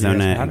 And No, thank you guys for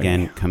Arizona, having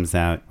again, me. comes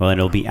out, well,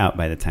 it'll be out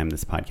by the time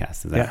this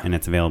podcast is out. Yeah. And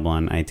it's available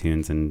on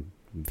iTunes and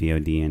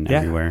VOD and Yeah.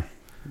 everywhere.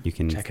 You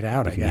can Check it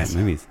out, you I can guess. get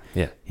movies.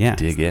 Yeah. Yeah.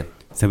 Dig in.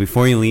 So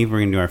before you leave, we're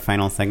going to do our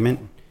final segment,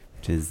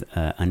 which is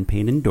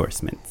unpaid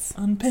endorsements.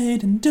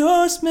 Unpaid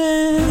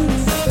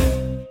endorsements.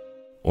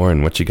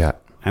 Oren, what you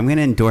got? I'm going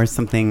to endorse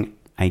something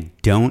I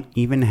don't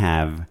even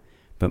have,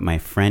 but my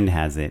friend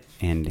has it,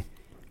 and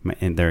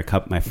they're a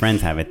couple. My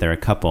friends have it. They're a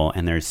couple,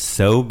 and they're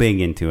so big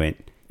into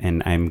it.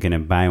 And I'm gonna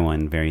buy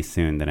one very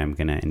soon that I'm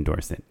gonna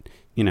endorse it.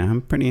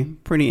 I'm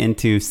pretty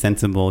into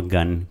sensible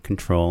gun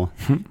control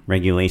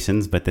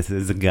regulations, but this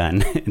is a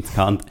gun. It's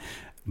called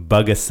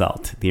Bug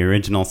Assault, the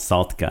original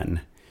salt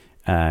gun.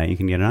 You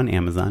can get it on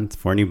Amazon. It's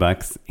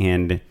 $40,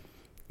 and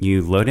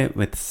you load it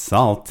with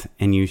salt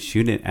and you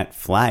shoot it at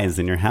flies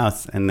in your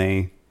house, and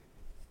they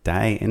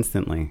die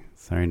instantly.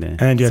 Sorry to.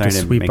 And you have to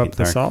sorry sweep make up it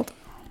the dark. salt.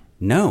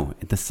 No,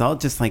 the salt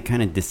just like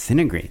kind of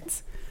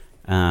disintegrates.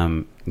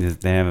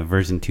 They have a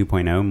version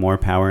 2.0, more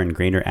power and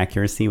greater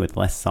accuracy with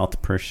less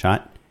salt per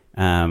shot.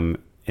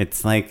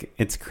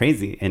 It's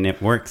crazy, and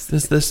it works.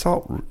 Does the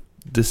salt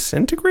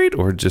disintegrate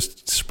or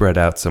just spread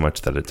out so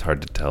much that it's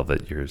hard to tell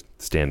that you're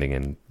standing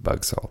in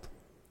bug salt?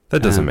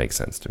 That doesn't make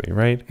sense to me,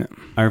 right?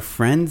 Our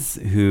friends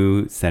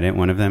who said it,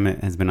 one of them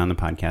has been on the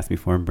podcast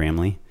before,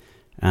 Bramley,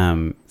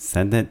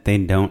 said that they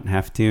don't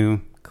have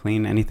to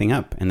clean anything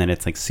up and that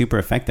it's like super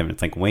effective.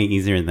 It's like way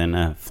easier than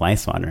a fly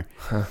swatter.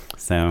 Huh.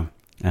 So,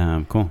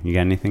 cool. You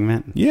got anything,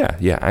 Matt? Yeah.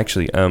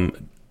 Actually,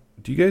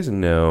 do you guys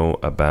know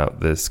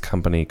about this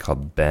company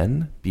called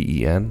Ben?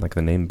 B-E-N, like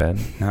the name Ben?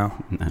 No.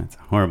 No, it's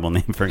a horrible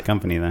name for a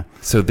company, though.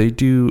 So they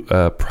do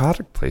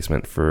product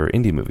placement for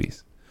indie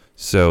movies.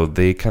 So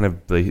they kind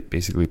of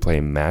basically play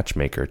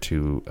matchmaker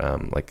to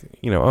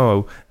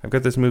I've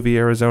got this movie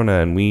Arizona,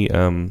 and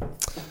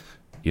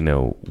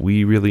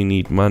we really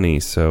need money.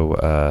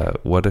 So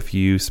what if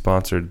you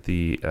sponsored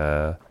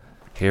the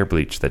hair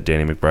bleach that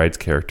Danny McBride's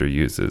character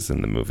uses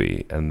in the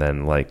movie, and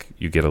then like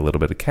you get a little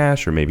bit of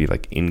cash or maybe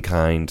like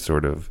in-kind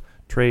sort of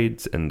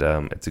trades, and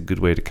it's a good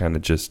way to kind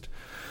of just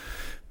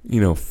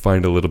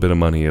find a little bit of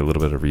money, a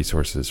little bit of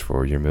resources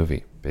for your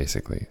movie,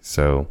 basically.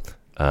 So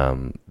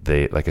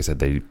they, like I said,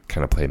 they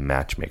kind of play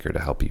matchmaker to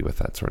help you with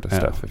that sort of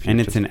stuff. And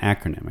it's an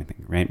acronym, I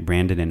think, right?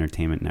 Branded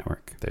Entertainment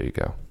Network. There you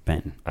go.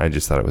 Ben. I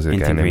just thought it was a guy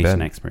named Ben.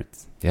 Integration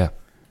experts. Yeah.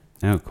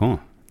 Oh, cool.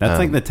 That's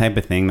like the type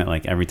of thing that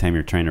like every time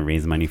you're trying to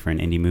raise money for an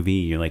indie movie,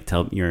 you like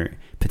tell your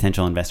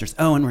potential investors,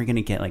 and we're going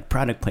to get like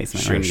product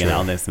placement, we're going to get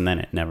all this, and then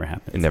it never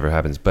happens. It never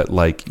happens. But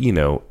like,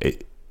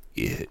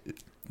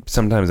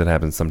 sometimes it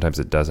happens, sometimes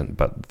it doesn't.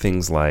 But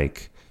things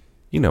like,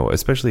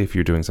 especially if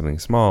you're doing something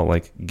small,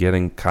 like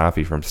getting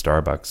coffee from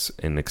Starbucks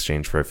in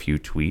exchange for a few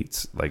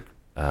tweets, like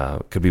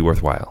could be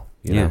worthwhile.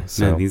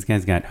 So these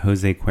guys got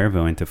Jose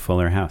Cuervo into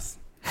Fuller House.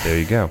 There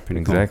you go.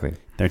 Exactly. Cool.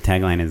 Their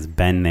tagline is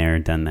 "Been there,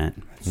 done that."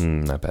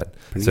 Not bad.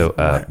 Pretty So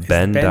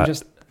Ben. Ben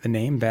just the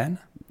name Ben?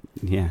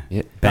 Yeah.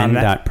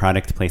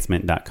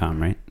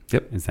 Ben.productplacement.com, right?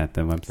 Yep. Is that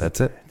the website? That's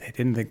it. They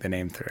didn't think the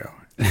name through.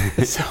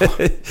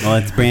 Well,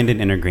 it's branded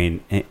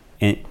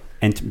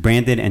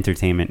branded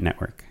entertainment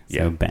network.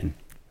 So Ben.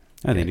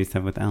 Oh, they do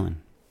stuff with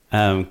Alan.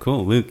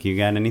 Cool. Luke, you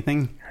got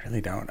anything? I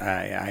really don't.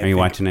 Are you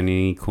watching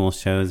any cool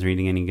shows,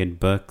 reading any good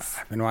books?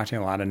 I've been watching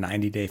a lot of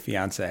 90 Day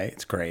Fiancé.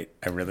 It's great.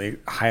 I really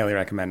highly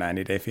recommend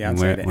 90 Day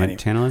Fiancé. What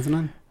channel is it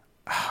on?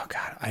 Oh,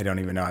 God, I don't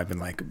even know. I've been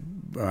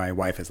my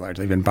wife has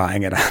largely been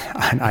buying it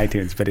on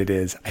iTunes, but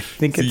I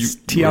think it's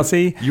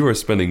TLC. You are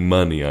spending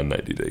money on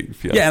 90 Day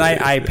Fiancé. Yeah,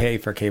 and I pay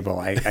for cable.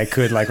 I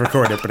could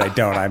record it, but I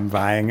don't. I'm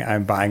buying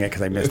it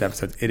because I missed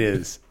episodes.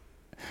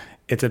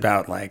 It's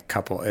about like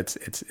couple. It's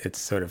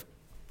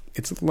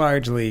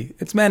largely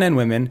men and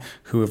women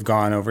who have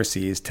gone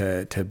overseas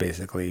to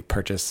basically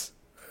purchase,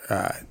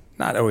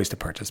 not always to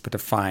purchase, but to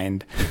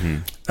find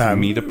to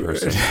meet a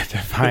person, to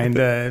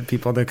find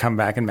people to come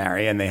back and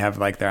marry, and they have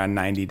they're on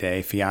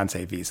 90-day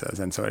fiancé visas,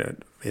 and so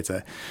it's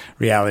a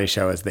reality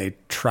show as they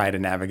try to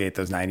navigate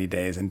those 90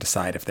 days and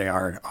decide if they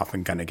are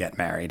often going to get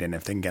married and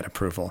if they can get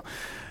approval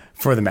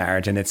for the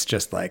marriage. And it's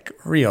just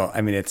real.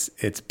 I mean,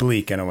 it's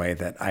bleak in a way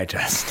that I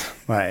just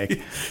I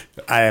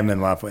am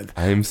in love with.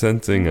 I'm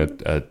sensing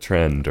a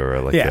trend or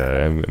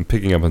I'm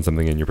picking up on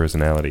something in your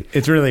personality.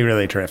 It's really,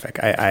 really terrific.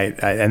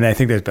 And I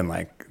think there's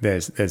been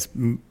there's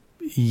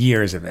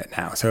years of it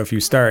now. So if you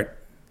start,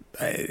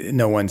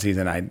 no one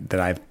season that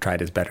I've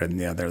tried is better than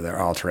the other. They're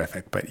all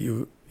terrific. But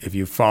if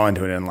you fall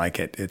into it and like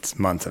it, it's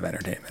months of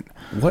entertainment.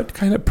 What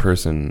kind of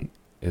person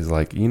is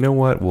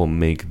what will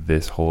make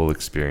this whole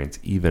experience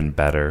even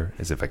better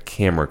is if a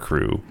camera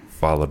crew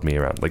followed me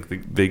around.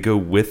 They go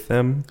with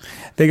them?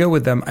 They go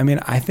with them. I mean,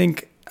 I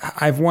think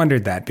I've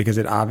wondered that because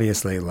it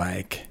obviously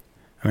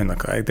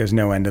there's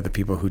no end to the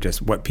people who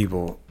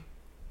people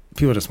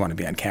just want to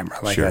be on camera.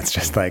 Sure. That's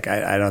just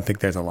I don't think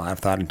there's a lot of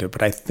thought into it,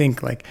 but I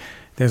think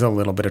there's a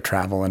little bit of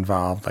travel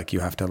involved.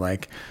 You have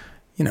to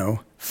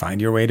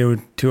find your way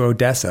to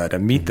Odessa to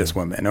meet this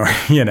woman, or, or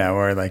you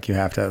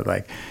have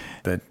to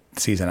the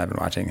season I've been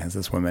watching has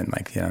this woman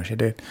she had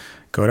to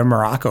go to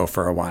Morocco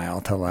for a while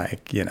to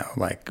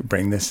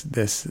bring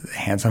this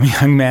handsome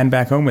young man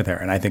back home with her.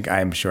 And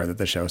I'm sure that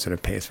the show sort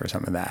of pays for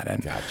some of that.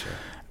 And Gotcha.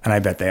 And I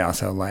bet they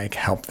also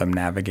help them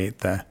navigate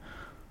the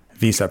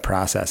visa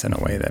process in a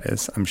way that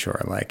is, I'm sure,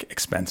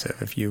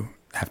 expensive if you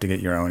have to get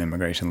your own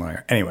immigration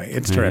lawyer. Anyway,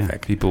 it's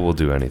terrific. People will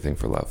do anything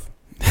for love.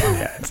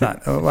 Yeah, it's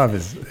not, love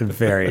is a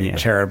very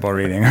charitable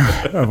reading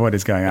of what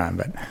is going on,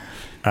 but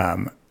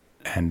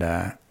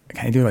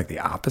can I do the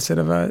opposite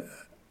of a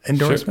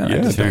endorsement? Sure.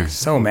 Yeah, I just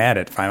so mad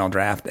at Final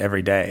Draft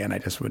every day, and I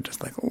just would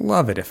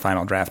love it if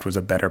Final Draft was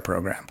a better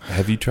program.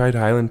 Have you tried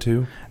Highland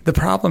 2? The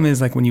problem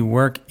is when you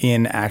work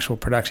in actual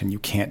production, you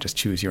can't just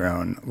choose your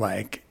own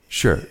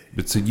Sure,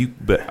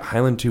 but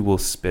Highland 2 will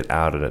spit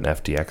out an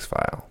FTX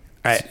file.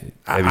 Have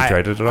you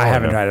tried it at all? I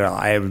haven't tried it at all.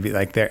 I would be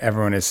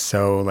everyone is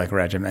so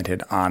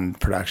regimented on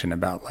production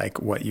about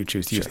what you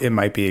choose to use. It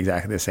might be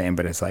exactly the same,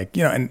 but it's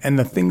and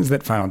the things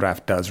that Final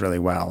Draft does really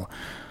well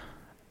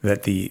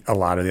that a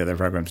lot of the other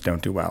programs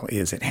don't do well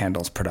is it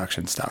handles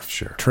production stuff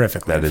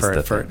terrifically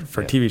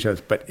for TV shows,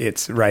 but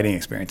its writing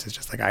experience is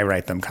just I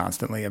write them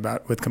constantly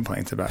with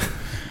complaints about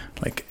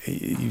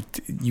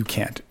you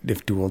can't,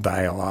 if dual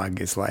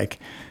dialogue is you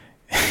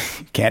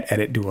can't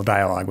edit dual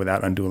dialogue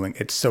without undueling.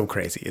 It's so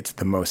crazy. It's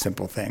the most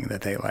simple thing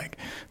that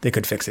they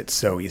could fix it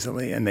so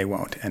easily, and they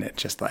won't. And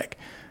it's just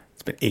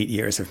it's been 8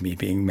 years of me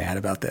being mad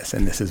about this,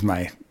 and this is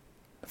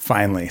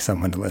finally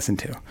someone to listen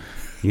to.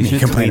 You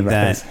should tweet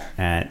that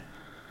at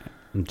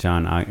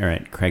John or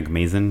at Craig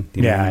Mazin.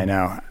 I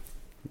know.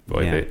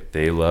 Boy,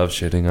 they love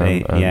shitting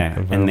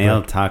on and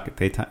they'll talk.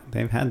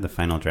 They've had the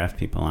Final Draft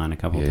people on a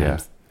couple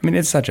times. I mean,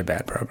 it's such a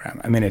bad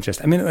program. I mean,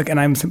 and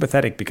I'm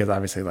sympathetic because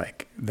obviously,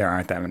 there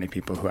aren't that many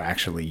people who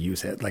actually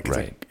use it.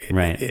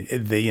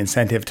 The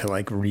incentive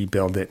to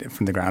rebuild it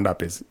from the ground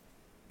up is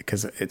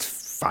because it's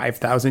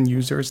 5,000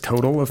 users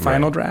total of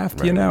Final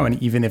Draft, you know,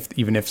 and even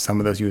if some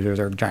of those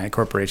users are giant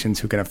corporations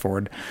who can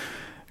afford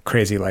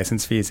crazy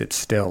license fees, it's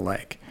still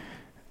like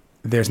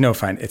there's no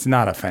it's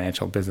not a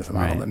financial business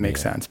model that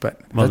makes sense.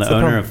 But the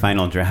owner of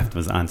Final Draft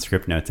was on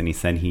Script Notes, and he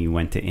said he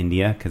went to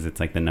India because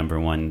it's like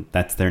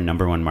that's their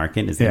number one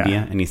market is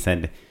India, and he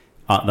said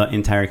the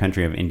entire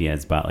country of India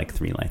has bought like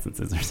 3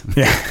 licenses or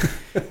something. Yeah.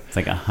 It's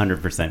like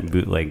 100%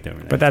 bootlegged over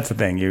there. But that's the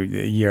thing.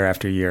 Year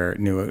after year,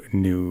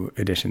 new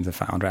editions of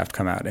Final Draft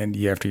come out, and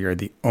year after year,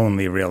 the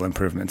only real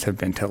improvements have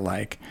been to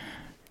like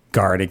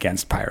guard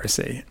against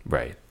piracy.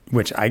 Right.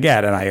 Which I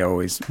get, and I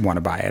always want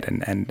to buy it,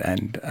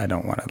 and I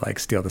don't want to like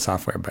steal the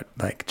software, but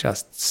like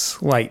just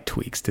slight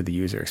tweaks to the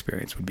user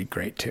experience would be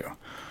great too.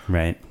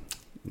 Right.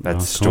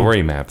 That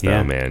story map,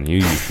 though, man. You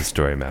use the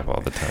story map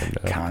all the time.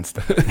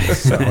 Constantly.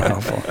 So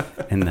helpful.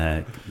 And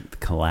the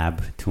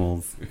collab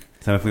tools.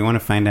 So if we want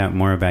to find out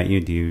more about you,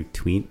 do you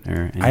tweet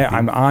or anything?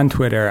 I'm on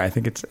Twitter. I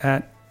think it's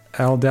at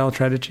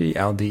Deltredici,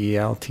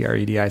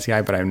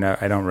 LDELTREDICI, but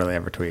I don't really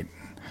ever tweet.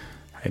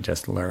 I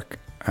just lurk.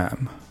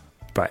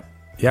 But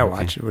yeah,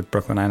 watch it with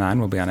Brooklyn Nine-Nine.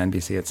 We'll be on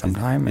NBC at some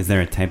time. Is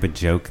there a type of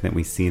joke that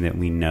we see that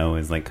we know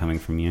is like coming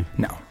from you?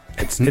 No.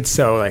 It's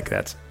so like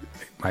that's...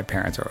 My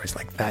parents are always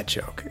like, that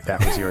joke,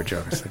 that was your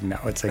joke. It's like, no,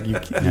 it's like, you're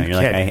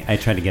like, I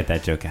try to get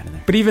that joke out of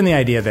there. But even the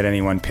idea that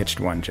anyone pitched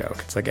one joke,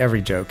 it's like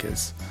every joke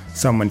is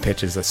someone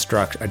pitches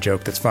a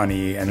joke that's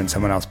funny, and then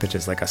someone else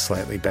pitches like a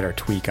slightly better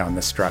tweak on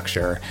the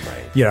structure,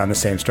 on the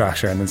same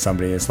structure. And then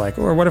somebody is like,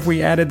 or what if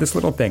we added this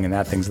little thing and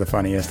that thing's the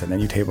funniest? And then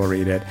you table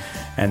read it.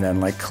 And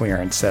then like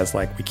clearance says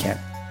like, we can't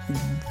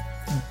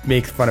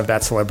make fun of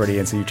that celebrity.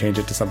 And so you change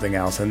it to something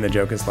else. And the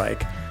joke is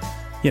like,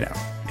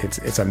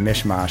 it's a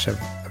mishmash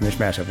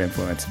of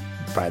influence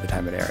by the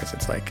time it airs.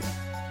 It's like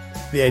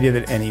the idea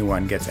that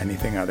anyone gets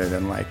anything other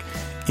than like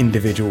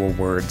individual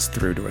words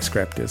through to a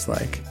script is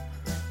like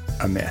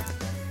a myth.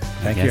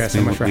 Thank you guys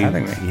so much for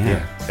having me.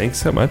 Yeah.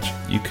 Thanks so much.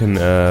 You can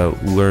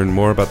learn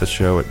more about the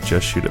show at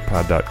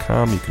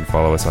justshootitpod.com. You can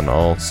follow us on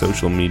all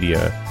social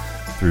media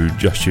through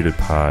Just Shoot It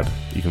Pod.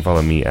 You can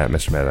follow me at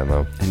Mr. Mad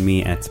Mo. And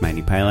me at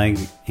Smitey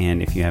Pyleg.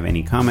 And if you have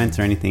any comments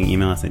or anything,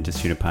 email us at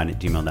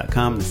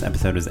justshootitpod@gmail.com. This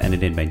episode was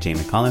edited by Jay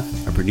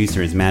McAuliffe. Our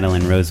producer is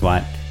Madeline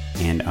Rosewatt.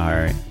 And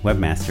our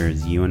webmaster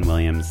is Ewan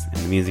Williams.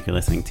 And the music you're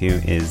listening to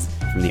is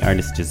from the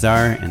artist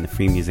Jazar and the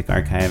Free Music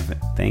Archive.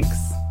 Thanks.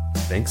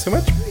 Thanks so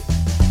much.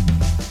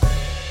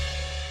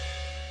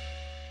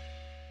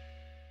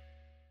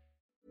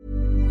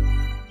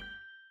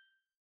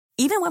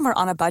 Even when we're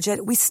on a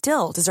budget, we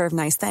still deserve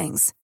nice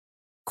things.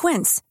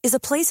 Quince is a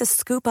place to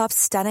scoop up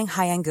stunning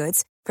high-end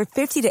goods for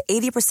 50 to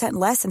 80%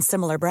 less than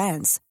similar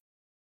brands.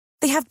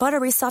 They have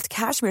buttery soft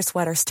cashmere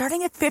sweaters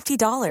starting at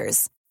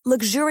 $50,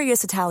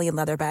 luxurious Italian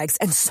leather bags,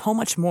 and so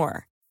much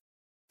more.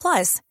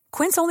 Plus,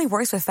 Quince only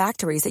works with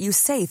factories that use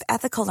safe,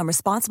 ethical, and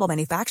responsible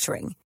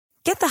manufacturing.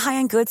 Get the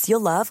high-end goods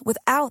you'll love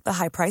without the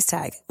high price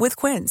tag with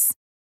Quince.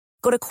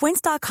 Go to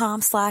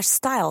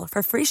quince.com/style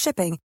for free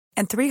shipping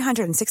and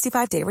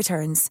 365-day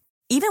returns.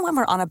 Even when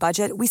we're on a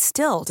budget, we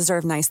still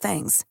deserve nice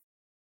things.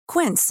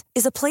 Quince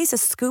is a place to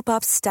scoop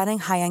up stunning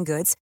high-end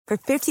goods for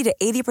 50 to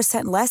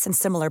 80% less than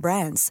similar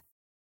brands.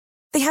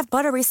 They have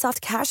buttery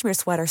soft cashmere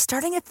sweaters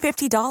starting at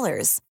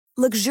 $50,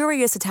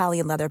 luxurious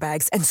Italian leather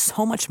bags, and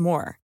so much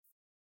more.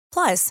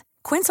 Plus,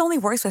 Quince only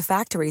works with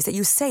factories that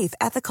use safe,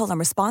 ethical, and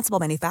responsible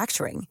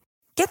manufacturing.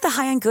 Get the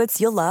high-end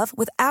goods you'll love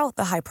without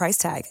the high price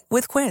tag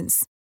with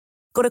Quince.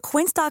 Go to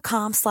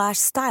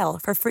quince.com/style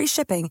for free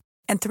shipping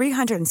and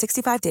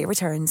 365-day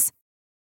returns.